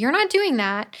 no, you're not doing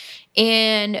that.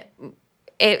 And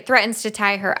it threatens to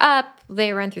tie her up.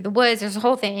 They run through the woods. There's a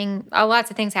whole thing. Lots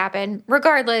of things happen.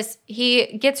 Regardless,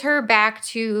 he gets her back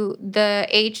to the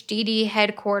HDD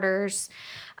headquarters.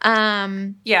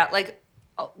 Yeah, like,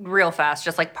 real fast,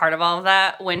 just, like, part of all of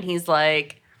that, when he's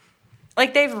like,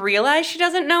 they've realized she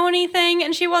doesn't know anything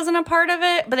and she wasn't a part of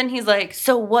it. But then he's like,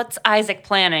 so what's Isaac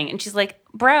planning? And she's like,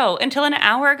 bro, until an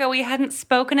hour ago, we hadn't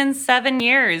spoken in 7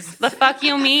 years. The fuck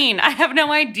you mean? I have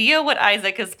no idea what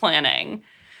Isaac is planning.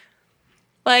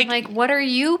 Like, what are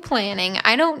you planning?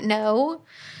 I don't know.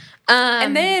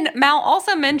 And then Mal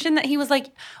also mentioned that he was like,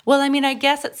 well, I mean, I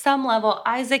guess at some level,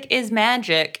 Isaac is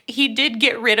magic. He did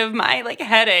get rid of my, like,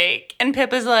 headache. And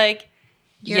Pip is like,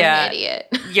 You're an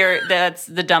idiot. That's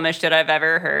the dumbest shit I've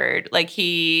ever heard. Like,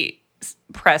 he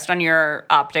pressed on your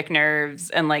optic nerves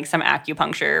and, like, some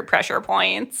acupuncture pressure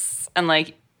points. And,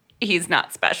 like, he's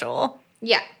not special.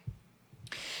 Yeah.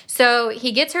 So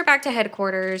he gets her back to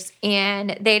headquarters,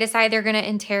 and they decide they're going to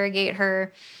interrogate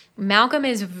her. Malcolm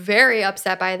is very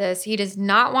upset by this. He does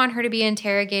not want her to be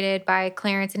interrogated by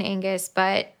Clarence and Angus,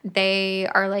 but they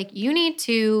are like, you need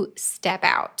to step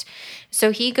out.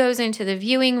 So he goes into the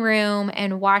viewing room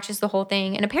and watches the whole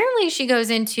thing. And apparently she goes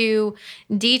into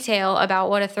detail about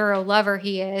what a thorough lover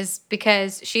he is,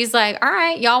 because she's like, all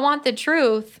right, y'all want the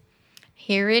truth.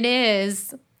 Here it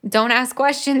is. Don't ask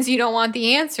questions you don't want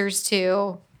the answers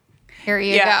to. Here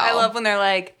you go. I love when they're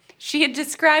like, she had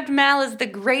described Mal as the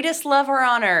greatest lover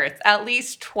on earth at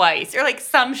least twice, or like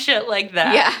some shit like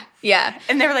that. Yeah.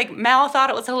 And they were like, Mal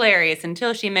thought it was hilarious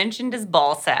until she mentioned his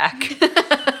ball sack.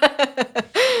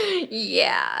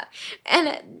 Yeah.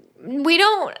 And we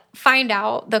don't find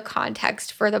out the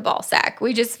context for the ball sack.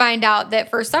 We just find out that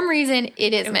for some reason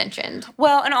it is mentioned.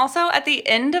 Well, and also at the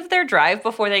end of their drive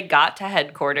before they got to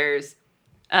headquarters,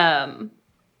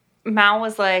 Mal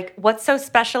was like, what's so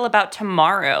special about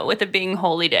tomorrow with it being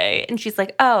Holy Day? And she's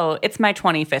like, oh, it's my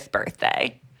 25th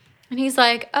birthday. And he's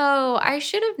like, oh, I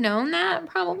should have known that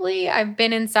probably. I've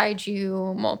been inside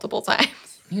you multiple times.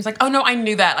 He was like, oh, no, I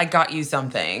knew that. I got you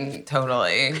something.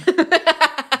 Totally.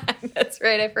 That's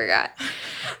right. I forgot.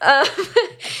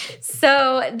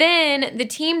 So then the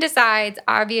team decides,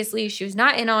 obviously, she was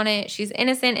not in on it. She's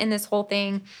innocent in this whole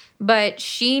thing. But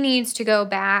she needs to go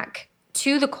back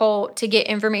to the cult to get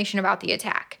information about the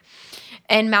attack.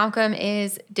 And Malcolm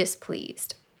is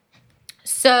displeased.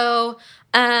 So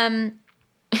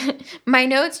my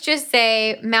notes just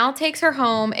say, Mal takes her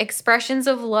home, expressions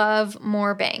of love,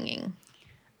 more banging.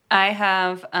 I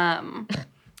have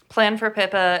plan for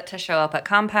Pippa to show up at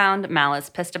compound. Mal is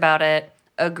pissed about it.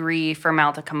 Agree for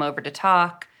Mal to come over to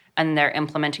talk. And they're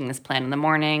implementing this plan in the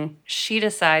morning. She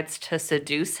decides to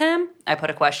seduce him. I put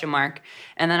a question mark.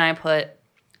 And then I put,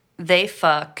 they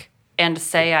fuck and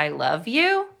say I love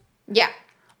you. Yeah.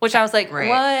 Which I was like, Right.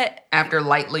 what? After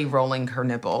lightly rolling her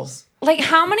nipples. Like,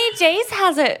 how many days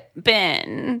has it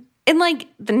been? And, like,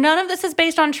 none of this is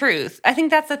based on truth. I think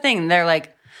that's the thing. They're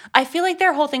like, I feel like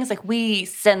their whole thing is like, we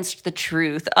sensed the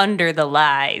truth under the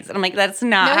lies. And I'm like, that's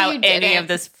not how any of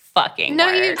this fucking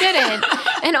works. You didn't.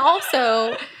 And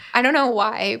also, I don't know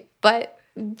why, but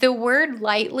the word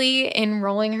lightly in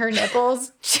rolling her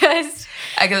nipples just...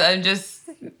 I'm just...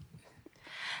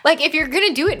 Like, if you're going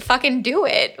to do it, fucking do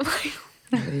it.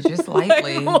 Just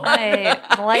lightly.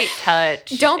 Light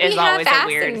touch Don't is be always a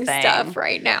weird half-assing thing. stuff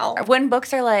right now. When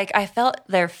books are like, I felt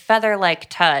their feather-like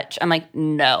touch, I'm like,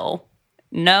 no,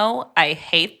 I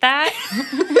hate that.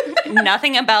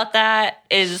 Nothing about that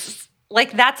is,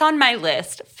 like, that's on my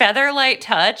list. Feather-light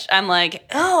touch, I'm like,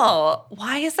 oh,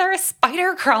 why is there a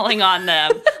spider crawling on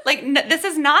them? Like, this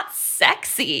is not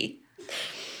sexy.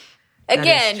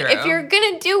 Again, true. if you're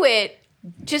going to do it,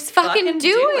 just fucking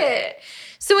do it.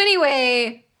 So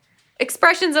anyway,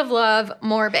 expressions of love,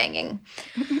 more banging.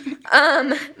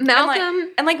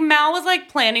 Malcolm. And Mal was like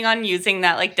planning on using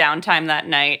that like downtime that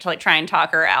night to like try and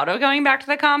talk her out of going back to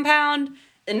the compound.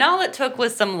 And all it took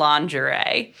was some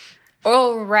lingerie.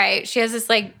 Oh, right. She has this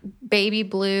like baby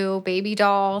blue baby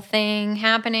doll thing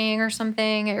happening or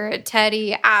something, or a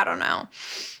teddy. I don't know.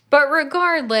 But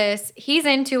regardless, he's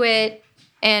into it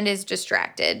and is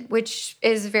distracted, which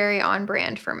is very on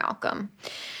brand for Malcolm.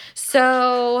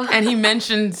 So... And he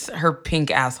mentions her pink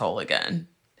asshole again.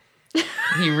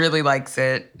 He really likes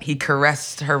it. He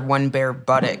caressed her one bare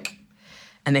buttock.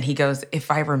 And then he goes,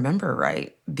 if I remember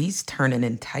right, these turn an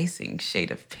enticing shade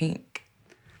of pink.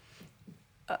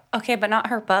 Okay, but not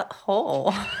her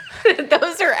butthole.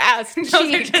 Those are ass cheeks.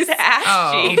 Those are just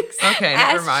ass cheeks. Okay,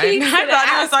 Ass never mind. cheeks I and thought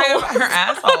he was talking about her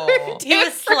asshole. He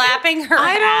was slapping her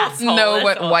I asshole. don't know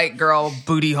what That's white girl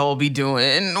booty hole be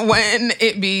doing when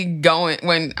it be going,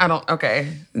 when I don't, okay,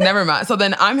 never mind. So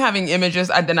then I'm having images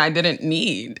then I didn't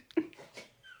need.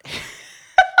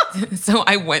 So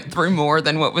I went through more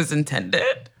than what was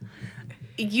intended.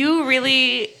 You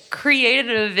really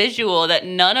created a visual that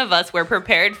none of us were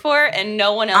prepared for, and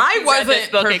no one else. I read this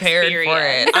wasn't book prepared for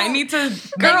experience. it. I need to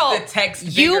Girl, make the text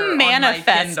bigger you on my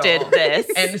manifested Kindle this.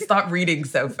 and stop reading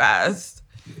so fast.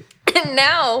 And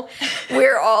now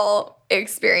we're all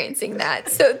experiencing that.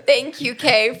 So thank you,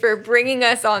 Kay, for bringing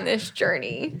us on this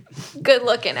journey. Good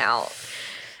looking out.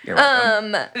 You're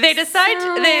welcome. They decide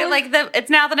it's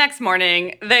now the next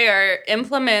morning. They are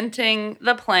implementing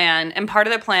the plan, and part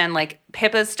of the plan, like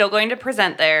Pippa's still going to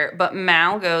present there, but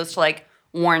Mal goes to like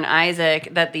warn Isaac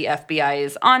that the FBI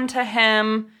is onto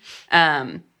him,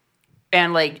 and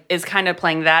like is kind of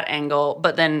playing that angle.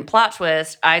 But then plot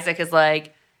twist, Isaac is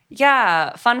like,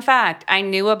 yeah, fun fact, I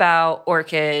knew about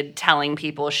Orchid telling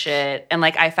people shit, and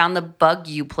like I found the bug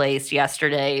you placed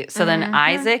yesterday. So then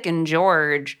Isaac and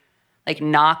George like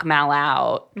knock Mal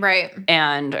out. Right.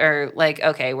 And are like,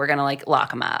 okay, we're going to like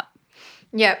lock him up.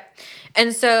 Yep.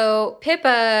 And so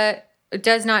Pippa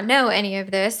does not know any of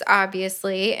this,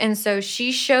 obviously. And so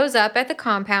she shows up at the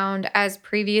compound as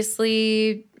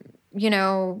previously,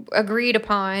 agreed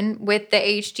upon with the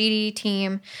HDD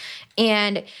team.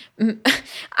 And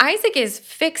Isaac is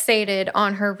fixated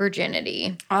on her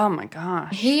virginity. Oh my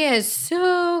gosh. He is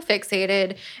so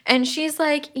fixated. And she's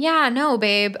like, yeah, no,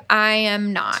 babe, I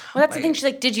am not. Well, that's the thing. She's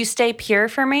like, did you stay pure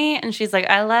for me? And she's like,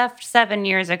 I left 7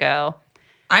 years ago.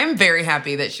 I'm very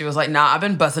happy that she was like, nah, I've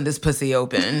been busting this pussy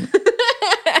open.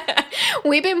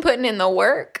 We've been putting in the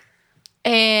work.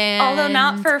 And Although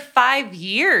not for 5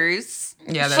 years.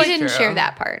 Yeah, that's she didn't true. share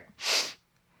that part.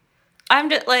 I'm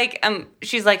just like,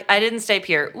 she's like, I didn't stay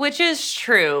pure, which is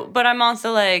true. But I'm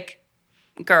also like,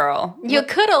 girl. You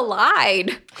could have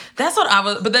lied. That's what I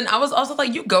was, but then I was also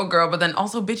like, you go, girl, but then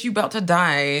also, bitch, you about to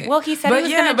die. Well, he said he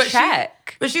was gonna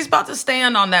check. But she's about to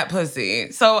stand on that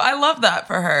pussy. So I love that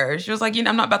for her. She was like,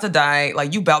 I'm not about to die.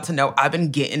 Like, you about to know I've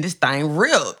been getting this thing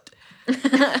ripped.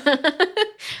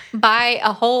 By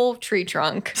a whole tree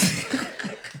trunk.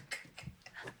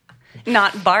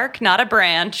 Not bark, not a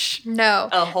branch. No.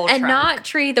 A whole and trunk. not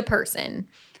Tree the person.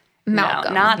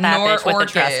 Malcolm. No, not that Nor bitch with Orchid.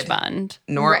 the trust fund.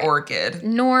 Nor Right. Orchid.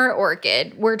 Nor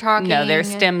Orchid. We're talking. No, their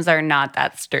stems are not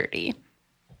that sturdy.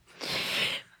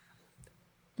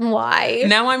 Why?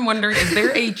 Now I'm wondering, is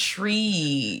there a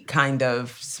tree kind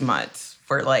of smut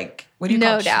for like, what do you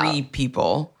No call doubt. tree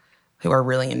people who are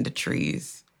really into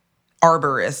trees?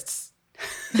 Arborists.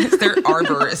 Is there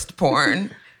arborist porn?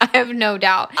 I have no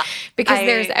doubt. Because I-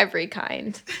 there's every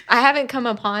kind. I haven't come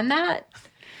upon that.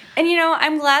 And,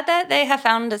 I'm glad that they have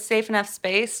found a safe enough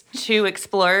space to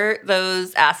explore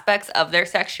those aspects of their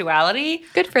sexuality.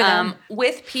 Good for them.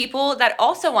 With people that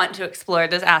also want to explore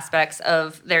those aspects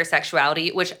of their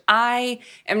sexuality, which I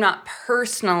am not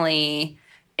personally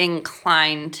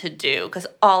inclined to do, because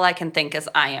all I can think is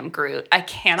I am Groot. I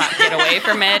cannot get away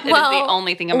from it. It is the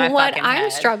only thing in my fucking head. What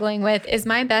I'm struggling with is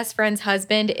my best friend's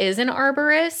husband is an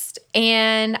arborist,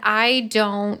 and I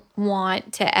don't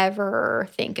want to ever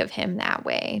think of him that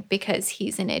way because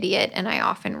he's an idiot and I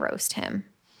often roast him.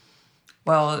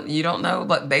 Well, you don't know.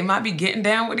 Look, they might be getting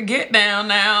down with the get down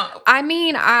now. I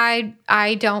mean,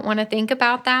 I don't want to think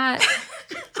about that.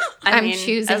 I'm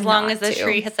choosing as long not as the to.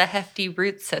 tree has a hefty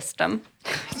root system.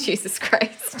 Jesus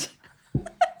Christ.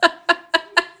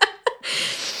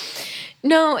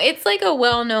 No, it's like a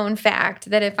well-known fact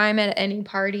that if I'm at any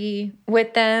party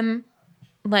with them,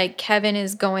 like Kevin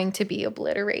is going to be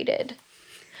obliterated.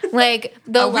 Like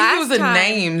the last we using time,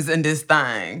 names in this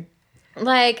thing.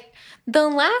 like the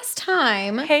last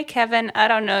time. Hey, Kevin, I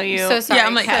don't know you. So sorry, Yeah,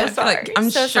 I'm like, Kev.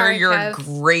 I'm So sure sorry, you're Kev. a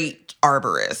great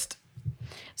arborist.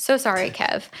 So sorry,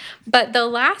 Kev. But the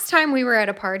last time we were at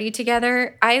a party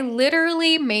together, I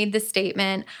literally made the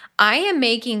statement, I am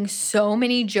making so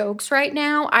many jokes right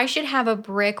now. I should have a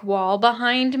brick wall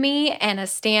behind me and a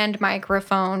stand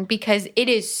microphone because it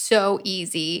is so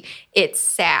easy. It's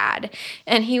sad.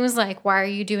 And he was like, why are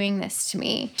you doing this to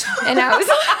me? And I was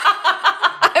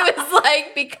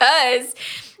like, because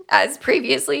as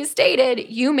previously stated,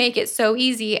 you make it so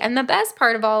easy. And the best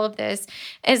part of all of this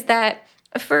is that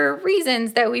for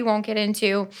reasons that we won't get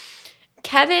into,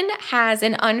 Kevin has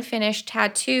an unfinished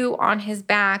tattoo on his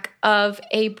back of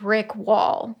a brick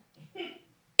wall.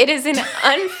 It is an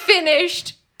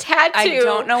unfinished tattoo. I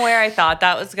don't know where I thought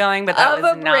that was going, but that of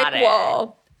was a not brick it.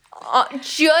 wall.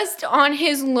 Just on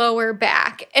his lower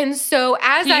back. And so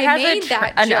as He I has made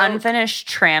that an joke, unfinished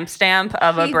tramp stamp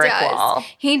of a brick wall.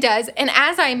 He does. And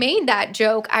as I made that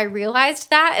joke, I realized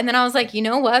that. And then I was like, you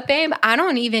know what, babe? I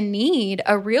don't even need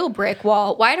a real brick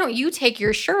wall. Why don't you take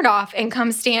your shirt off and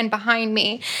come stand behind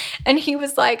me? And he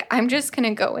was like, I'm just going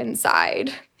to go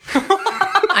inside.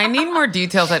 I need more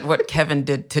details at what Kevin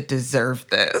did to deserve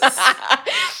this.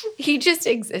 He just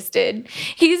existed.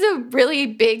 He's a really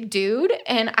big dude.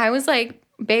 And I was like,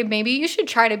 babe, maybe you should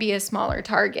try to be a smaller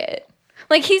target.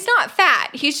 Like, he's not fat.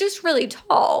 He's just really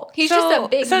tall. He's just a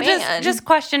big man. So just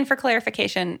question for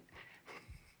clarification.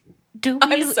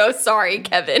 I'm so sorry,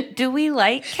 Kevin. Do we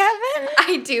like Kevin?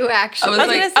 I do actually. I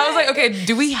was like, okay,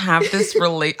 do we have this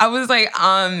I was like,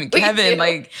 Kevin, do.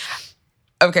 like,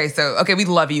 okay, we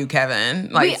love you,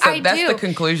 Kevin. Like, that's do. the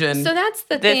conclusion. So that's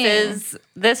the thing.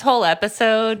 This whole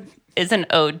episode is an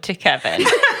ode to Kevin.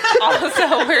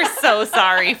 Also, we're so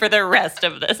sorry for the rest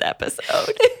of this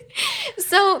episode.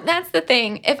 So that's the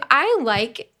thing. If I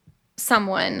like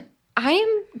someone, I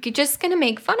am just going to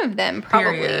make fun of them,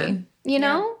 probably. Period. You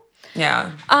know?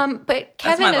 Yeah. But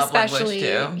Kevin my love language, especially,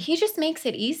 too. he just makes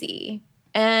it easy.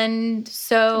 And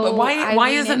so But I why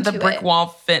lean isn't the into brick it. wall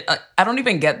fit? I don't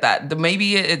even get that.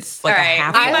 Maybe it's like All a right,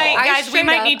 half we wall. might- guys, we straight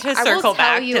might up, need to I will circle tell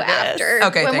back you to this. after.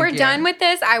 Okay, when thank we're you. done with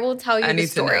this, I will tell you I the need to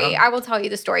story. know. I will tell you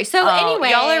the story. So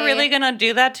anyway, y'all are really gonna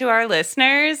do that to our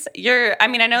listeners? I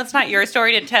know it's not your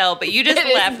story to tell, but you just It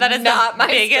is left that as not the my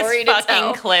biggest story to fucking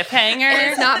tell. cliffhanger.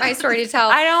 it's not my story to tell.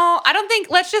 I don't think,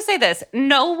 let's just say this.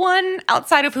 No one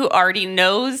outside of who already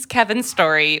knows Kevin's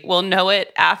story will know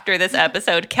it after this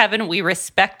episode. Kevin, we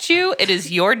respect you. It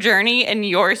is your journey and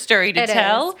your story to It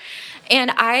tell. is. And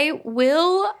I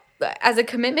will, as a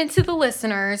commitment to the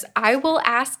listeners, I will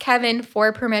ask Kevin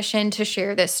for permission to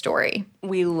share this story.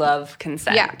 We love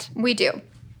consent. Yeah, we do.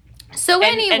 So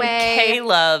And anyway, Kay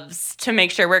loves to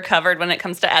make sure we're covered when it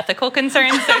comes to ethical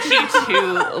concerns, so she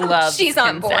too loves she's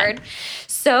on consent. board.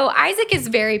 So Isaac is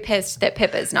very pissed that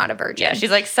Pippa's not a virgin. Yeah,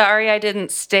 she's like, sorry I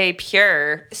didn't stay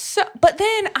pure. So, but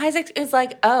then Isaac is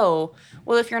like, oh,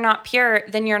 well, if you're not pure,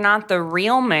 then you're not the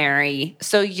real Mary.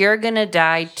 So you're going to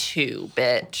die too,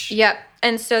 bitch. Yep.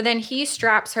 And so then he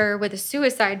straps her with a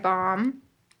suicide bomb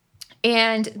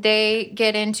and they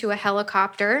get into a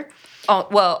helicopter. Oh,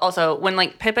 well, also, when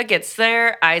like Pippa gets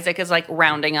there, Isaac is like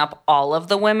rounding up all of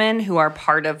the women who are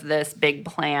part of this big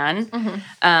plan,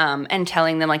 and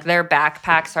telling them like their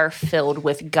backpacks are filled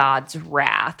with God's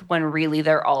wrath when really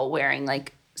they're all wearing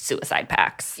like suicide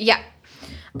packs. Yeah.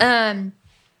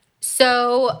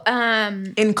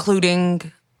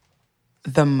 Including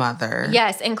the mother.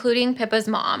 Yes, including Pippa's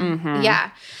mom.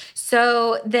 Yeah.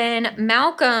 So then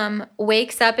Malcolm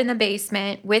wakes up in the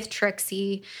basement with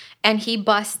Trixie and he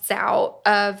busts out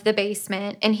of the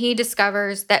basement and he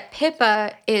discovers that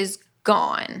Pippa is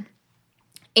gone.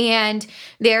 And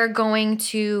they're going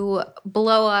to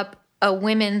blow up a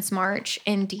women's march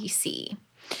in DC.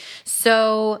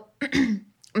 So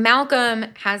Malcolm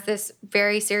has this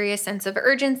very serious sense of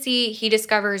urgency. He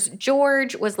discovers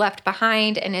George was left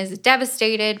behind and is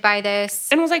devastated by this.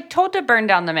 And was like told to burn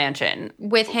down the mansion.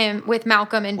 With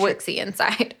Malcolm and Trixie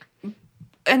inside.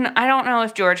 And I don't know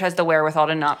if George has the wherewithal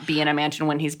to not be in a mansion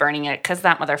when he's burning it, because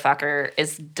that motherfucker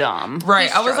is dumb.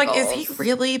 Right. I was like, is he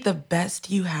really the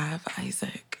best you have,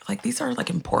 Isaac? Like, these are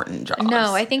like important jobs.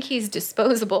 No, I think he's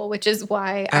disposable, which is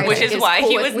why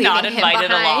He was not invited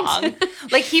along.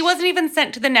 Like, he wasn't even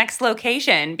sent to the next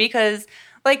location because,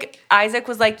 like, Isaac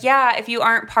was like, yeah, if you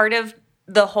aren't part of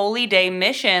the Holy Day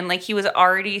mission, like, he was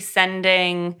already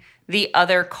sending the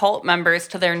other cult members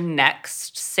to their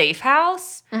next safe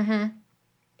house. Mm-hmm.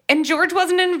 And George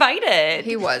wasn't invited.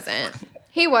 He wasn't.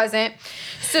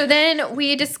 So then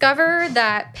we discover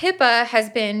that Pippa has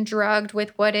been drugged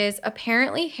with what is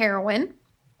apparently heroin.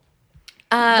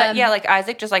 But yeah, like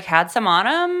Isaac just like had some on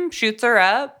him, shoots her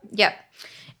up. Yep.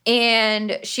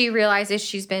 And she realizes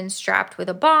she's been strapped with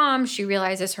a bomb. She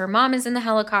realizes her mom is in the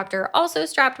helicopter, also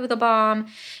strapped with a bomb.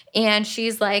 And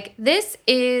she's like, this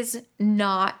is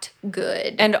not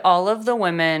good. And all of the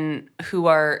women who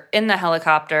are in the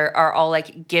helicopter are all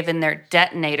like given their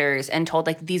detonators and told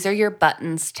like, these are your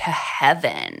buttons to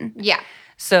heaven. Yeah.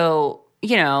 So,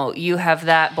 you know, you have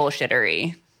that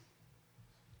bullshittery.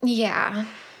 Yeah.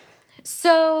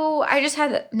 So I just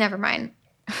had, never mind.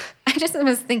 I just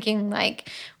was thinking, like,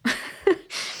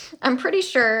 I'm pretty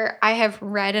sure I have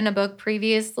read in a book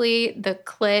previously the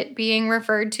clit being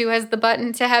referred to as the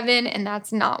button to heaven, and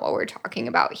that's not what we're talking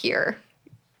about here.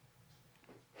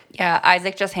 Yeah,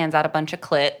 Isaac just hands out a bunch of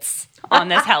clits on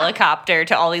this helicopter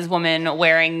to all these women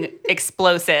wearing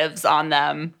explosives on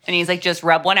them. And he's like, just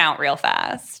rub one out real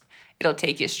fast. It'll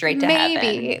take you straight to heaven.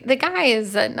 Maybe. The guy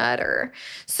is a nutter.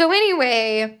 So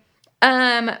anyway...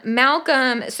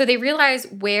 Malcolm, so they realize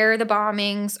where the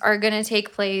bombings are going to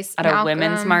take place. At a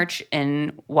women's march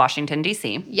in Washington,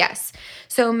 D.C. Yes.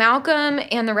 So Malcolm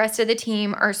and the rest of the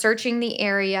team are searching the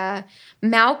area.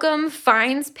 Malcolm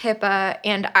finds Pippa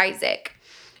and Isaac.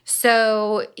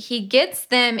 So he gets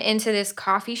them into this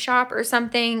coffee shop or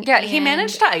something. Yeah, he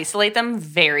managed to isolate them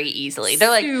very easily.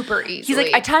 They're like super easily. He's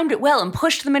like, I timed it well and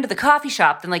pushed them into the coffee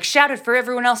shop, then like shouted for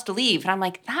everyone else to leave. And I'm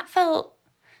like, that felt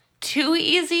too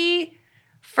easy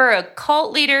for a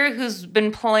cult leader who's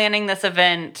been planning this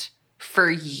event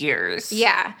for years.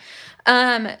 Yeah.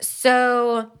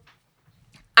 So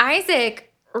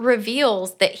Isaac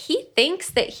reveals that he thinks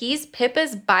that he's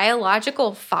Pippa's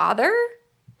biological father.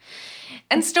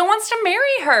 And still wants to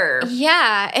marry her.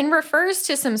 Yeah, and refers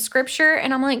to some scripture.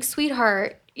 And I'm like,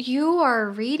 sweetheart, you are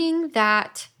reading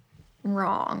that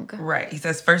wrong. Right. He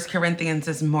says 1 Corinthians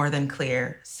is more than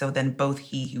clear. So then both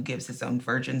he who gives his own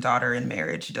virgin daughter in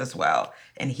marriage does well,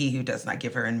 and he who does not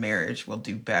give her in marriage will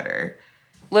do better.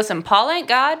 Listen, Paul ain't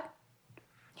God.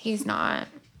 He's not.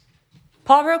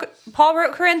 Paul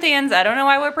wrote Corinthians. I don't know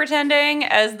why we're pretending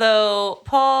as though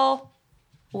Paul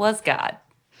was God.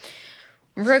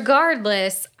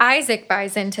 Regardless, Isaac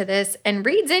buys into this and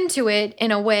reads into it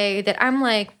in a way that I'm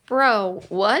like, bro,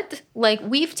 what? Like,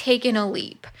 we've taken a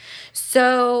leap.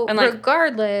 So, and like,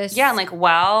 regardless. Yeah, and like,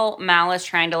 while Mal is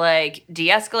trying to like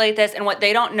de-escalate this, and what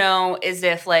they don't know is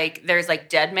if like there's like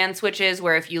dead man switches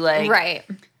where if you like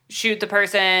shoot the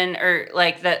person or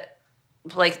like that,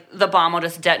 like the bomb will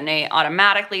just detonate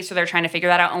automatically. So they're trying to figure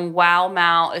that out. And while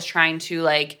Mal is trying to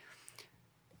like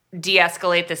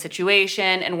de-escalate the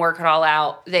situation and work it all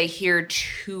out, they hear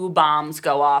 2 bombs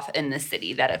go off in the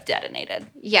city that have detonated.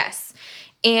 Yes.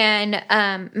 And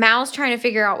Mal's trying to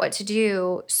figure out what to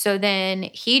do, so then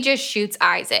he just shoots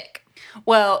Isaac.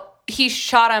 Well, he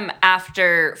shot him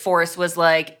after Forrest was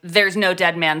like, there's no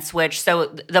dead man switch, so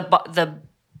the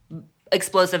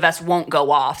explosive vest won't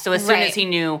go off. So as soon as he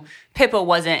knew Pippa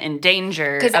wasn't in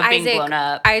danger of being blown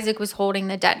up. Isaac was holding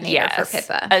the detonator for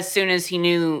Pippa. As soon as he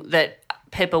knew that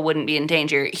Pippa wouldn't be in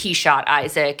danger, he shot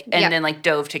Isaac and then like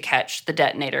dove to catch the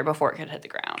detonator before it could hit the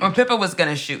ground. Well, Pippa was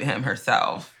going to shoot him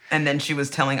herself. And then she was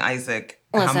telling Isaac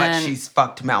how much she's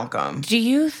fucked Malcolm. Do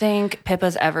you think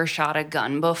Pippa's ever shot a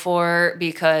gun before?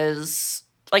 Because,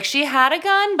 like, she had a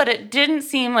gun, but it didn't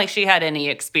seem like she had any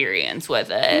experience with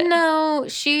it. No,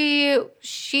 she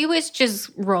was just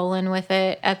rolling with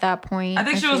it at that point. I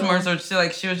think she was more so,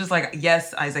 she was just like,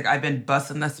 yes, Isaac, I've been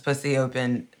busting this pussy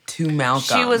open to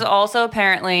Malcolm. She was also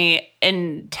apparently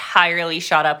entirely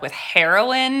shot up with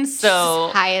heroin, so...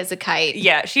 She's high as a kite.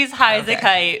 Yeah, she's high as a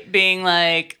kite, being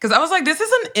like... Because I was like, this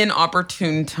is an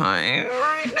inopportune time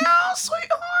right now,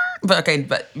 sweetheart.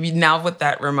 But now with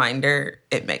that reminder,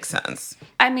 it makes sense.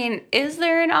 I mean, is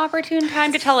there an opportune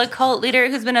time to tell a cult leader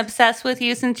who's been obsessed with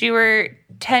you since you were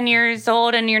 10 years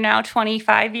old and you're now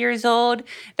 25 years old,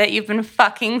 that you've been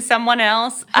fucking someone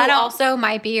else. Who also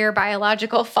might be your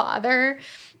biological father.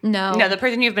 No. No, the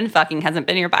person you've been fucking hasn't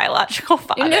been your biological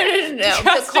father. No.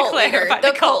 Just The cult to leader. clarify,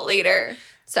 The cult leader.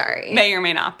 Sorry. May or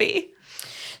may not be.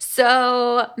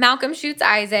 So Malcolm shoots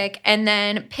Isaac, and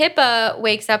then Pippa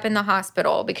wakes up in the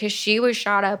hospital because she was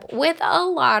shot up with a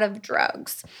lot of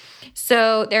drugs.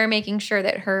 So they're making sure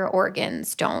that her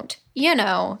organs don't,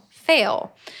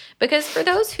 fail. Because for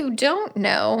those who don't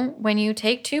know, when you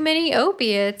take too many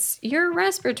opiates, your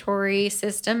respiratory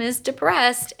system is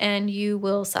depressed and you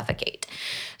will suffocate.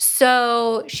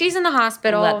 So she's in the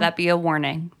hospital. Let that be a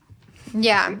warning.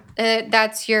 Yeah,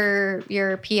 that's your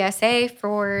PSA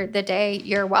for the day.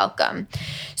 You're welcome.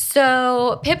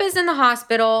 So Pippa's in the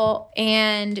hospital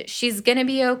and she's going to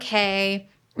be okay.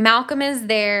 Malcolm is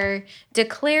there,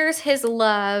 declares his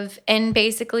love, and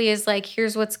basically is like,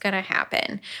 here's what's going to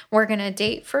happen. We're going to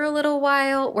date for a little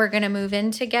while. We're going to move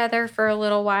in together for a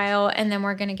little while, and then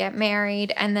we're going to get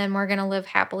married, and then we're going to live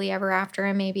happily ever after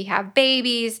and maybe have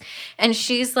babies. And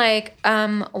she's like,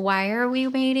 why are we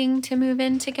waiting to move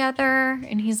in together?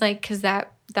 And he's like, because that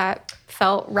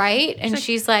felt right. And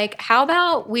she's like, how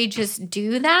about we just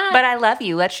do that? But I love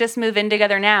you. Let's just move in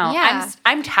together now. Yeah.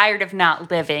 I'm tired of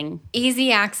not living.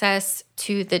 Easy access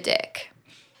to the dick.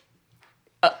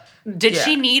 Did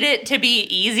she need it to be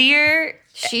easier?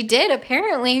 She did,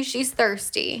 apparently. She's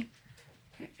thirsty.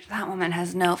 That woman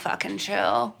has no fucking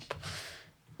chill.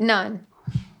 None.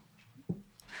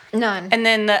 And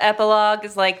then the epilogue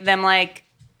is like them like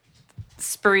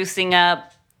sprucing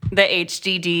up the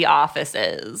HDD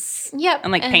offices. Yep.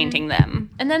 And like painting them.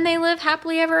 And then they live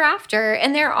happily ever after.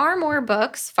 And there are more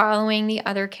books following the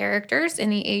other characters in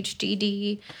the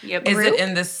HDD Yep. Is group. it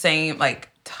in the same like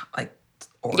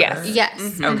order? Yes.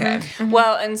 Yes. Okay.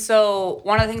 Well, and so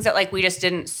one of the things that like we just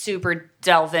didn't super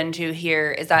delve into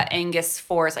here is that Angus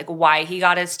Force, like why he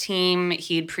got his team.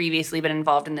 He'd previously been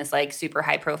involved in this like super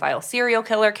high profile serial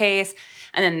killer case.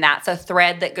 And then that's a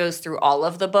thread that goes through all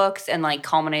of the books and like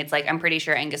culminates. Like I'm pretty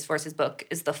sure Angus Force's book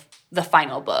is the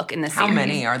final book in the series. How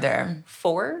many are there?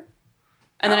 4.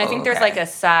 And then I think there's okay. like a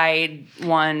side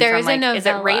one. There's from, like, a is it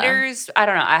novella. Raiders? I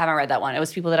don't know. I haven't read that one. It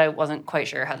was people that I wasn't quite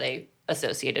sure how they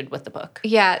associated with the book.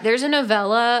 Yeah, there's a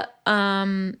novella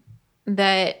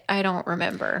that I don't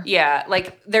remember. Yeah,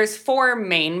 like there's 4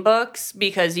 main books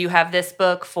because you have this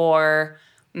book for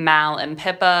Mal and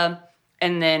Pippa,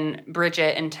 and then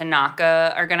Bridget and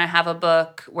Tanaka are going to have a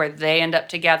book where they end up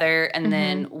together, and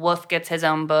then Wolf gets his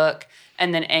own book,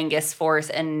 and then Angus Force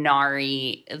and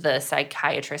Nari, the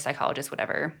psychiatrist, psychologist,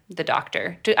 whatever, the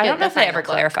doctor. I don't know if they ever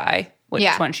clarify which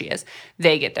one she is.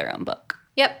 They get their own book.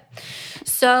 Yep.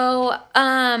 So,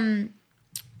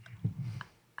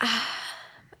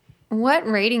 what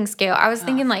rating scale? I was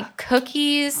thinking like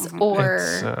cookies or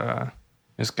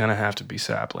It's gonna have to be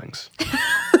saplings.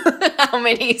 how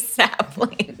many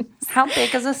saplings? How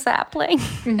big is a sapling?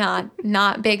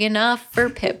 Not big enough for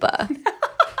Pippa.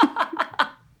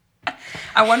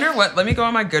 I wonder what. Let me go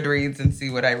on my Goodreads and see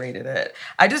what I rated it.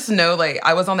 I just know, like,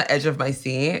 I was on the edge of my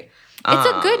seat. It's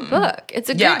a good book. It's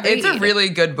a good read. It's a really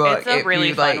good book. It's a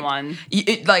really fun one.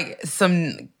 It like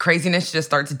some craziness just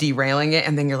starts derailing it,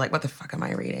 and then you're like, "What the fuck am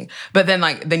I reading?" But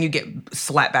then you get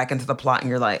slapped back into the plot, and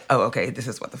you're like, "Oh, okay, this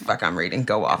is what the fuck I'm reading.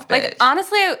 Go off, bitch." Like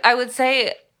honestly, I would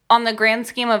say on the grand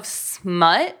scheme of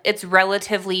smut, it's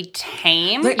relatively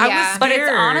tame. Like, I was but it's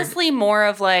scared. honestly more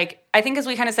of like, I think as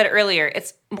we kind of said earlier,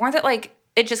 it's more that like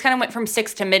it just kind of went from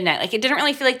 6 to midnight. Like it didn't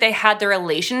really feel like they had the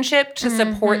relationship to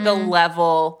support the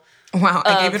level. Wow,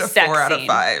 I gave of it a sex 4 out of scene.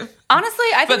 5. Honestly,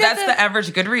 I think But that's the average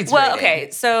Goodreads Well, rating.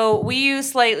 okay, so we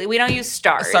don't use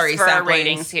stars for our saplings.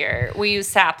 ratings here. We use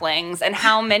saplings. And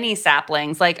how many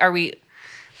saplings? Like, are we...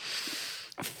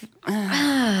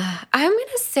 I'm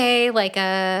gonna say like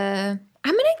I'm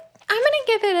gonna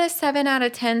give it a 7 out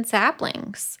of 10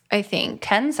 saplings. I think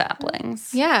 10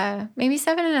 saplings? Yeah, maybe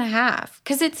 7.5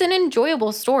 because it's an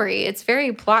enjoyable story. It's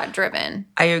very plot driven.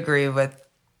 I agree with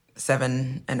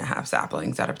 7.5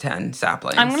 saplings out of 10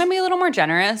 saplings. I'm going to be a little more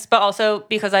generous, but also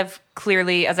because I've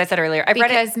clearly, as I said earlier, I've read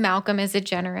it... Because Malcolm is a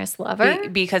generous lover?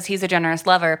 Because he's a generous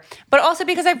lover. But also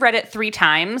because I've read it 3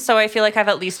 times, so I feel like I've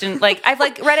at least... I've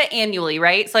read it annually,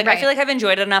 right? So I feel like I've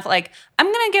enjoyed it enough. Like, I'm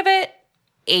going to give it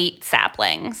 8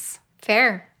 saplings.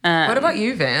 Fair. What about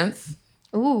you, Vance?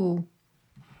 Ooh.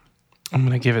 I'm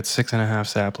gonna give it 6.5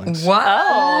 saplings. What?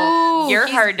 Oh, you're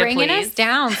He's hard to bringing please. us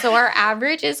down. So our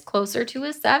average is closer to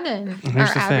a 7. Here's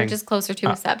Our the average thing. is closer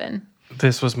to a 7.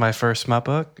 This was my first smut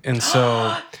book, and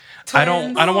so I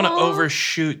don't want to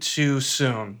overshoot too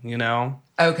soon. You know,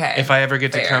 Okay. if I ever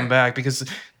get to Fair. come back, because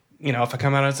if I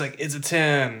come out, it's like, it's a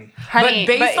 10. Honey,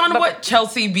 but based on what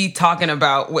Chelsea be talking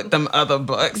about with them other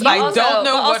books, I don't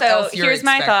know what else you're here's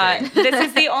expecting. my thought. This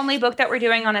is the only book that we're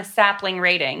doing on a sapling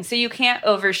rating. So you can't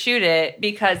overshoot it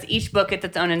because each book gets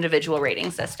its own individual rating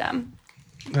system.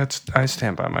 I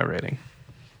stand by my rating.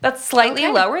 That's slightly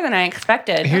lower than I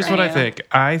expected. Here's what I think.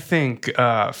 I think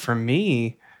for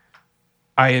me,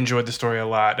 I enjoyed the story a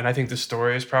lot. And I think the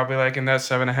story is probably like in that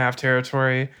 7.5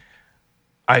 territory.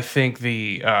 I think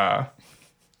the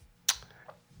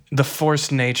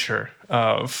forced nature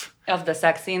of the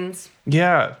sex scenes.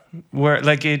 Yeah. Where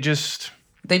like it just...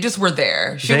 They just were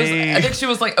there. I think she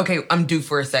was like, okay, I'm due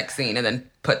for a sex scene, and then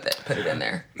put it in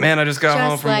there. Man, I just got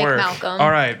home from like work. Malcolm. All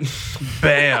right.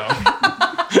 Bam.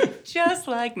 Just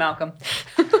like Malcolm.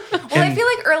 I feel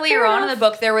like earlier on in the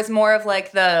book, there was more of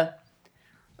like the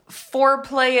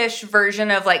foreplay-ish version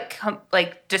of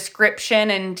like description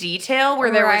and detail,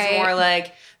 where there was more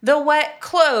like the wet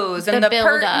clothes and the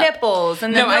pert nipples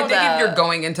and the I think if you're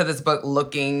going into this book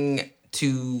looking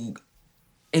to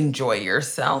enjoy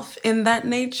yourself in that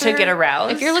nature, to get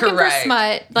aroused. If you're looking for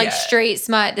smut, straight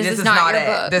smut, this is not your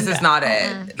book. This is not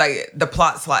it. Like, the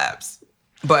plot slaps,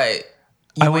 but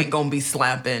you ain't gonna be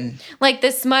slapping. Like,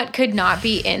 the smut could not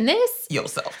be in this?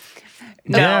 Yourself.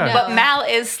 No. But Mal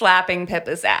is slapping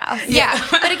Pippa's ass. Yeah.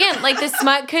 But again, like, the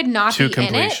smut could not be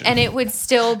in it, and it would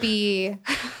still be...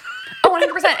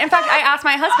 100%. In fact, I asked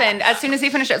my husband as soon as he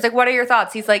finished it, I was like, what are your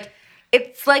thoughts? He's like,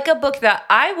 it's like a book that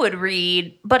I would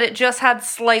read, but it just had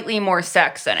slightly more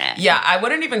sex in it. Yeah, I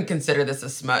wouldn't even consider this a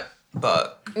smut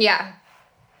book. Yeah.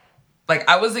 Like,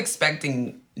 I was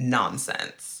expecting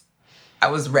nonsense. I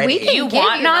was ready. You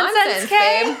want nonsense,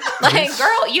 Kay? Like,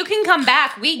 girl, you can come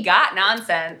back. We got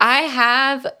nonsense. I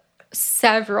have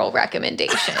several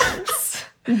recommendations.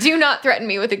 Do not threaten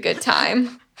me with a good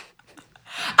time.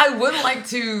 I would like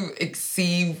to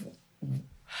see...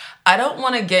 I don't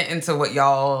want to get into what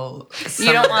y'all...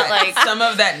 You don't want, like... Some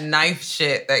of that knife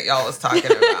shit that y'all was talking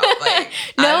about. Like,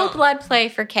 no blood play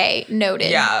for Kay. Noted.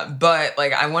 Yeah, but,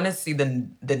 like, I want to see the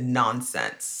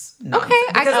nonsense. Okay.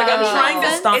 Because, like, I'm trying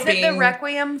to stop being... Is it the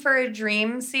Requiem for a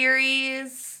Dream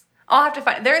series? I'll have to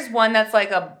find... There's one that's, like,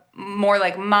 a more,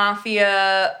 like,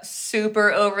 mafia,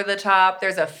 super over the top.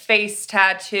 There's a face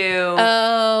tattoo.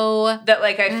 Oh. That,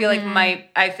 like, I feel like might...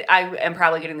 I am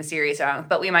probably getting the series wrong,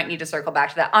 but we might need to circle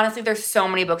back to that. Honestly, there's so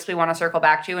many books we want to circle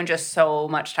back to in just so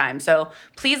much time. So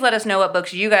please let us know what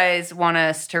books you guys want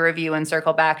us to review and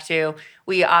circle back to.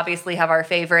 We obviously have our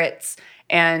favorites.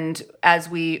 And as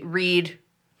we read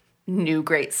new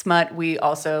great smut, we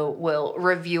also will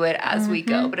review it as we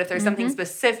go. But if there's something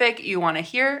specific you want to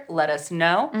hear, let us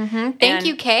know. Thank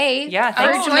you, Kay. Yeah,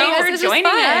 thanks for joining us. for joining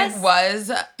us. It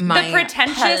was my the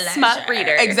pretentious smut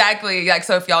reader. Exactly. Like,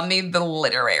 so if y'all need the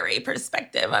literary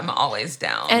perspective, I'm always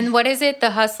down. And what is it?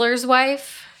 The Hustler's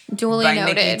Wife? Duly by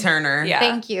noted. Nikki Turner. Yeah.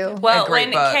 Thank you. Well, great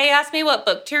when book. Kay asked me what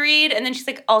book to read, and then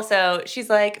she's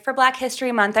like, for Black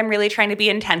History Month, I'm really trying to be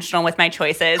intentional with my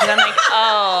choices. And I'm like,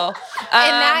 oh. In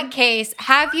that case,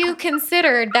 have you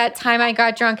considered That Time I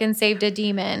Got Drunk and Saved a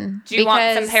Demon? Do you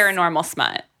want some paranormal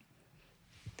smut?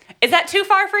 Is that too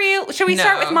far for you? Should we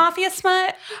start with mafia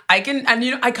smut? I can,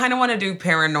 and I kind of want to do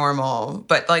paranormal,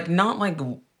 but like not like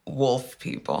wolf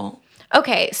people.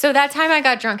 Okay, so That Time I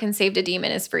Got Drunk and Saved a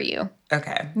Demon is for you.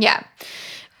 Okay. Yeah.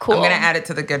 Cool. I'm going to add it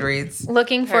to the Goodreads.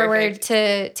 Looking forward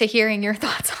to hearing your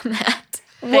thoughts on that.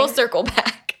 We'll circle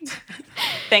back.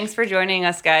 Thanks for joining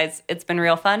us, guys. It's been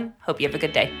real fun. Hope you have a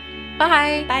good day.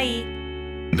 Bye. Bye.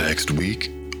 Next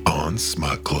week on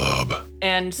Smut Club.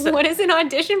 And so what does an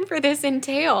audition for this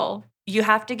entail? you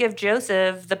have to give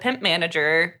Joseph, the pimp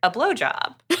manager, a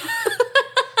blowjob.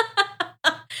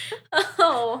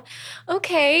 Oh,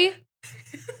 okay.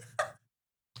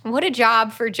 What a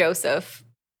job for Joseph.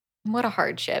 What a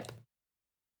hardship.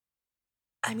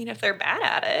 I mean, if they're bad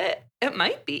at it, it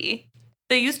might be.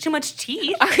 They use too much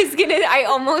teeth. I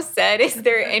almost said, is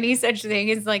there any such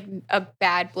thing as like a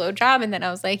bad blowjob? And then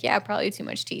I was like, yeah, probably too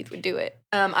much teeth would do it.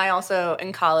 I also,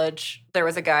 in college, there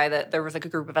was a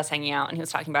group of us hanging out, and he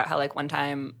was talking about how like one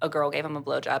time a girl gave him a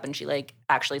blowjob and she like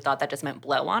actually thought that just meant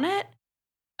blow on it.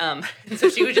 So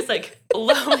she was just like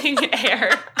blowing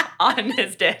air on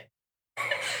his dick.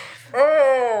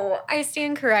 Oh, I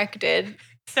stand corrected.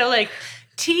 So like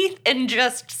teeth and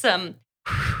just some.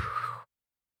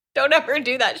 Don't ever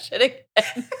do that shit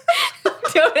again.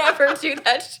 Don't ever do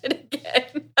that shit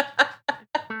again.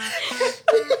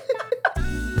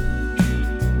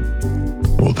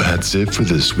 Well, that's it for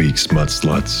this week's Smut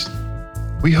Sluts.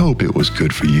 We hope it was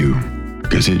good for you,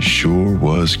 because it sure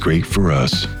was great for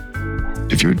us.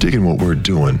 If you're digging what we're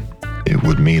doing, it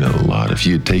would mean a lot if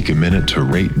you'd take a minute to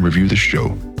rate and review the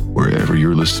show. wherever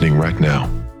you're listening right now.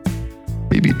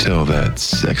 Maybe tell that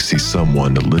sexy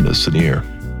someone to lend us an ear.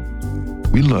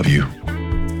 We love you.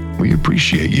 We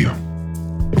appreciate you.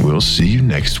 And we'll see you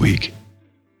next week.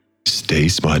 Stay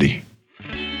smutty.